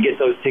people can get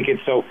those tickets.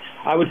 So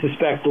I would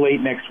suspect late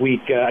next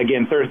week,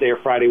 again, Thursday or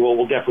Friday,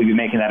 we'll definitely be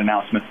making that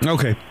announcement.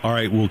 Okay. All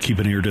right. We'll keep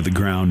an ear to the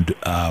ground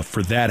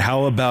for that.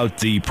 How about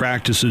the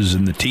practices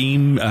and the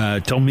team?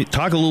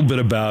 Talk a little bit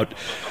about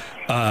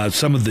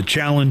some of the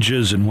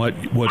challenges and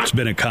what's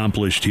been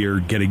accomplished here,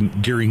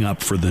 gearing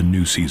up for the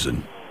new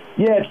season.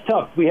 Yeah, it's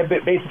tough. We have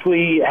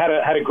basically had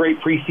a great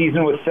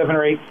preseason with 7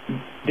 or 8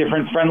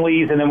 different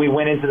friendlies, and then we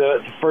went into the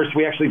first.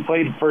 We actually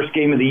played the first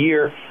game of the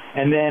year,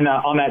 and then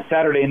on that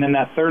Saturday, and then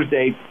that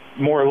Thursday,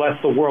 more or less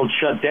the world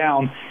shut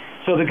down.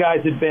 So the guys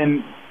had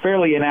been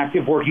fairly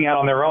inactive, working out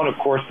on their own, of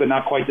course, but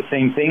not quite the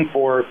same thing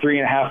for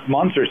 3.5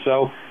 months or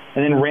so,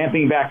 and then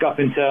ramping back up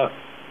into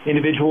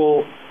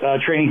individual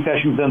training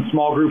sessions, then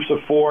small groups of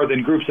 4,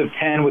 then groups of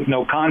 10 with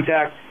no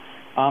contact,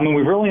 and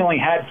we've really only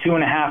had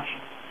 2.5.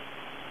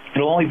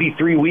 It'll only be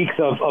 3 weeks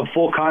of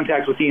full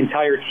contact with the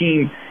entire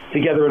team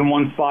together in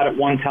one spot at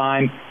one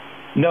time.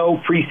 No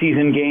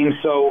preseason games,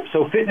 so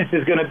fitness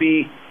is going to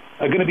be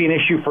an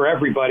issue for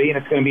everybody, and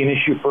it's going to be an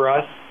issue for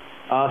us.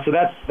 So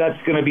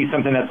that's going to be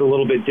something that's a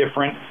little bit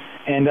different,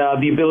 and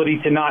the ability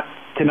to not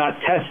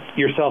test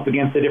yourself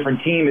against a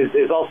different team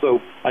is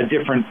also a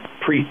different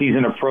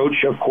preseason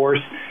approach, of course.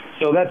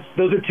 So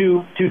those are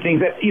two things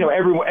that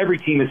every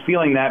team is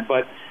feeling that,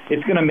 but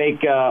it's going to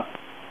make.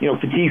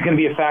 Fatigue's going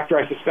to be a factor.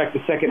 I suspect the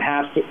second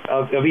half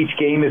of each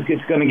game is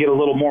going to get a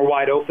little more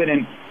wide open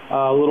and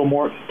a little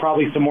more,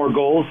 probably some more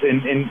goals,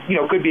 and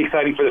could be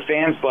exciting for the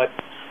fans, but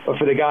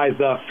for the guys,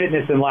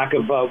 fitness and lack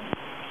of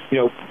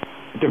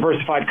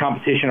diversified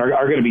competition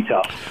are going to be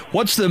tough.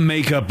 What's the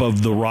makeup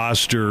of the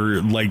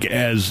roster, like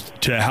as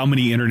to how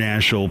many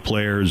international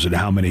players and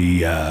how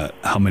many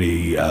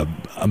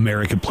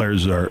American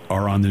players are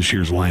on this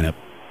year's lineup?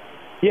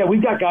 Yeah,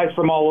 we've got guys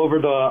from all over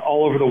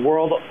the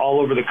world,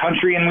 all over the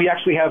country, and we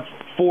actually have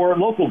 4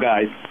 local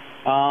guys.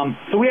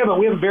 So we have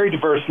a very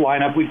diverse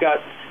lineup. We've got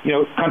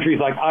countries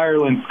like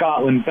Ireland,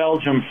 Scotland,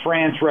 Belgium,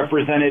 France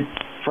represented.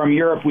 From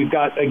Europe, we've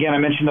got, again, I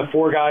mentioned the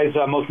 4 guys,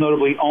 most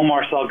notably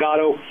Omar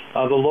Salgado,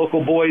 the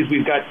local boys.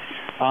 We've got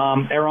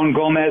Aaron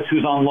Gomez,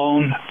 who's on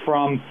loan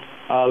from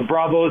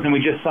Bravos, and we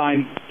just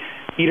signed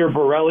Peter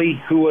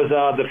Borelli, who was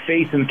the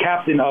face and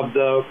captain of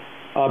the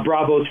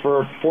Bravos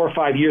for 4 or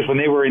 5 years when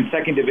they were in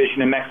second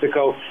division in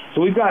Mexico.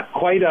 So we've got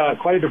quite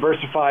a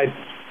diversified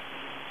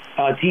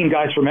team,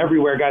 guys from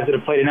everywhere, guys that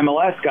have played in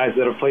MLS, guys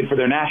that have played for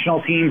their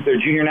national teams, their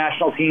junior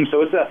national teams.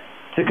 So it's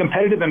a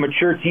competitive and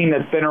mature team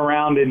that's been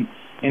around and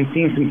and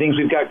seen some things.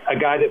 We've got a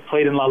guy that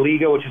played in La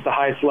Liga, which is the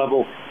highest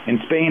level in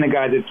Spain, a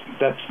guy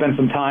that spent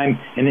some time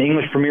in the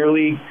English Premier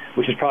League,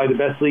 which is probably the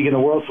best league in the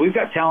world. So we've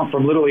got talent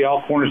from literally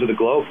all corners of the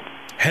globe.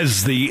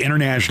 Has the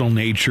international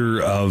nature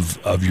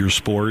of your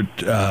sport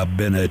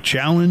been a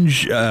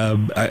challenge?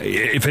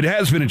 If it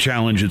has been a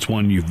challenge, it's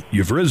one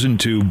you've risen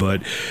to.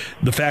 But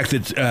the fact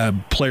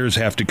that players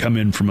have to come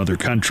in from other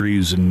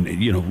countries and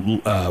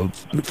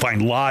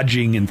find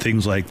lodging and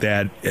things like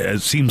that,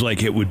 it seems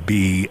like it would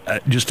be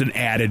just an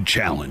added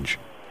challenge.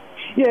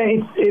 Yeah,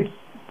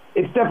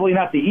 it's definitely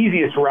not the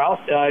easiest route.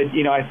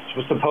 I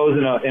suppose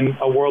in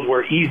a world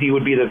where easy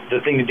would be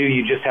the thing to do,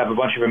 you just have a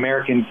bunch of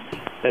Americans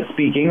that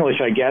speak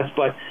English, I guess.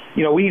 But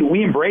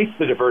we embrace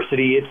the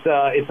diversity.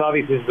 It's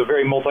obviously this is a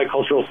very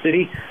multicultural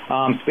city.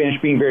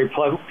 Spanish being very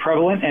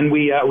prevalent, and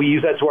we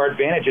use that to our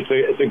advantage.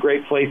 It's a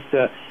great place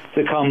to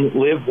come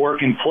live,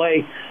 work, and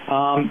play.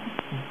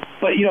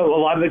 But a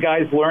lot of the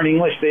guys learn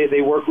English.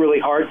 They work really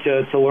hard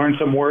to learn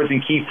some words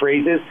and key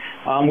phrases.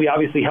 We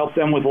obviously help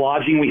them with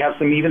lodging. We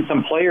have even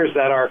some players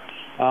that are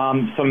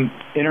some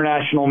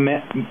international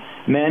men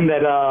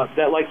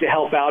that like to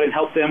help out and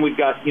help them. We've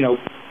got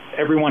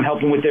everyone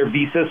helping with their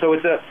visa. So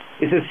it's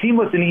as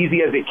seamless and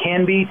easy as it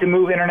can be to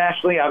move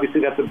internationally.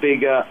 Obviously, that's a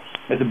big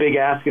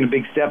ask and a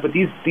big step. But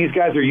these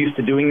guys are used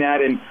to doing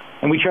that, and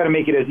we try to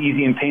make it as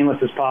easy and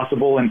painless as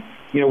possible. And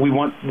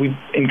we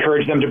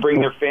encourage them to bring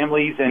their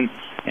families and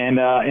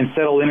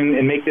settle in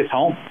and make this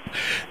home.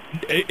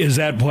 Is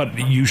that what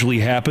usually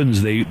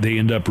happens? They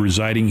end up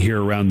residing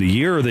here around the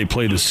year, or they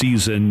play the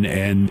season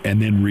and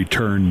then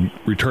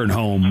return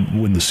home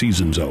when the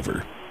season's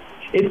over?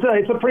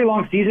 It's a pretty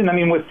long season. I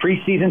mean, with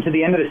preseason to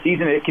the end of the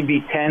season, it can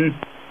be 10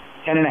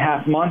 and a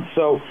half months.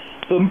 So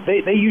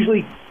they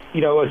usually,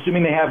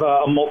 assuming they have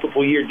a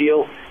multiple year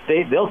deal,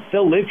 they'll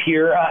still live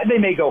here. They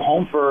may go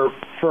home for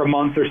a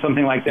month or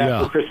something like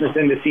that for Christmas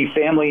and to see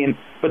family,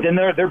 but then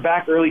they're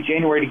back early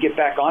January to get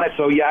back on it.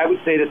 So yeah, I would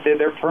say that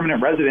they're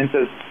permanent residents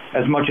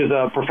as much as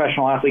a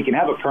professional athlete can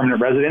have a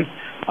permanent residence.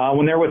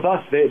 When they're with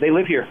us, they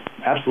live here.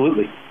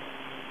 Absolutely.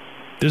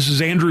 This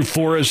is Andrew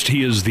Forrest.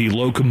 He is the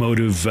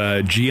Locomotive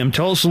GM.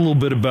 Tell us a little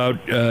bit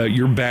about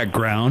your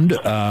background.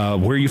 Where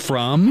are you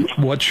from?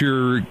 What's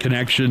your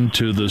connection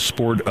to the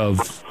sport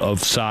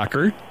of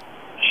soccer?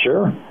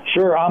 Sure.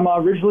 I'm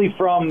originally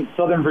from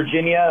Southern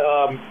Virginia,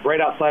 right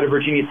outside of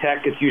Virginia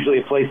Tech. It's usually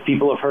a place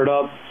people have heard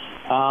of.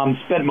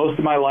 Spent most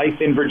of my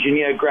life in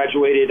Virginia,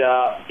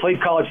 played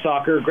college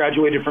soccer,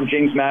 graduated from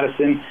James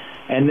Madison,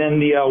 and then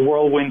the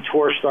whirlwind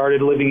tour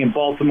started, living in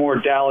Baltimore,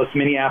 Dallas,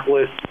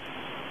 Minneapolis,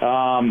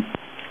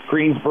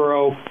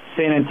 Greensboro,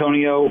 San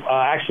Antonio.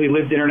 Actually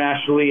lived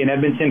internationally in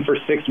Edmonton for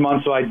 6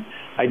 months, so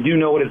I do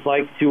know what it's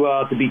like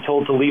to be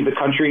told to leave the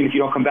country, and if you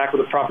don't come back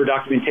with the proper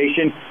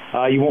documentation,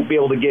 you won't be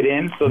able to get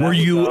in. So were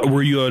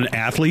you an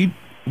athlete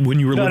when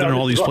you were living in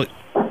all these places?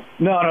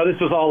 No, this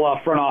was all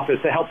front office.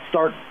 It helped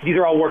start. These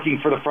are all working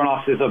for the front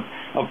offices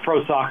of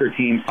pro soccer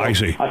teams. So I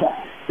see.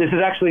 This is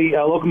actually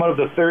Locomotive,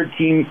 the third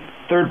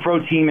pro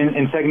team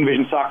in second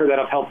division soccer that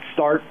I've helped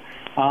start,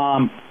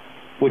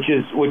 which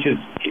is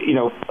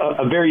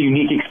a very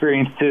unique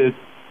experience to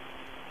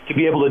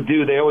be able to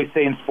do. They always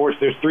say in sports,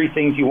 there's three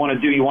things you want to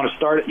do. You want to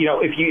start,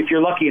 if you're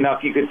lucky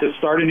enough, you get to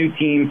start a new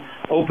team,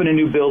 open a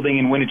new building,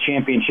 and win a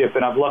championship.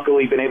 And I've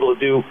luckily been able to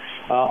do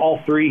all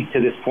three to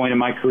this point in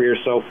my career.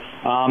 So,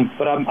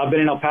 but I've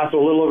been in El Paso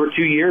a little over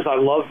 2 years. I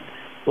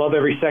love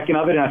every second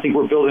of it, and I think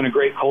we're building a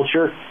great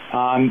culture.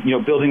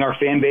 Building our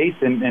fan base,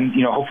 and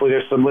hopefully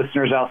there's some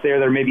listeners out there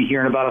that are maybe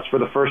hearing about us for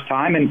the first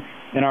time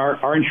and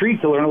are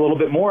intrigued to learn a little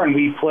bit more. And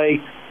we play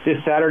this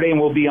Saturday, and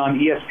we'll be on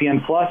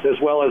ESPN Plus as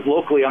well as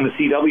locally on the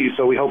CW,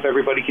 so we hope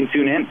everybody can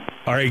tune in.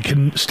 All right,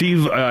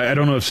 Steve, I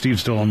don't know if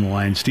Steve's still on the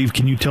line. Steve,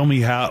 can you tell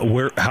me how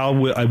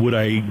would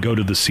I go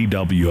to the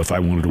CW if I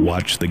wanted to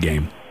watch the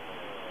game?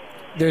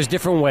 There's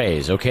different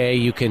ways, okay?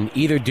 You can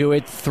either do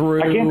it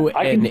through...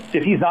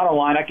 if he's not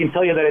online, I can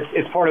tell you that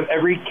it's part of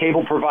every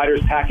cable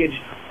provider's package,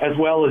 as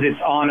well as it's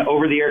on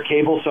over-the-air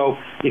cable. So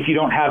if you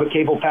don't have a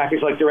cable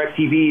package like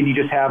DirecTV and you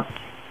just have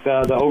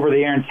the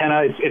over-the-air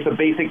antenna, it's a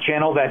basic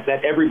channel that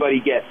everybody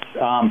gets.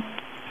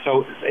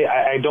 So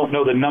I don't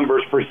know the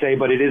numbers per se,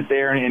 but it is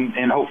there,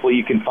 and hopefully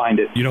you can find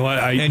it. You know what?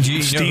 And you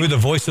know who the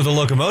voice of the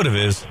Locomotive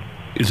is?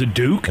 Is it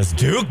Duke? That's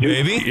Duke,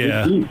 baby.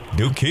 Yeah.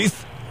 Duke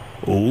Keith.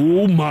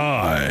 Oh,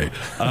 my.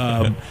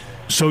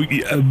 So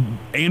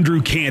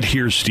Andrew can't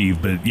hear Steve,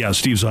 but, yeah,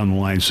 Steve's on the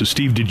line. So,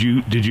 Steve, did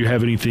you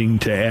have anything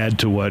to add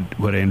to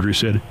what Andrew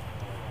said?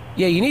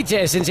 Yeah, you need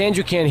to, since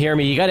Andrew can't hear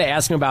me, you got to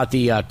ask him about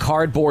the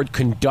Cardboard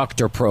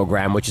Conductor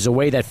program, which is a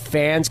way that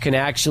fans can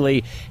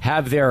actually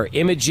have their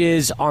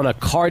images on a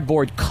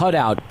cardboard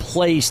cutout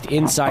placed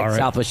inside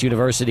Southwest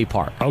University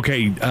Park.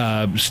 Okay,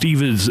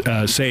 Steve is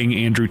saying,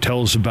 Andrew,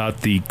 tell us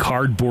about the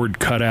cardboard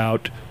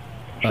cutout.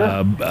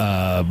 Sure.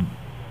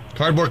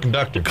 Cardboard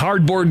Conductor.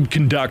 Cardboard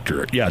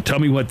Conductor. Yeah, tell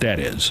me what that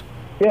is.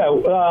 Yeah,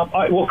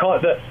 we'll call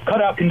it the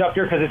cutout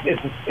conductor because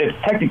it's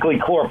technically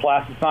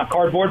chloroplast. It's not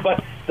cardboard,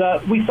 but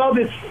we saw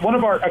this. One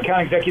of our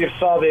account executives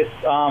saw this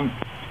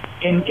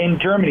in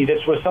Germany.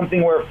 This was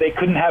something where they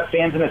couldn't have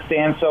fans in the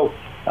stands, so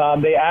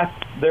they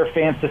asked their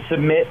fans to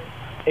submit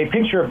a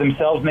picture of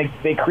themselves, and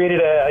they created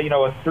a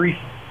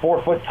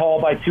 3-4 foot tall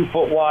by 2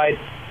 foot wide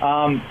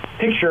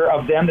picture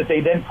of them that they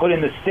then put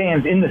in the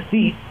stands in the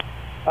seats.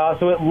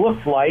 So it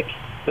looked like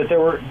that there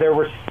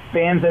were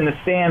fans in the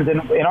stands,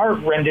 and our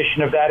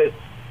rendition of that is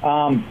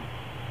on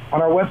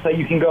our website.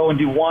 You can go and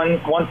do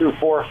 1 through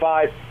 4 or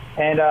 5,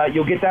 and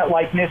you'll get that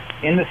likeness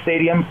in the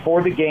stadium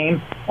for the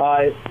game.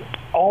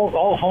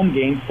 All home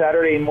games,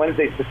 Saturday and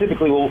Wednesday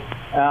specifically,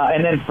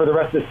 and then for the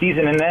rest of the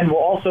season. And then we'll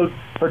also,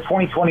 for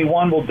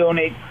 2021, we'll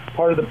donate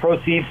part of the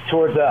proceeds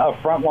towards a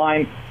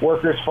frontline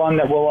workers fund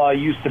that we'll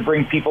use to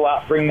bring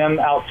them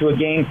out to a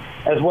game,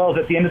 as well as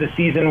at the end of the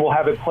season, we'll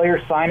have a player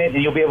sign it,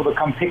 and you'll be able to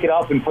come pick it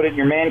up and put it in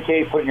your man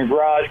cave, put it in your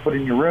garage, put it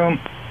in your room,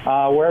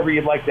 wherever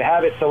you'd like to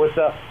have it. So it's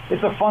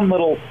a fun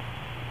little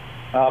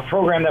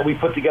program that we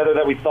put together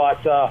that we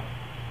thought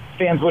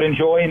fans would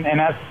enjoy, and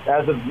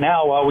as of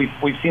now,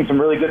 we've seen some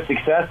really good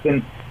success.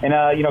 And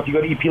if you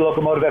go to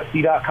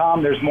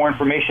eplocomotivefc.com, there's more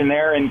information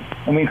there, and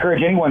we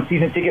encourage anyone,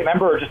 season ticket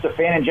member or just a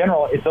fan in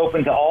general, it's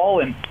open to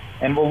all,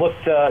 and we'll look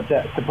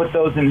to put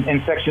those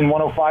in section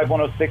 105,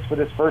 106 for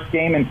this first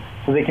game, and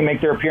so they can make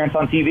their appearance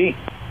on TV.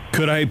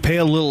 Could I pay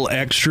a little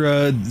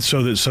extra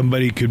so that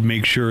somebody could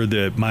make sure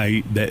that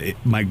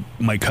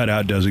my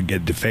cutout doesn't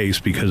get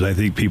defaced, because I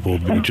think people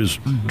will be just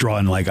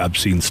drawing like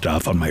obscene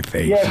stuff on my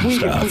face and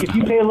stuff. If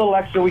you pay a little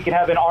extra, we can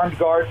have an armed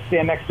guard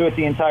stand next to it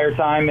the entire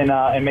time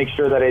and make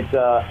sure that it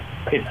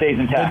stays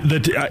intact.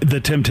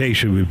 The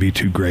temptation would be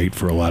too great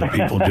for a lot of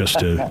people just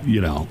to,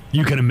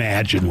 you can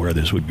imagine where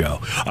this would go.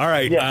 All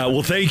right. Yeah.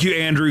 Well, thank you,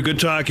 Andrew. Good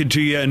talking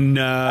to you. And,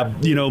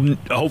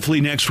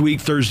 hopefully next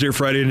week, Thursday or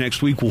Friday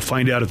next week, we'll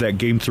find out if that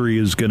Game 3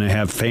 is going to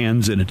have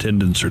fans in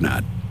attendance or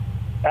not.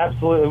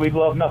 Absolutely. We'd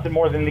love nothing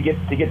more than to get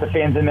the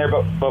fans in there,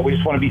 but we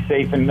just want to be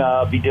safe and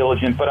be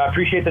diligent. But I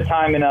appreciate the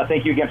time, and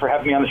thank you again for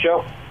having me on the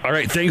show. All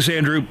right. Thanks,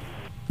 Andrew.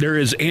 There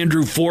is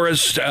Andrew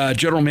Forrest,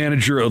 general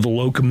manager of the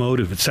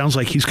Locomotive. It sounds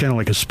like he's kind of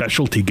like a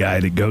specialty guy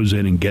that goes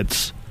in and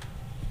gets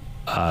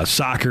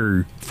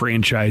soccer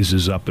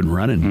franchises up and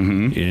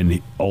running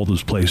in all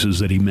those places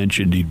that he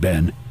mentioned he'd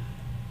been.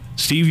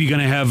 Steve, you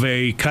going to have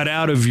a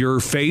cutout of your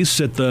face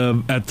at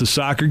the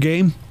soccer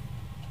game?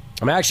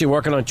 I'm actually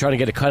working on trying to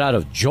get a cutout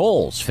of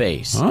Joel's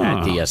face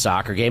at the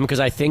soccer game,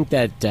 because I think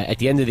that at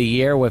the end of the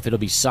year, if it'll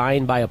be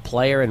signed by a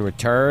player and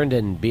returned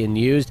and being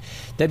used,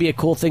 that'd be a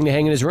cool thing to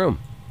hang in his room.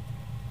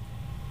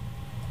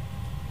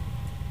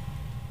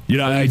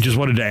 I just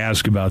wanted to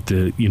ask about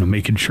the,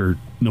 making sure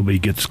nobody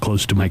gets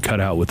close to my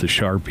cutout with a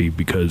Sharpie,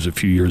 because a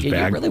few years back,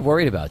 you're really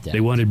worried about that.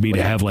 They wanted me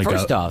to have like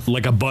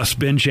a bus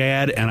bench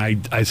ad, and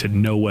I said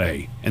no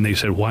way, and they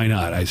said why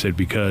not? I said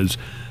because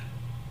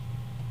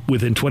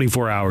within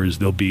 24 hours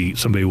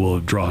somebody will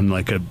have drawn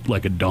like a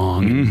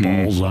dong and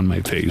balls on my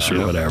face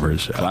or whatever.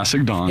 So.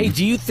 Classic dong. Hey,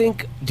 do you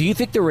think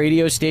the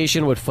radio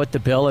station would foot the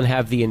bill and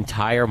have the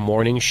entire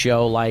morning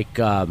show like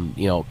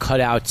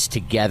cutouts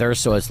together,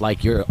 so it's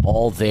like you're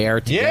all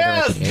there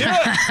together? Yes, do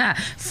it.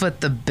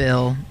 Foot the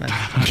bill. That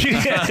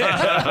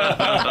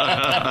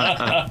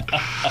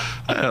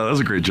was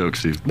a great joke,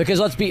 Steve.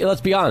 Because let's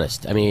be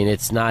honest. I mean,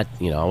 it's not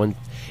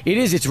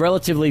it's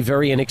relatively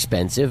very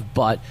inexpensive,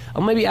 but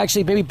maybe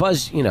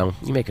Buzz, you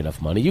make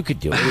enough money, you could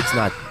do it. It's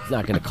not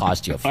going to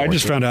cost you a fortune. I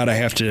just found out I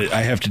have to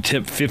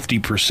tip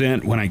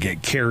 50% when I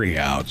get carry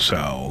out.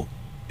 So,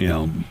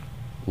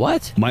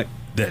 what?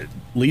 That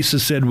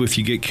Lisa said if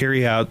you get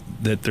carry out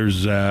that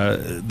there's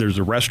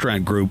a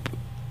restaurant group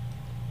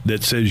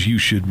that says you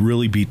should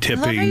really be tipping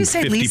 50%. I love how you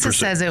say 50%. Lisa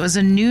says it was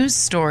a news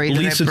story.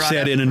 Lisa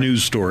said in a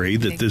news story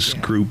that this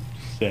group.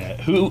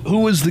 Who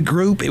was the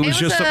group? It was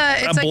just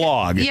a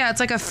blog. It's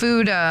like a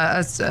food,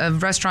 a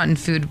restaurant and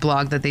food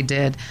blog that they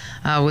did.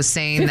 Was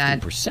saying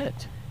 50%.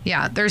 that.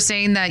 Yeah, they're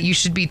saying that you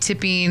should be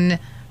tipping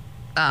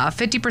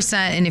 50%,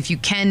 and if you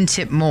can,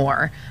 tip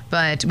more.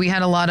 But we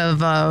had a lot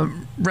of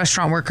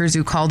restaurant workers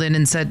who called in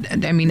and said,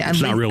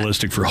 it's not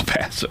realistic for El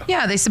Paso.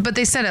 Yeah, they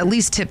said at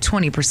least tip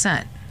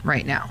 20%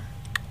 right now.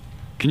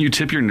 Can you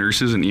tip your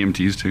nurses and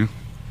EMTs too?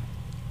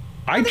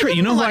 I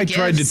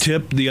tried to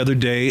tip the other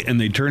day, and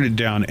they turned it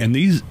down. And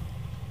these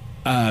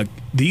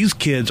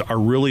kids are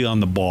really on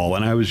the ball.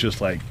 And I was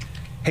just like,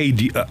 "Hey,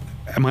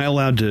 am I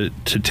allowed to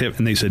tip?"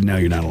 And they said, "No,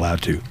 you're not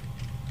allowed to."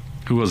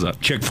 Who was that?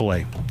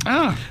 Chick-fil-A.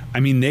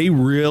 They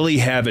really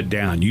have it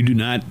down. You do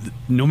not.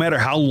 No matter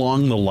how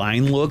long the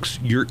line looks,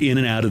 you're in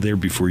and out of there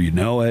before you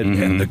know it.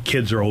 Mm-hmm. And the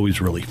kids are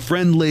always really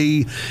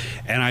friendly.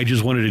 And I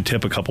just wanted to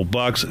tip a couple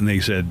bucks, and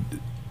they said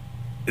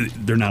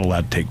they're not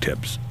allowed to take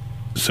tips.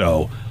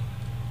 So.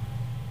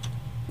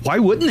 Why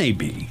wouldn't they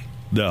be,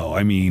 though?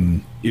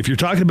 If you're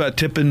talking about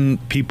tipping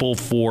people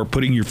for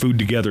putting your food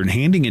together and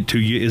handing it to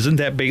you, isn't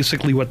that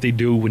basically what they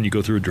do when you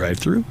go through a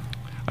drive-thru?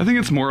 I think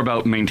it's more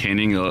about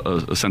maintaining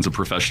a sense of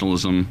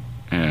professionalism,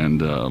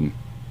 and I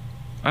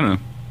don't know.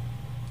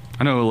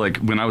 I know, like,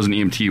 when I was an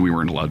EMT, we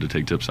weren't allowed to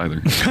take tips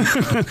either.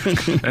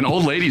 And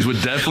old ladies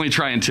would definitely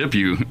try and tip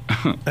you.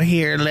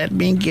 Here, let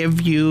me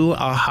give you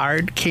a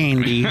hard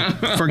candy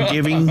for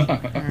giving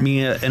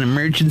me an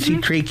emergency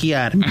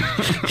tracheotomy.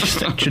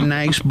 Such a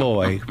nice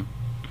boy.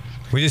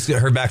 We just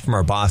heard back from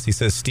our boss. He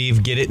says,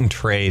 Steve, get it and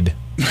trade.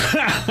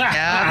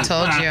 Yeah, I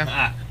told you.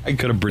 I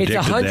could have predicted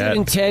It's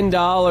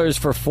 $110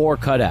 for 4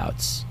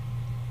 cutouts.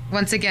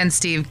 Once again,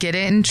 Steve, get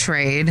it and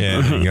trade.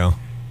 Yeah, there you go.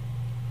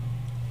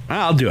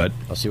 I'll do it.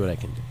 I'll see what I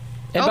can do.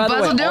 And Oh, by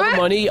Buzz will the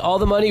do way, it? all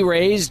the money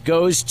raised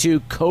goes to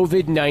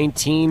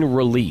COVID-19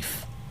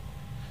 relief.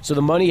 So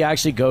the money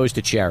actually goes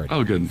to charity.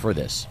 Oh, good. For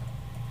this.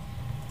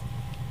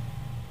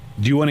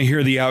 Do you want to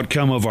hear the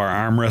outcome of our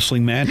arm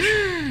wrestling match?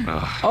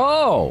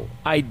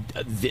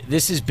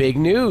 This is big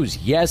news.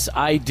 Yes,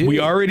 I do. We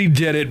already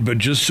did it, but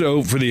just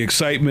so for the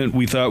excitement,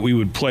 we thought we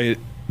would play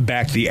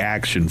back the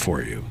action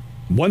for you.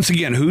 Once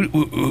again,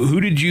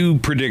 who did you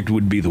predict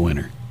would be the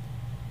winner?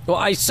 Well,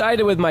 I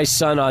sided with my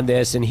son on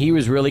this, and he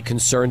was really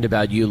concerned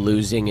about you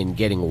losing and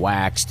getting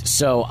waxed.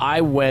 So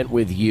I went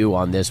with you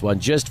on this one,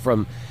 just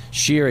from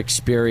sheer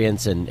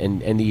experience and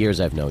the years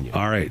I've known you.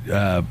 All right.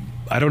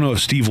 I don't know if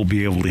Steve will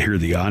be able to hear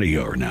the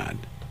audio or not.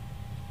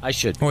 I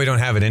should. Well, we don't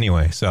have it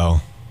anyway, so...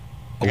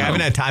 I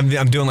haven't had time.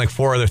 I'm doing like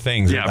 4 other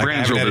things. Yeah, I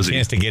Brandon's haven't real had a busy.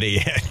 chance to get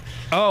it yet.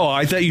 Oh,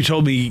 I thought you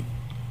told me...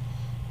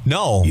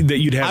 No. That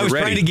you'd have I was it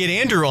ready. trying to get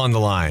Andrew on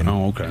the line.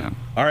 Oh, okay.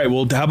 All right,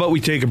 well, how about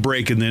we take a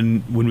break, and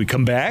then when we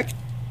come back...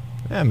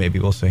 Yeah, maybe.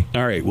 We'll see.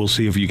 All right, we'll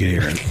see if you can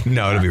hear it.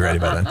 No, it'll be ready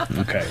by then.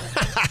 Okay.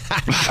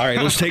 All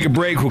right, let's take a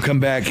break. We'll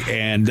come back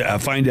and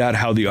find out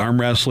how the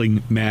arm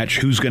wrestling match,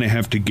 who's going to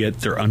have to get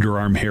their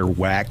underarm hair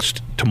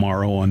waxed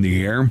tomorrow on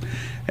the air.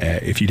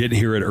 If you didn't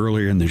hear it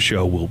earlier in the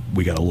show,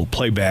 we got a little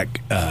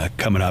playback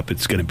coming up.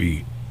 It's going to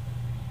be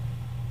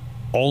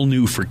all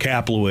new for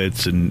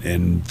Kaplowitz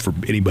and for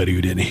anybody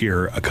who didn't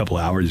hear a couple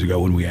hours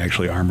ago when we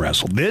actually arm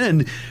wrestled.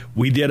 Then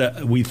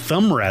we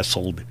thumb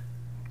wrestled,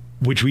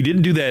 which we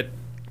didn't do that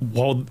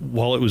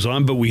while it was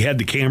on, but we had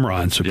the camera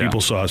on, so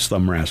people saw us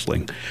thumb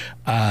wrestling.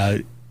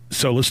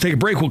 So let's take a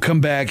break. We'll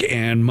come back,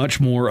 and much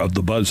more of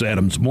the Buzz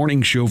Adams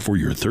Morning Show for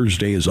your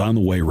Thursday is on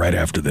the way right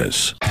after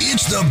this.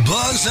 It's the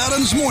Buzz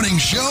Adams Morning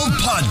Show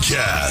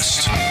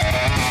podcast.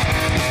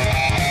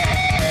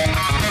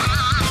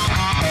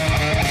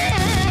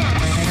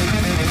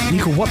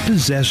 Nico, what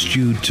possessed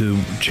you to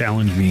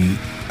challenge me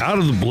out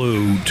of the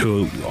blue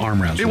to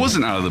arm wrestle? It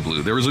wasn't out of the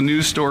blue. There was a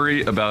news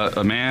story about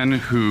a man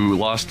who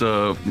lost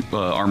a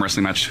arm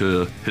wrestling match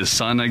to his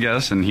son, I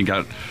guess, and he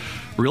got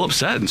real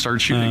upset and started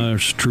shooting.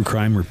 There's a true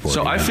crime report.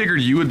 So I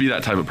figured you would be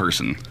that type of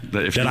person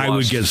that if that you I lost,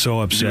 would get so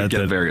upset, you would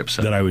get very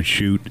upset that I would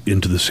shoot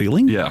into the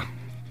ceiling. Yeah.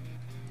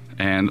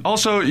 And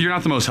also, you're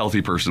not the most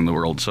healthy person in the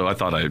world, so I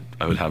thought I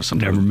would have some.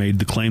 Never made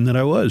the claim that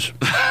I was.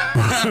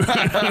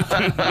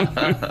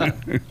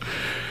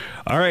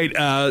 All right,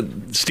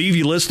 Steve,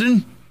 you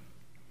listening?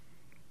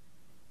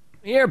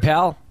 Here,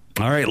 pal.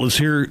 All right, let's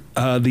hear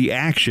the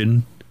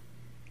action.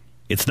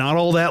 It's not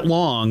all that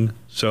long,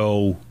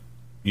 so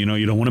you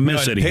don't want to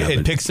miss any of it.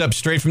 It picks up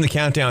straight from the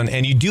countdown,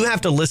 and you do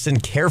have to listen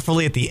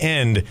carefully at the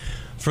end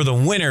for the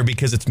winner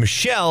because it's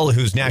Michelle,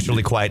 who's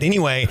naturally quiet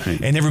anyway,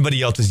 and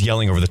everybody else is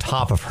yelling over the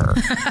top of her.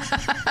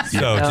 So just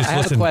I have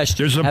listen. a question.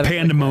 There's a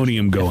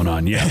pandemonium going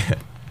on, yeah.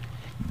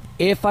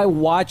 If I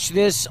watch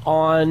this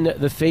on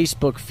the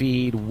Facebook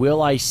feed,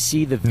 will I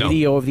see the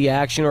video of the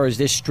action, or is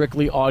this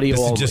strictly audio? This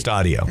is only? just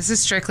audio. This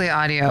is strictly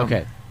audio.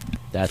 Okay.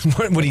 That's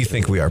what do you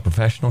think we are,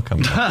 professional?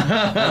 Come on.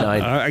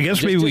 I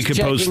guess maybe we could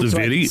post the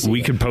video.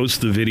 We could post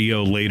the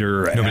video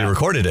later. Nobody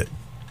recorded it.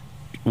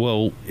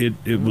 Well, it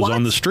was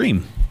on the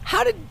stream.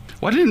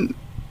 Why didn't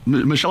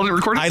Michelle didn't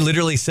record it? I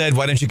literally said,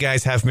 "Why don't you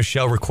guys have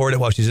Michelle record it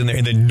while she's in there?"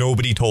 And then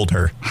nobody told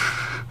her.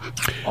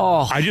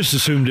 Oh, I just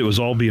assumed it was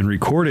all being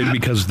recorded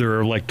because there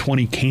are like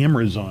 20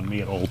 cameras on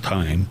me at all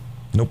time.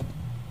 Nope.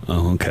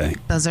 Oh, okay.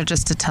 Those are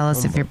just to tell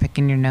us if you're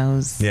picking your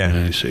nose.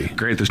 Yeah, I see.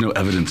 Great. There's no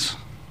evidence.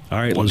 All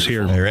right, let's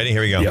hear. Are you ready?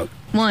 Here we go. Yep.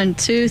 1,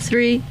 2,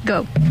 3, go.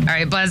 All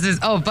right, Buzz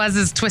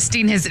is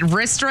twisting his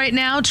wrist right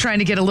now, trying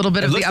to get a little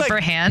bit of the upper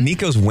hand.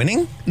 Nico's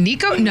winning?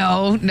 Nico?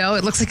 No,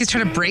 it looks like he's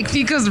trying to break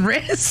Nico's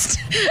wrist.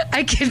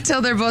 I can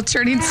tell they're both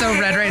turning so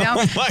red right now.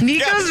 Oh my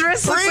Nico's God.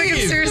 wrist looks like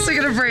it's seriously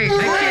going to break. I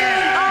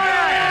can't.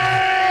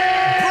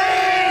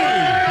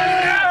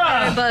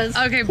 Buzz.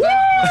 Okay, Buzz.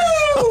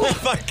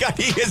 Oh my God,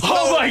 he is.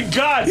 Oh my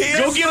God!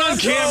 Go get on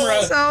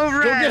camera. So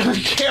red. Go get on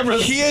camera.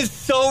 He is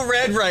so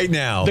red right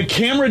now. The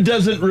camera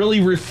doesn't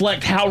really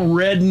reflect how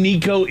red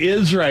Nico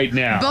is right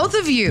now. Both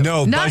of you.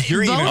 No, Buzz,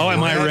 you're even. Oh,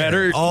 am I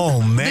redder?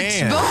 Oh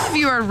man. Both of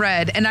you are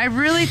red, and I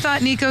really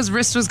thought Nico's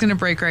wrist was going to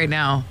break right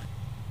now.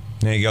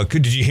 There you go.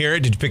 Did you hear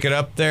it? Did you pick it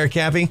up there,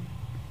 Cappy?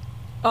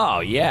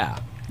 Oh yeah.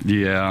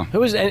 Yeah. Who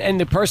was and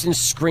the person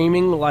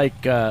screaming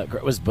like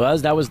was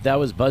Buzz? That was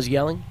Buzz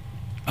yelling.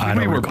 I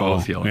don't we were recall.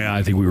 both yelling. Yeah,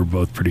 I think we were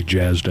both pretty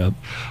jazzed up.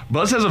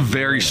 Buzz has a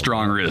very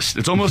strong wrist.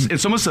 It's almost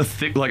a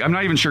thick. Like I'm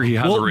not even sure he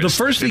has a Well, wrist.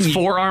 the first thing it's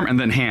forearm and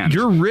then hand.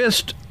 Your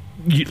wrist,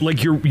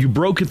 you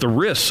broke at the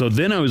wrist. So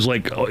then I was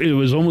like, it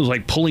was almost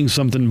like pulling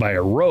something by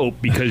a rope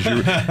because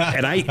you're.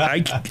 And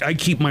I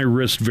keep my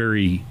wrist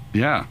very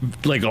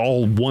like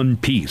all one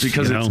piece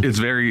because it's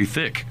very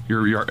thick.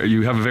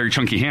 You have a very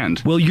chunky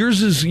hand. Well,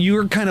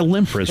 you're kind of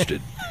limp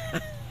wristed.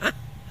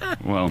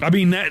 Well, I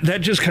mean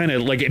that just kind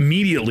of like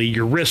immediately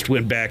your wrist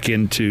went back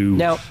into.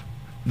 Now,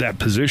 that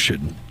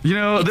position. You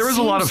know, there was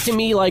a lot of to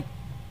me like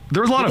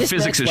there was a lot of this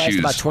physics match last issues.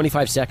 About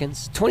 25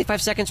 seconds,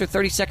 25 seconds or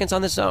 30 seconds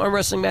on this arm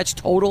wrestling match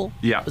total.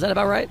 Yeah, was that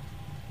about right?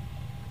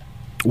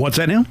 What's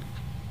that now?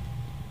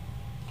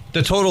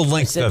 The total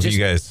length of you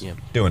guys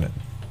doing it.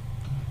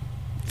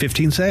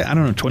 15 seconds? I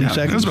don't know, 20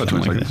 seconds? It was about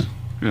 20 Something seconds.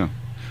 Like Yeah.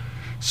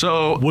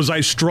 So was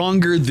I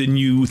stronger than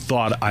you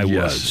thought I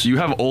was? You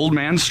have old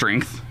man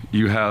strength.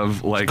 You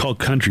have like it's called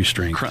country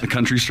strength.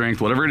 Country strength,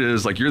 whatever it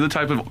is. Like you're the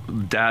type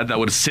of dad that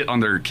would sit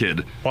on their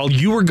kid. While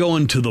you were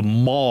going to the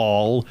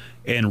mall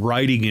and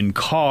riding in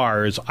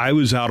cars, I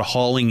was out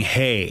hauling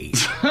hay.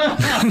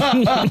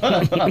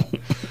 I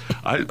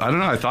don't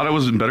know. I thought I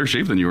was in better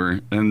shape than you were,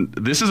 and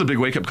this is a big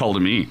wake up call to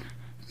me.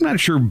 I'm not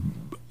sure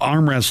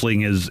arm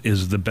wrestling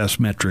is the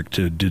best metric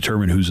to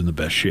determine who's in the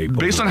best shape.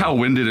 Based on how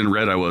winded and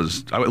red I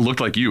was, I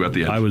looked like you at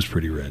the end. I was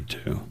pretty red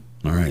too.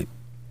 All right.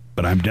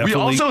 But I'm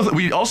definitely...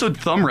 We also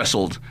thumb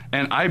wrestled,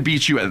 and I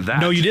beat you at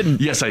that. No, you didn't.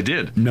 Yes, I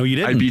did. No, you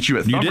didn't. I beat you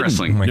at thumb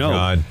wrestling. Oh my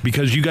God.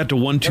 Because you got to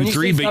 1, 2,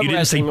 3, but you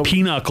didn't say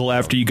pinochle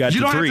after you got to 3.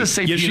 You don't have to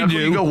say yes, pinochle. you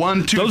do. You go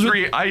 1, 2,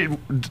 3.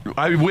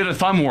 I win a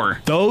thumb war.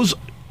 Those...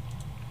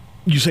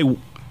 You say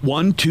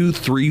 1, 2,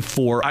 3,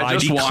 4. I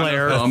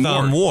declare a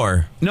thumb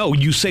war. No,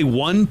 you say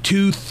 1,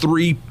 2,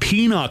 3,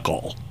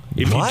 pinochle.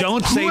 If What? you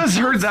don't say... Who has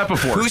heard that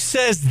before? Who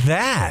says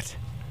that?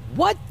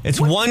 What? It's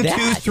What's 1, 2,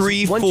 that?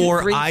 3, 1, 2,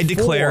 4. 3, I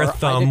declare a 4,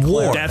 thumb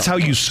war. That's how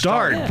you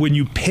start. When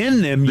you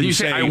pin them, Then you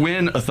say, I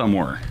win a thumb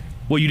war.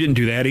 Well, you didn't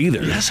do that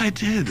either. Yes, I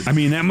did. I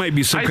mean, that might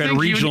be some I kind of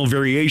think you- regional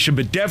variation,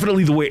 but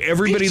definitely the way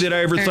everybody that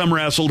I ever thumb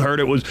wrestled heard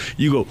it was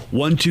you go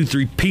 1, 2,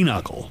 3,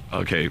 pinochle.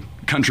 Okay,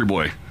 country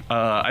boy.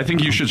 I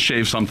think you should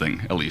shave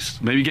something, at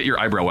least. Maybe get your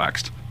eyebrow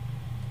waxed.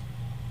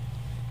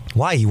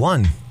 Why? You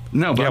won.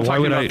 No, but Yeah, I'm why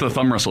talking would about I- the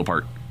thumb wrestle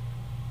part.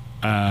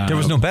 There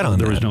was no bet on that.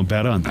 There was no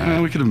bet on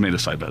that. We could have made a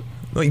side bet.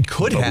 Well, you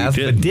could But we have,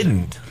 but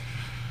didn't.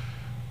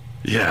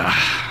 Yeah.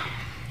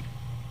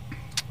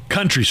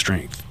 Country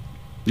strength.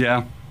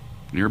 Yeah.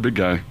 You're a big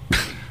guy.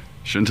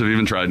 Shouldn't have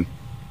even tried.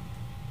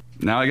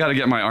 Now I got to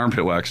get my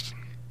armpit waxed.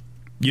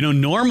 You know,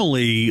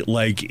 normally,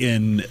 like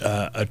in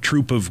a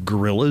troop of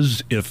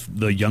gorillas, if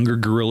the younger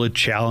gorilla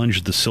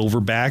challenged the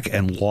silverback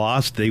and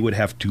lost, they would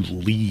have to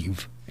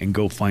leave and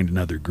go find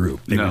another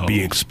group. They would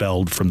be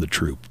expelled from the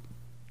troop.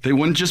 They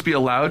wouldn't just be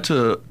allowed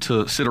to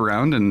sit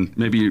around and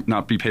maybe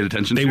not be paid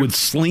attention to? They would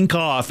slink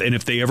off, and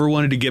if they ever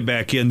wanted to get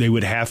back in, they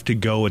would have to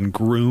go and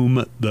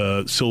groom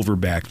the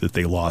silverback that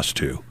they lost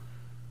to.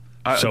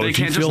 They if you can't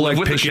just feel live like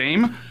with the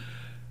picking- shame?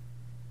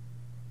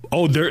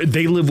 Oh,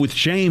 they live with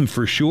shame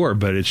for sure,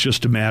 but it's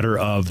just a matter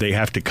of they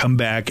have to come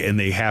back and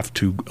they have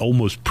to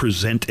almost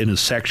present in a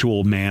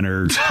sexual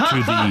manner to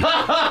the...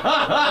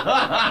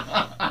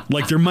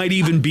 Like there might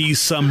even be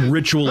some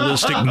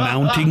ritualistic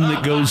mounting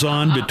that goes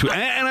on between...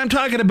 And I'm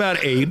talking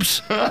about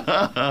apes,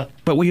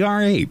 but we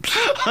are apes.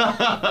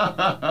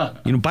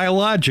 You know,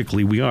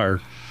 biologically, we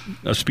are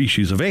a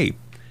species of ape.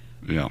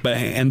 Yeah.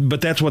 But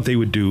that's what they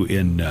would do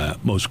in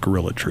most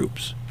gorilla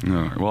troops.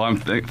 Well,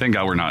 thank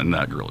God we're not in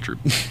that gorilla troop.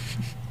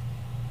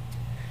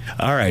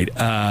 All right.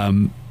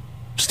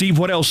 Steve,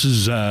 what else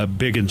is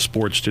big in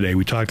sports today?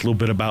 We talked a little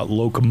bit about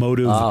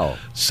locomotive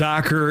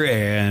soccer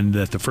and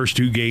that the first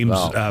 2 games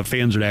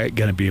fans are not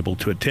going to be able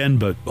to attend,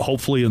 but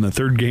hopefully in the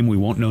third game, we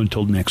won't know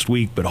until next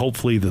week, but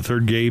hopefully the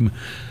third game,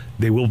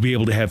 they will be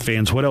able to have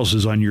fans. What else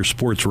is on your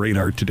sports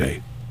radar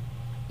today?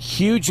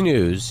 Huge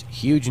news.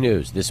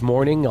 This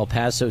morning, El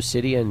Paso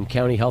City and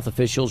county health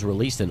officials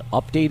released an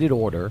updated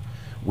order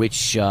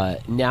which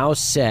now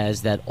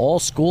says that all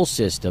school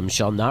systems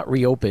shall not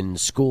reopen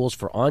schools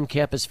for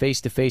on-campus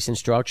face-to-face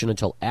instruction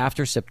until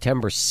after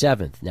September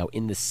 7th. Now,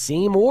 in the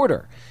same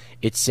order,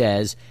 it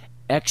says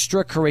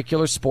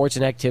extracurricular sports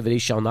and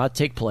activities shall not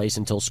take place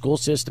until school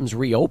systems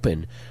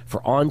reopen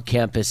for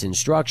on-campus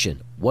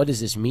instruction. What does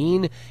this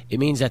mean? It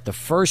means that the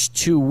first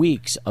 2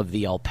 weeks of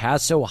the El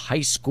Paso high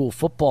school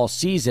football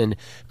season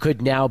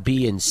could now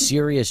be in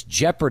serious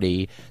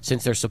jeopardy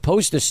since they're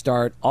supposed to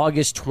start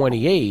August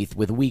 28th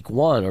with week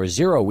 1 or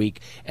 0 week,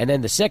 and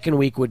then the second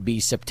week would be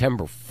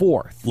September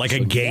 4th. Like a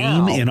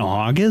game in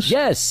August?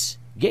 Yes.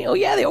 Oh,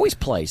 yeah, they always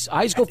play.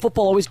 High school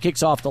football always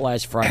kicks off the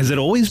last Friday. Has it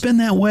always been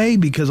that way?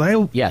 Because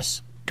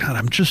Yes. God,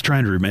 I'm just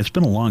trying to remember. It's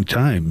been a long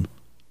time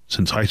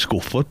since high school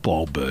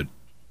football, but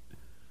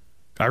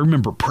I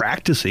remember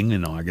practicing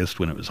in August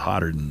when it was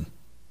hotter than...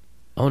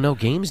 Oh, no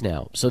games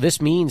now. So this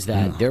means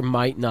that there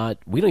might not...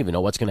 We don't even know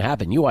what's going to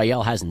happen.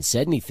 UIL hasn't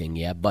said anything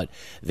yet, but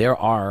there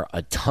are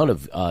a ton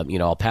of,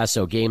 El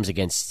Paso games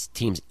against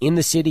teams in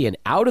the city and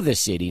out of the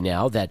city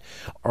now that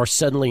are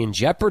suddenly in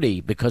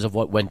jeopardy because of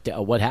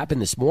what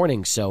happened this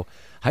morning. So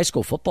high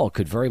school football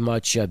could very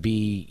much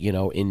be,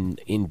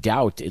 in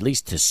doubt, at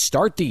least to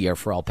start the year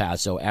for El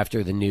Paso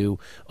after the new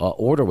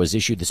order was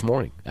issued this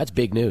morning. That's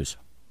big news.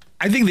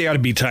 I think they ought to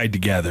be tied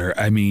together.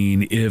 I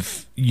mean,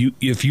 if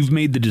you've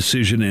made the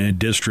decision in a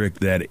district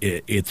that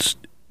it's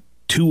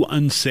too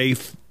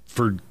unsafe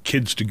for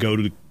kids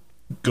to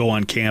go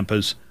on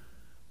campus,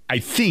 I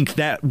think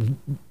that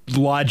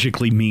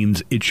logically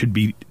means it should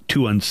be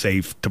too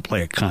unsafe to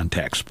play a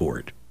contact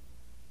sport.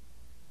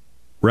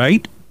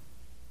 right?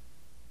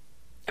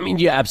 I mean,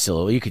 yeah,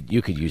 absolutely.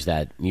 You could use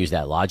that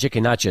logic,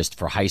 and not just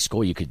for high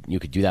school. You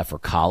could do that for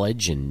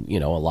college, and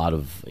a lot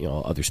of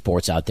other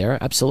sports out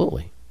there.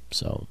 Absolutely.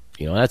 So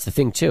that's the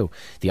thing too.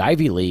 The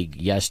Ivy League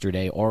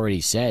yesterday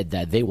already said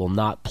that they will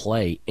not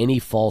play any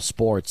fall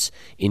sports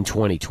in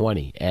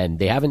 2020, and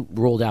they haven't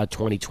ruled out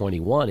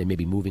 2021 and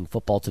maybe moving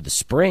football to the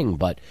spring.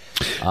 But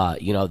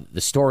the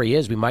story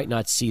is we might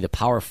not see the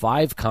Power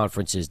 5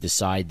 conferences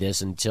decide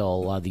this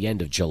until the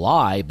end of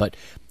July, but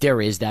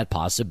there is that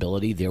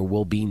possibility there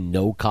will be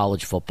no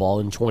college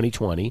football in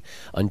 2020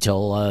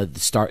 until the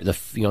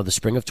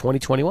spring of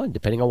 2021,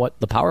 depending on what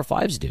the Power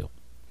 5s do.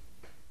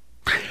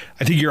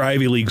 I think your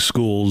Ivy League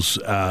schools,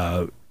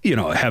 have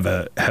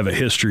a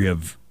history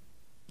of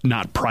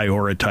not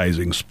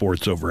prioritizing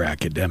sports over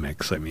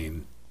academics. I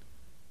mean,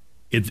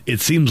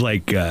 it seems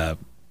like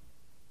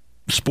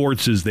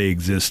sports as they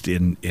exist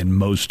in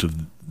most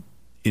of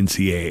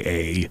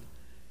NCAA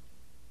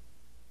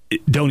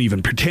don't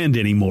even pretend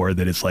anymore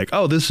that it's like,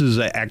 oh, this is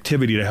an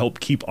activity to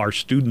help keep our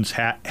students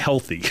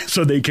healthy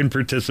so they can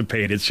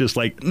participate. It's just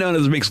like, no,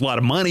 this makes a lot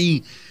of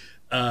money.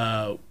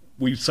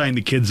 We've signed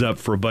the kids up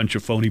for a bunch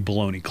of phony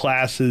baloney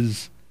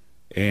classes,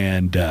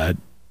 and and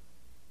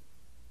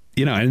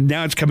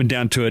now it's coming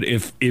down to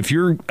it. If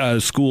you're a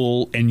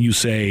school and you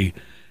say,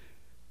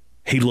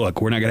 hey,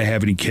 look, we're not going to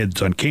have any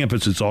kids on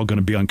campus, it's all going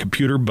to be on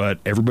computer, but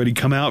everybody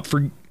come out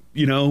for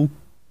the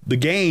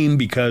game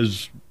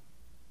because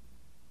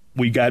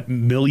we got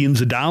millions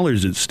of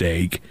dollars at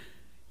stake,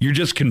 you're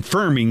just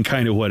confirming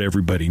kind of what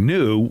everybody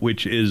knew,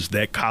 which is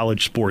that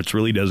college sports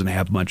really doesn't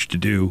have much to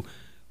do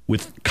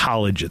with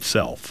college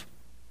itself.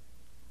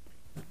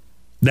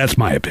 That's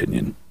my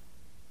opinion.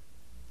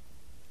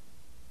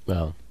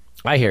 Well,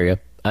 I hear you.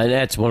 And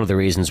that's one of the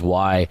reasons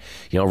why,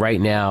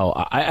 right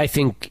now, I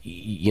think,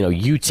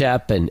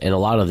 UTEP and a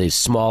lot of these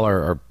smaller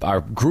or our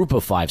group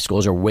of 5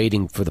 schools are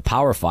waiting for the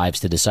Power 5s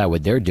to decide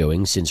what they're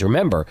doing. Since,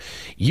 remember,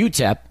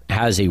 UTEP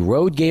has a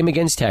road game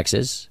against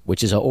Texas,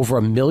 which is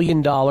over $1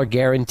 million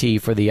guarantee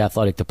for the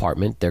athletic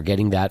department. They're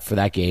getting that for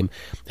that game.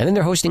 And then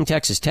they're hosting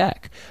Texas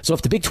Tech. So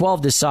if the Big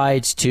 12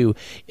 decides to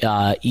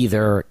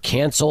either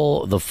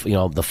cancel the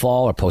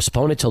fall or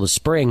postpone it till the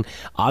spring,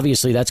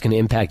 obviously that's going to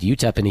impact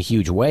UTEP in a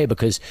huge way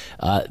because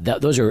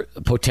those are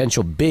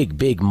potential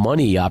big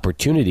money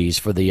opportunities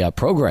for the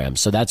program.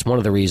 So that's one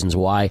of the reasons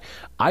why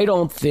I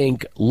don't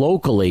think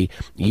locally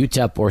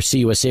UTEP or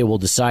CUSA will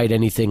decide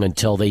anything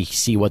until they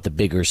see what the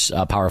bigger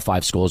Power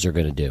 5 schools are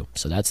going to do.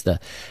 So that's the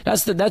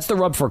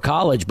rub for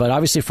college. But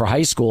obviously for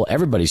high school,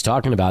 everybody's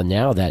talking about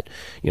now that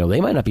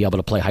they might not be able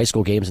to play high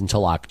school games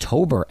until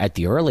October at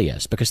the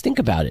earliest. Because think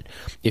about it,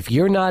 if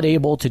you're not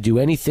able to do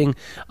anything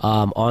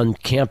on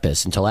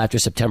campus until after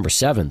September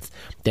 7th,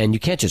 then you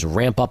can't just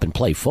ramp up and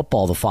play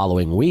football the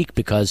following week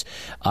because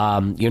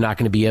you're not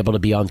going to be able to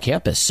be on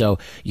campus. So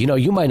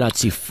you might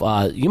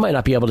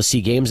not be able to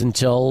see games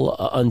until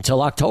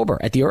October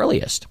at the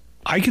earliest.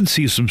 I can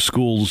see some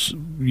schools,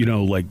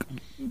 like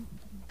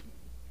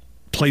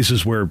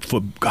places where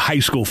high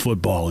school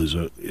football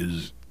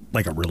is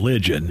like a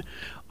religion.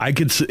 I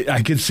could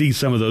see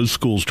some of those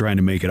schools trying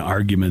to make an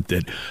argument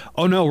that,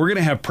 oh no, we're going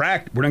to have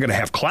we're not going to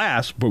have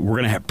class, but we're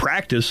going to have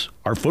practice.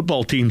 Our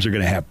football teams are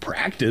going to have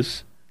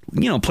practice.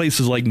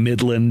 Places like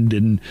Midland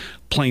and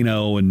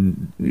Plano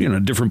and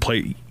different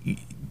places.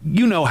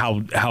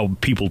 How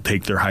people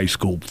take their high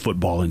school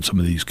football in some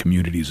of these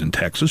communities in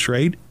Texas,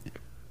 right?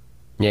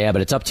 Yeah,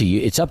 but it's up to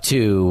you.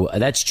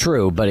 That's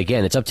true. But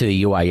again, it's up to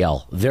the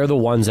UIL. They're the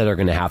ones that are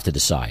going to have to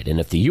decide. And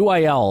if the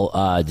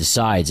UIL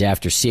decides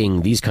after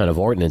seeing these kind of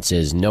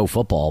ordinances, no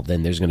football,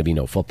 then there's going to be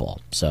no football.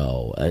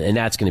 So, and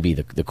that's going to be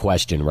the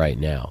question right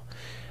now.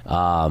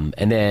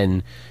 And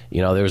then,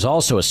 there's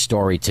also a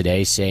story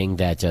today saying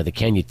that the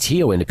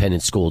Canutillo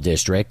Independent School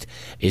District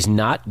is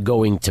not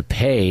going to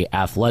pay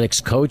athletics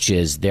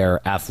coaches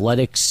their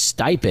athletic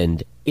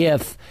stipend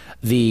if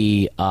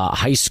the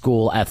high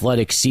school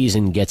athletic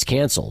season gets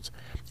canceled.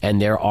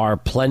 And there are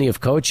plenty of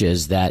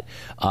coaches that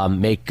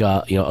make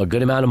a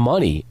good amount of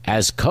money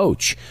as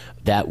coach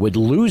that would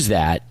lose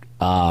that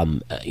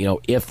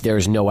if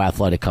there's no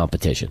athletic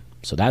competition.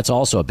 So that's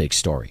also a big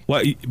story.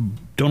 Well,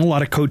 don't a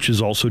lot of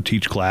coaches also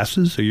teach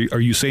classes? Are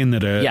you saying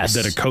that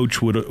a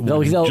coach would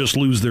just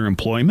lose their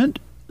employment?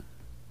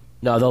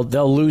 No,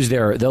 they'll lose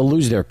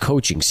their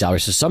coaching salary.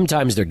 So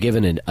sometimes they're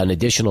given an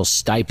additional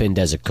stipend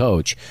as a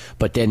coach,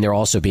 but then they're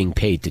also being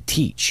paid to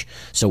teach.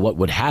 So what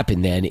would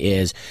happen then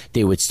is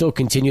they would still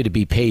continue to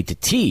be paid to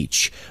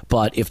teach,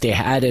 but if they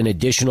had an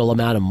additional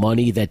amount of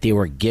money that they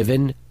were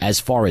given as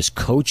far as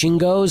coaching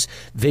goes,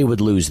 they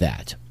would lose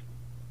that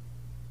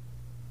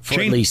for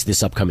at least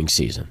this upcoming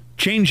season.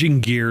 Changing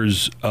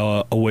gears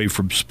away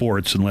from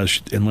sports,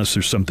 unless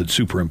there's something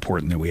super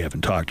important that we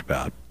haven't talked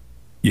about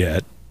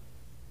yet.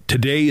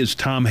 Today is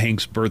Tom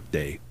Hanks'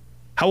 birthday.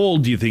 How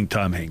old do you think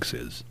Tom Hanks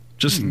is?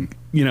 Just,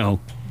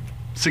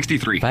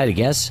 63. If I had to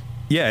guess?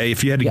 Yeah,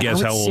 if you had to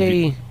guess how old.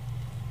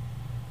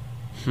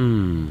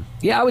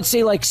 Yeah, I would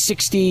say like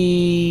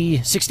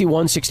 60,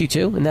 61,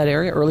 62 in that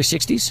area, early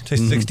 60s. Say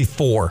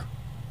 64.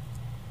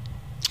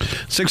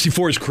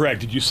 64 is correct.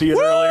 Did you see it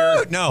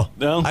earlier? No.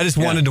 No? I just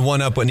wanted to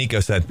one-up what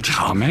Nico said.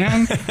 Oh,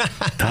 man.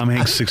 Tom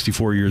Hanks,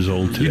 64 years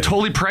old today. You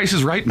totally Price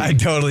is Right me. I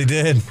totally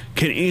did.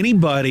 Can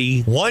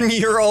anybody... 1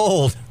 year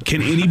old.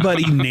 Can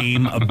anybody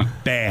name a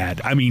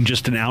bad, I mean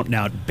just an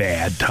out-and-out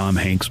bad Tom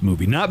Hanks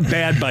movie? Not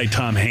bad by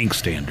Tom Hanks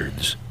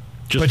standards.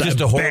 Just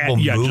a horrible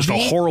movie? Yeah, just a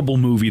horrible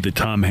movie that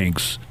Tom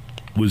Hanks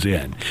was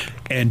in.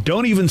 And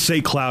don't even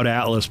say Cloud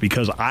Atlas,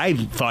 because I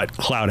thought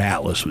Cloud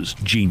Atlas was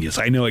genius.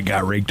 I know it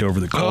got raked over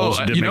the coals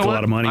and didn't make a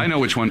lot of money. I know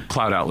which one,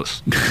 Cloud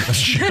Atlas.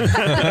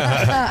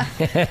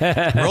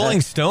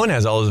 Rolling Stone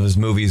has all of his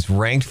movies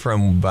ranked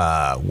from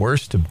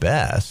worst to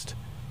best.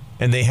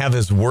 And they have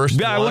his worst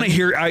one. I want to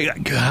hear...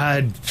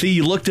 God, see,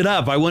 you looked it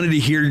up. I wanted to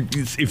hear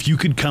if you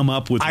could come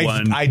up with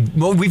one.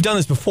 Well, we've done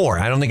this before.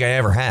 I don't think I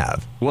ever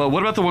have. Well,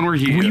 what about the one where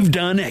he... We've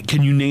done it.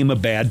 Can you name a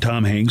bad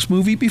Tom Hanks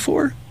movie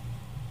before?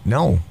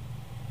 No.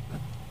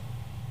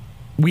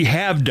 We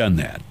have done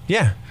that.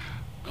 Yeah.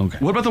 Okay.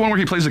 What about the one where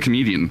he plays a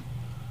comedian?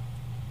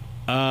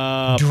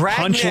 Dragnet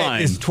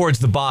Punchline is towards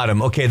the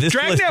bottom. Okay, this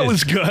Dragnet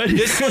was good.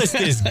 This list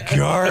is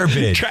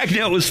garbage.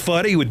 Dragnet was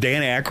funny with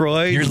Dan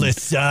Aykroyd. Your list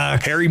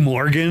sucks. Harry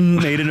Morgan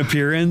made an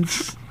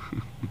appearance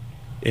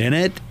in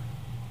it.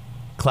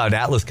 Cloud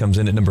Atlas comes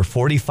in at number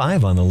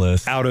 45 on the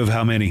list. Out of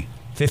how many?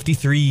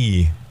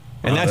 53.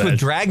 And that's with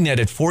Dragnet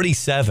at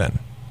 47.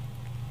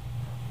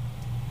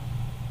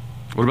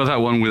 What about that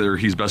one where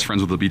he's best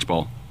friends with the beach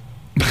ball?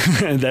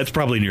 That's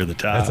probably near the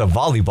top. That's a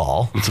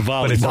volleyball. It's a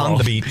volleyball. But it's on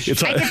the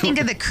beach. I could think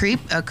of a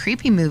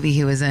creepy movie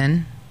he was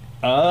in.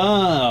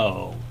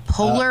 Oh.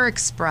 Polar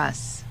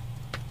Express.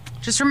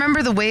 Just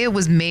remember the way it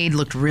was made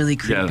looked really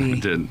creepy. Yeah,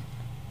 it did.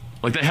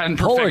 Like they hadn't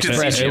Polar perfected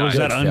Express, CGI. It was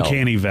that film.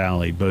 Uncanny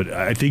Valley, but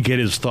I think it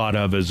is thought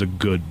of as a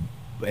good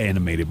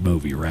animated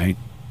movie, right?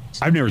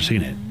 I've never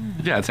seen it.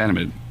 Yeah, it's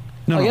animated.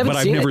 No, you haven't but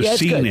I've seen it? never Yeah, it's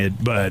seen good.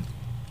 it, but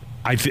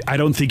I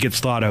don't think it's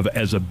thought of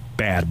as a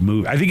bad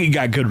movie. I think it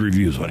got good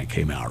reviews when it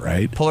came out,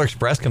 right? Polar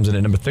Express comes in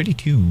at number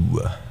 32.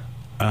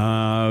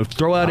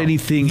 Throw out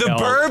anything The else.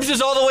 Burbs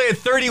is all the way at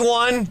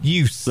 31.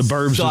 You The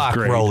Burbs is suck,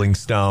 great. Rolling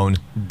Stone.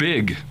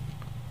 Big.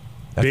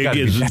 Big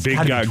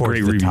got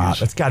great reviews.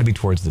 That's got to be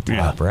towards the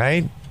top,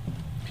 right?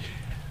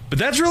 But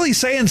that's really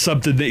saying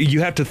something, that you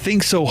have to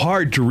think so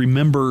hard to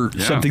remember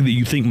something that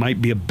you think might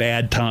be a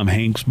bad Tom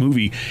Hanks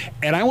movie.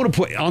 And I want to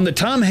put on the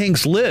Tom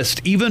Hanks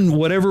list, even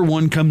whatever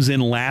one comes in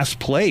last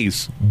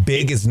place.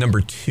 Big is number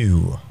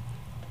 2.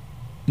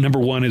 Number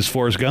 1 is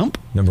Forrest Gump.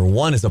 Number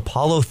 1 is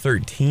Apollo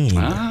 13.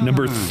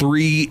 Number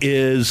 3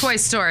 is Toy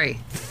Story.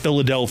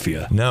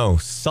 Philadelphia. No,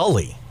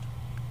 Sully.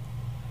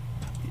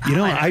 You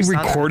know, I I never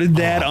saw recorded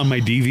that on my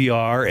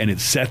DVR, and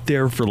it sat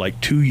there for like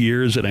 2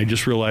 years, and I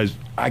just realized,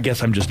 I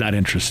guess I'm just not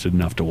interested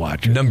enough to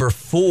watch it. Number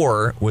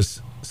 4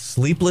 was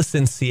Sleepless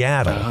in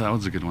Seattle. Oh, that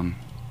was a good one.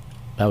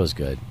 That was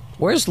good.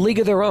 Where's League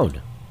of Their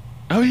Own?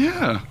 Oh,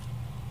 yeah.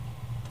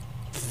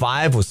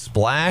 5 was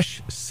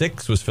Splash.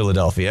 6 was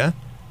Philadelphia.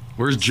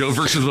 Where's Joe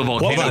versus the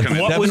volcano Hold on.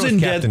 coming? What 7 was in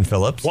Captain Dead?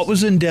 Phillips. What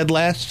was in Dead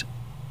Last?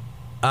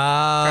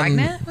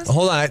 Dragnet?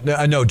 Hold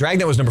on. No,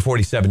 Dragnet was number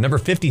 47. Number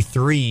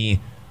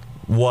 53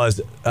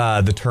 was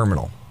The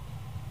Terminal.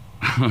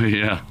 Oh,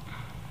 yeah.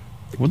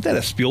 Wasn't that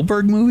a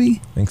Spielberg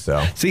movie? I think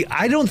so. See,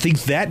 I don't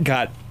think that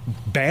got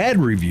bad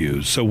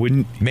reviews. So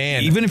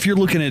even if you're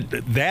looking at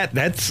that,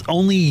 that's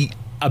only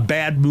a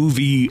bad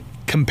movie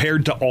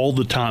compared to all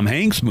the Tom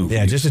Hanks movies.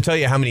 Yeah, just to tell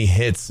you how many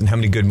hits and how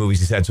many good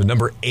movies he's had. So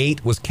number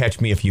 8 was Catch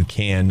Me If You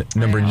Can.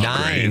 Number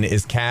 9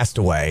 is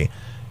Castaway.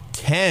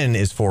 10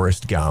 is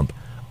Forrest Gump.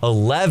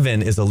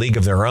 11 is A League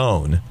of Their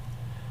Own.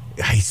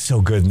 He's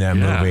so good in that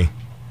movie.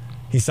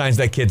 He signs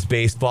that kid's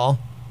baseball.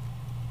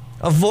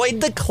 Avoid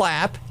the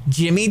clap,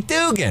 Jimmy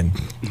Dugan.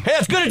 Hey,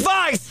 that's good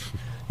advice.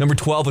 Number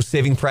 12 was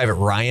Saving Private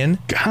Ryan.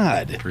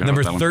 God.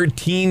 Number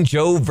 13,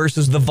 Joe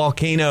versus the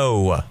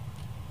Volcano.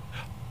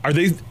 Are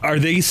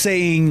they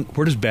saying,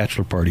 where does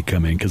Bachelor Party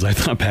come in? Because I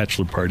thought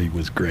Bachelor Party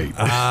was great.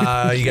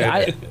 Let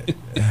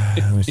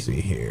me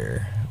see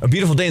here. A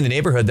Beautiful Day in the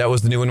Neighborhood. That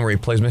was the new one where he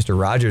plays Mr.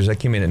 Rogers. That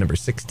came in at number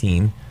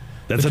 16.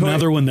 That's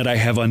another one that I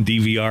have on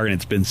DVR, and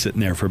it's been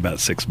sitting there for about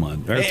 6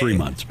 months or 3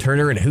 months.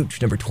 Turner and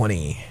Hooch, number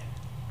 20.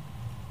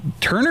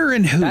 Turner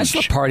and Hooch.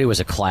 Bachelor Party was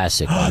a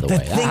classic, by the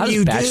way. How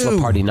does Bachelor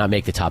Party not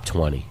make the top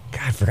 20?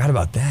 God, I forgot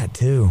about that,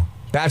 too.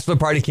 Bachelor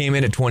Party came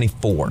in at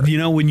 24. You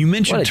know, when you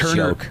mentioned What a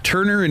joke.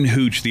 Turner and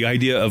Hooch, the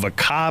idea of a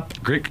cop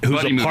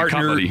who's a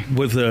partner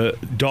with a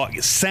dog,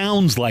 it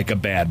sounds like a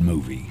bad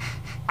movie.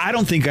 I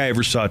don't think I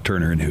ever saw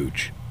Turner and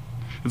Hooch.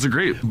 It's a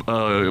great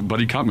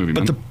buddy cop movie,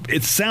 man. But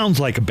it sounds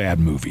like a bad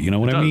movie. You know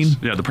what I mean?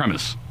 Yeah, the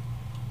premise.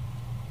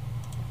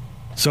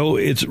 So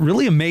it's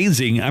really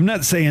amazing. I'm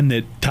not saying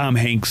that Tom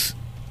Hanks,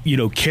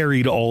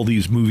 carried all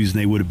these movies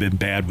and they would have been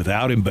bad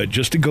without him, but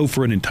just to go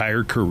for an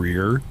entire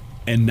career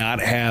and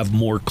not have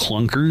more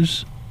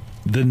clunkers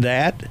than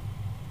that,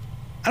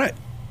 I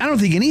don't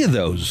think any of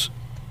those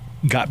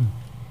got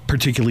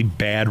particularly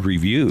bad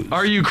reviews.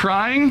 Are you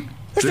crying?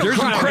 There's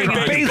no great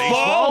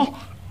baseball.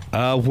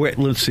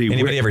 Let's see.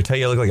 Anybody ever tell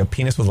you I look like a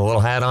penis with a little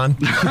hat on?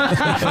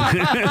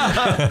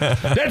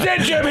 That's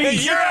it, Jimmy.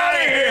 You're out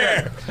of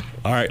here.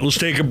 All right, let's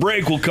take a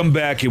break. We'll come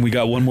back, and we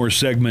got one more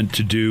segment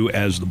to do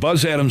as the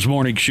Buzz Adams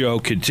Morning Show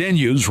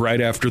continues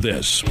right after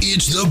this.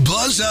 It's the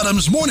Buzz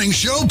Adams Morning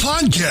Show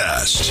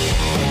podcast.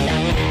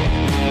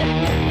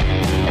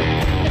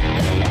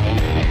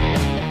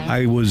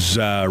 I was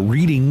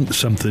reading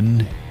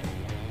something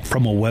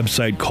from a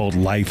website called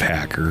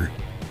Lifehacker,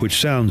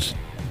 which sounds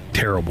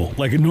terrible.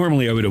 Like,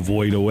 normally I would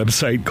avoid a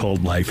website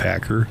called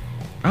Lifehacker.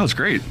 Oh, it's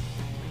great.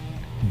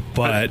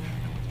 But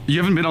you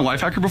haven't been on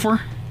Lifehacker before?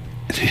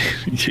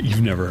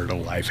 You've never heard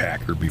of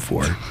Lifehacker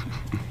before.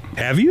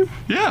 Have you?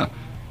 Yeah.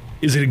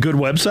 Is it a good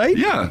website?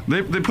 Yeah.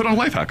 They put on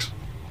life hacks.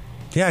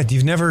 Yeah,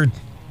 you've never...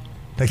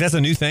 Like, that's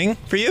a new thing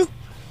for you?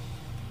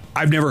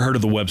 I've never heard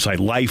of the website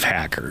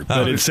Lifehacker,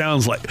 but it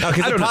sounds like...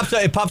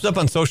 It pops up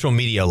on social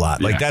media a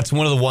lot. Like, that's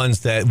one of the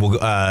ones that will... the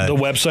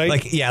website?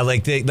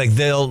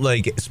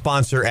 They'll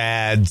sponsor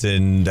ads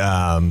and,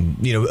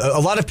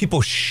 a lot of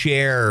people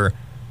share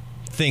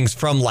things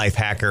from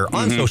Lifehacker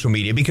on social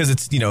media because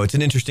it's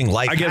an interesting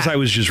life hack. I guess I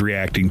was just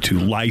reacting to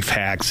life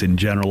hacks in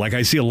general. Like,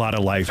 I see a lot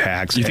of life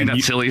hacks. You think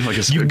that's silly? Like,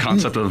 it's a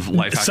concept of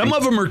life hacking? Some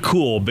of them are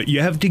cool, but you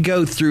have to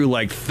go through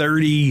like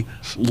 30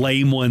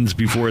 lame ones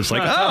before it's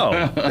like,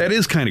 oh, that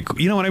is kind of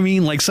cool. You know what I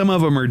mean? Like, some of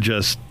them are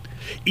just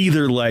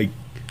either like,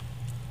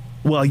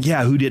 well,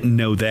 yeah, who didn't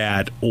know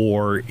that?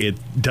 Or it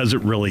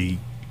doesn't really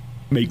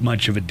make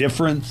much of a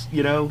difference,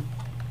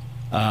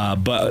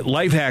 But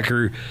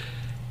Lifehacker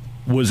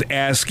was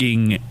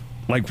asking,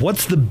 like,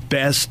 what's the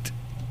best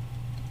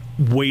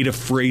way to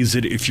phrase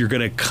it if you're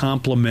going to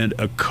compliment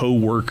a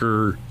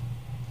coworker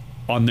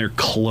on their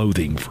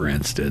clothing, for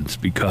instance,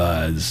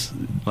 because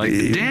like,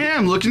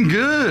 damn, looking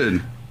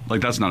good.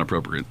 Like, that's not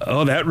appropriate.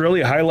 Oh, that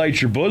really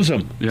highlights your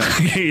bosom. Yeah.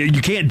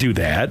 You can't do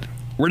that.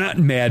 We're not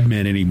Mad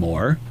Men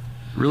anymore.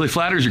 Really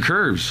flatters your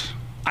curves.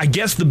 I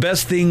guess the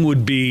best thing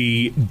would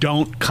be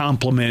don't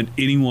compliment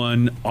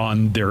anyone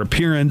on their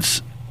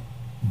appearance.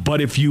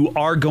 But if you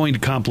are going to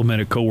compliment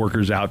a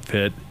coworker's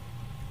outfit,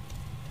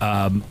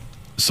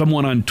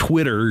 someone on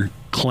Twitter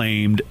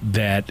claimed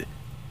that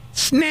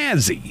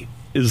snazzy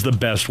is the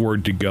best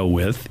word to go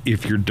with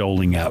if you're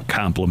doling out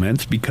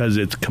compliments because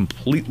it's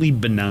completely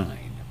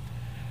benign.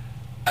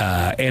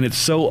 And it's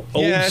so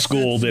old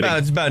school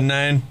it's about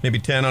 9, maybe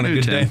 10 on a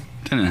good 10, day.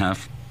 10 and a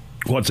half.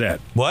 What's that?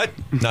 What?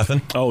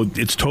 Nothing. Oh,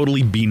 it's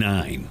totally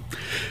benign.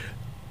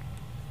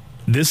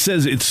 This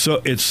says it's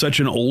such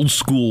an old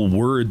school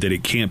word that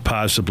it can't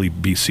possibly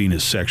be seen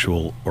as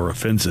sexual or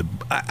offensive.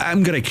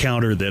 I'm going to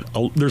counter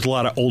that there's a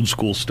lot of old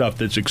school stuff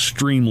that's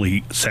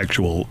extremely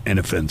sexual and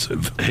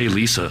offensive. Hey,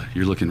 Lisa,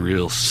 you're looking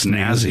real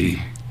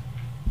snazzy.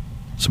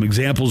 Some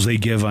examples they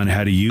give on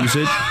how to use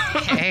it.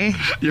 Okay.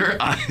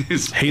 Your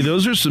eyes. Hey,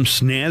 those are some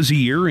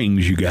snazzy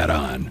earrings you got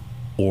on.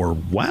 Or,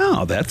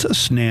 wow, that's a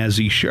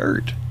snazzy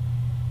shirt.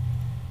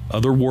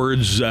 Other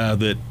words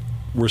that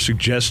were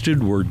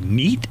suggested were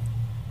neat,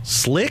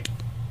 slick,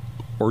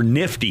 or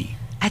nifty.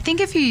 I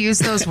think if you use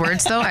those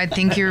words, though, I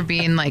think you're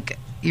being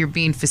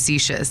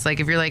facetious.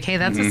 Like, if you're like, hey,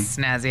 that's a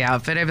snazzy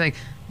outfit, I'd be like,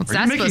 what's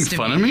that supposed to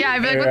mean? Yeah,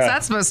 I'd be like, what's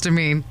that supposed to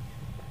mean?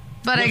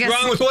 But what's I guess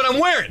wrong with what I'm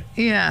wearing?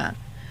 Yeah.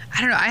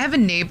 I don't know. I have a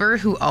neighbor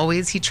who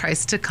he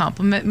tries to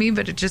compliment me,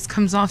 but it just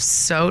comes off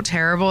so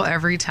terrible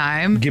every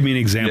time. Give me an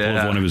example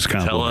of one of his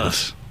compliments. Tell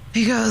us.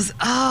 He goes,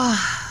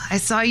 oh, I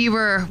saw you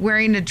were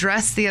wearing a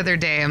dress the other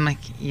day. I'm like,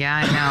 yeah,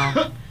 I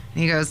know. And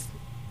he goes,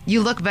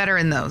 you look better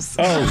in those.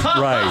 Oh,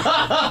 right.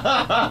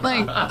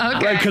 Like,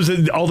 okay. Right, because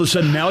all of a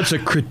sudden now it's a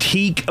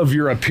critique of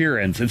your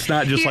appearance. It's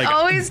not just he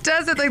always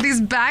does it, like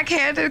these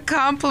backhanded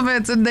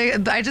compliments, and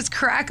I just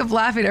crack up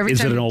laughing every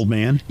time. Is it an old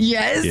man?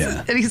 Yes.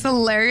 Yeah. And he's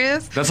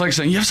hilarious. That's like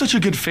saying, you have such a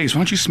good face. Why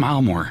don't you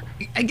smile more?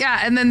 Yeah,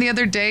 and then the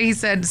other day he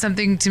said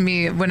something to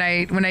me when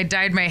I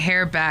dyed my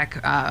hair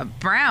back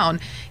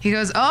brown. He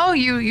goes, oh,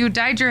 you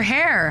dyed your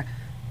hair.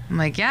 I'm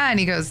like, yeah. And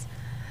he goes,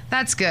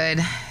 that's good.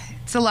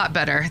 It's a lot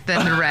better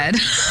than the red.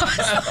 I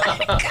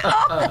was like,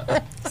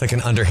 oh. It's like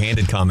an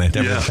underhanded comment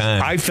every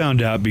time. I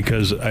found out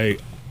because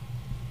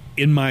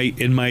in my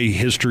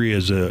history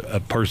as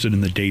a person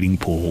in the dating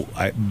pool,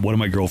 one of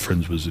my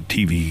girlfriends was a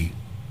TV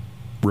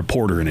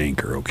reporter and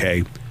anchor,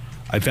 okay?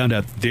 I found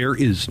out there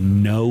is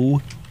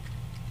no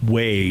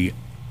way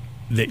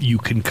that you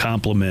can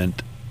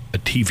compliment a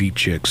TV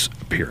chick's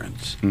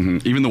appearance.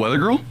 Mm-hmm. Even the weather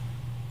girl?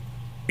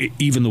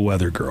 Even the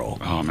weather girl.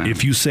 Oh, man.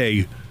 If you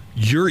say,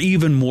 you're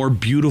even more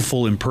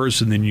beautiful in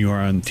person than you are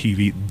on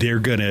TV,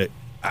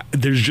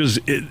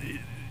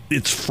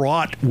 it's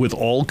fraught with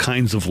all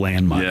kinds of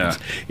landmines. Yeah.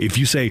 If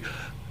you say,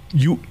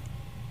 you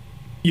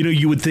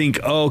would think,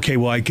 oh, okay,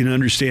 well, I can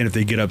understand if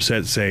they get upset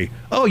and say,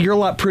 oh, you're a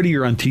lot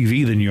prettier on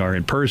TV than you are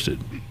in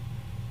person.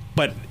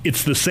 But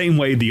it's the same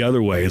way the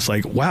other way. It's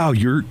like, wow,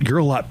 you're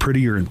a lot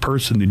prettier in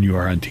person than you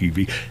are on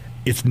TV.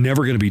 It's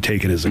never going to be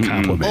taken as a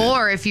compliment.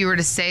 Or if you were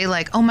to say,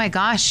 like, oh my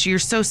gosh, you're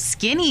so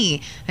skinny.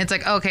 And it's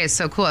like, okay,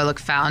 so cool. I look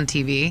fat on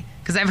TV.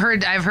 Because I've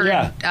heard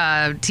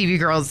TV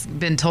girls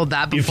been told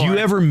that before. If you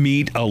ever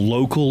meet a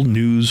local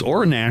news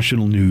or a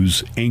national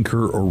news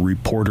anchor or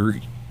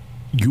reporter,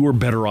 you are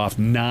better off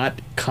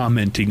not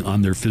commenting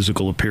on their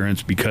physical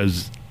appearance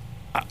because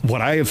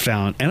what I have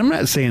found, and I'm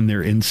not saying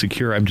they're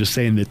insecure, I'm just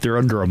saying that they're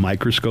under a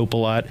microscope a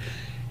lot.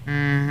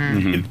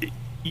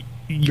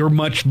 You're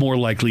much more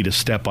likely to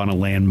step on a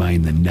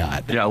landmine than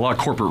not. Yeah, a lot of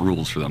corporate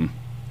rules for them.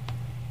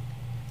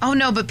 Oh,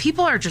 no, but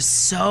people are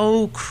just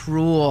so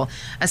cruel,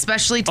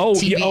 especially to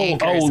TV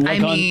anchors.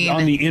 Like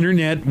on the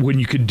internet, when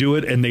you could do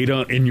it and they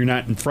don't, and you're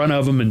not in front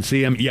of them and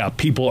see them, yeah,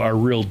 people are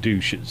real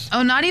douches.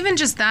 Oh, not even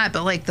just that,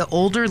 but like the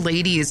older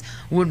ladies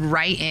would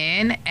write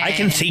in. And I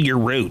can see your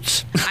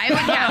roots. I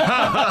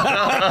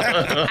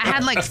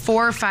had like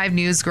 4 or 5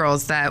 news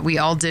girls that we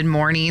all did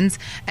mornings,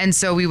 and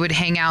so we would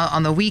hang out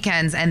on the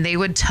weekends, and they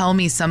would tell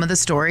me some of the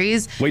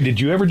stories. Wait, did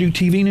you ever do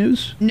TV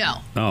news? No.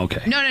 Oh,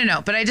 okay.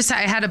 No. But I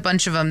had a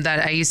bunch of them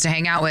that I used to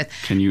hang out with.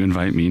 Can you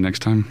invite me next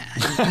time?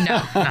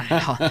 No, not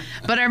at all.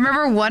 But I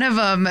remember one of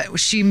them,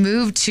 she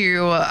moved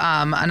to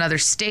another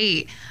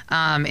state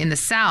in the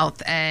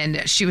South,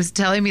 and she was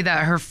telling me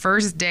that her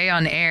first day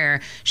on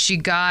air, she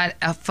got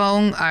a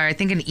phone, or I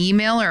think an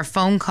email or a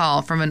phone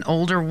call from an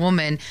older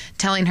woman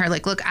telling her,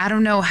 like, look, I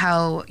don't know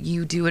how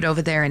you do it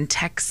over there in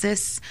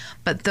Texas,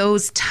 but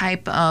those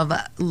type of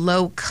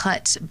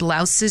low-cut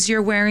blouses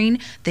you're wearing,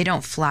 they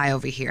don't fly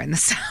over here in the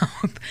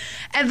South.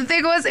 And the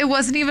thing was, it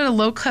wasn't even a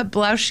low-cut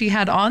blouse she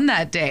had on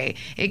that day.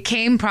 It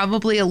came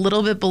probably a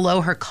little bit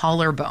below her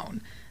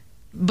collarbone.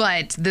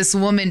 But this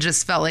woman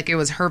just felt like it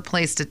was her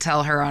place to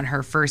tell her on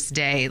her first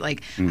day,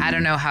 like, I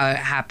don't know how it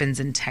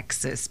happens in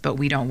Texas, but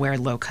we don't wear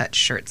low-cut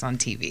shirts on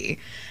TV.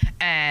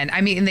 And,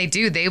 I mean, they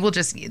do. They will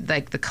just,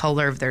 like, the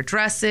color of their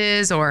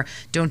dresses, or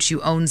don't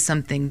you own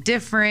something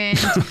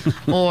different?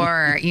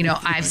 Or, you know,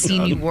 I've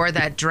seen you wore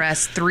that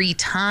dress 3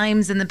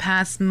 times in the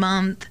past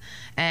month.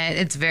 And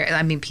it's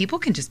people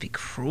can just be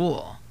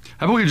cruel.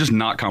 How about we just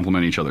not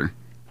compliment each other?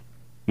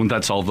 Wouldn't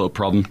that solve the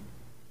problem?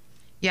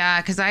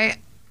 Yeah, because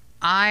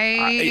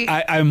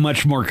I'm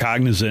much more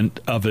cognizant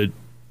of it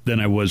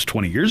than I was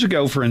 20 years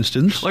ago, for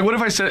instance. Like, what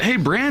if I said, hey,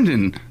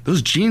 Brandon,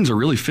 those jeans are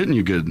really fitting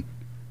you good?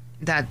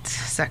 That's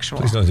sexual.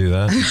 Please don't do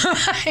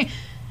that.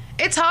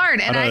 It's hard.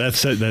 And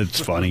that's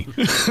funny.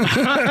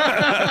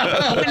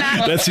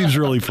 That seems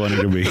really funny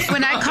to me.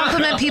 When I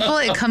compliment people,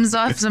 it comes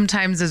off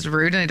sometimes as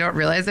rude, and I don't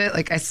realize it.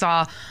 Like, I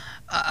saw...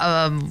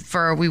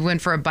 we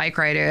went for a bike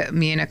ride,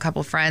 me and a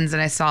couple friends,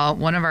 and I saw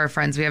one of our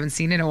friends we haven't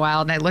seen in a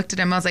while, and I looked at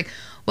him, I was like,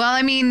 well,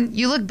 I mean,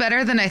 you look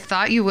better than I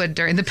thought you would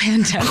during the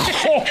pandemic.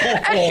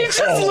 And he just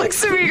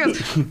looks at me and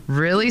goes,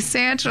 really,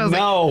 Sanch? I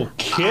was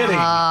kidding.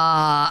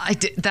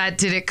 That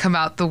didn't come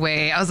out the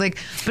way. I was like,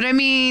 but I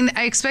mean,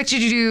 I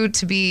expected you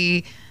to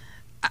be...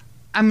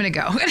 I'm going to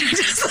go. And I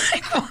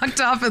just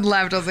walked off and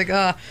left. I was like,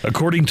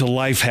 According to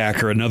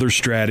Lifehacker, another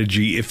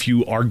strategy, if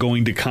you are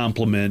going to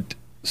compliment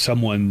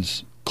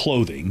someone's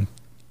clothing,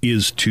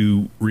 is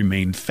to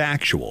remain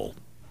factual.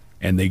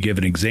 And they give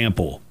an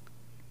example.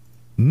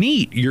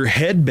 Neat, your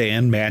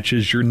headband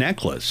matches your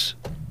necklace.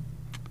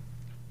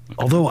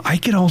 Although I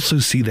could also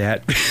see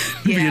that.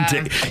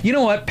 Yeah. You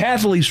know what?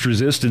 Path of Least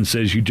Resistance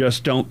says you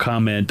just don't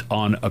comment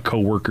on a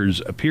coworker's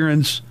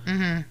appearance,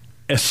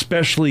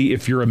 especially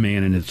if you're a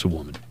man and it's a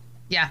woman.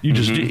 Yeah. You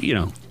just,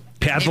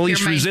 Path of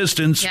Least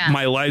Resistance, yeah.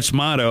 my life's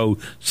motto,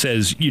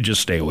 says you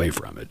just stay away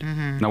from it.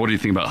 Now, what do you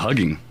think about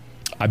hugging?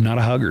 I'm not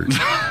a hugger.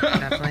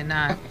 Definitely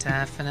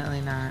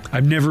not.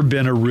 I've never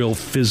been a real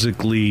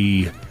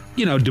physically,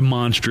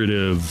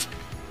 demonstrative.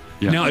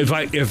 Yeah. Now,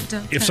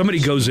 if somebody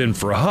goes in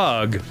for a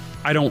hug,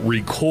 I don't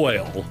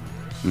recoil,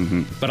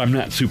 but I'm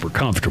not super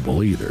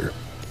comfortable either.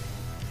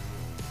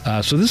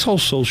 So this whole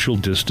social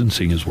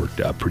distancing has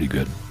worked out pretty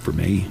good for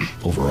me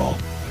overall.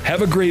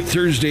 Have a great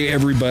Thursday,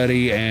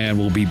 everybody, and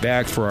we'll be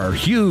back for our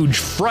huge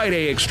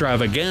Friday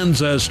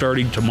extravaganza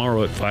starting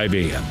tomorrow at 5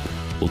 a.m.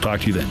 We'll talk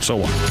to you then. So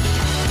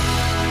long.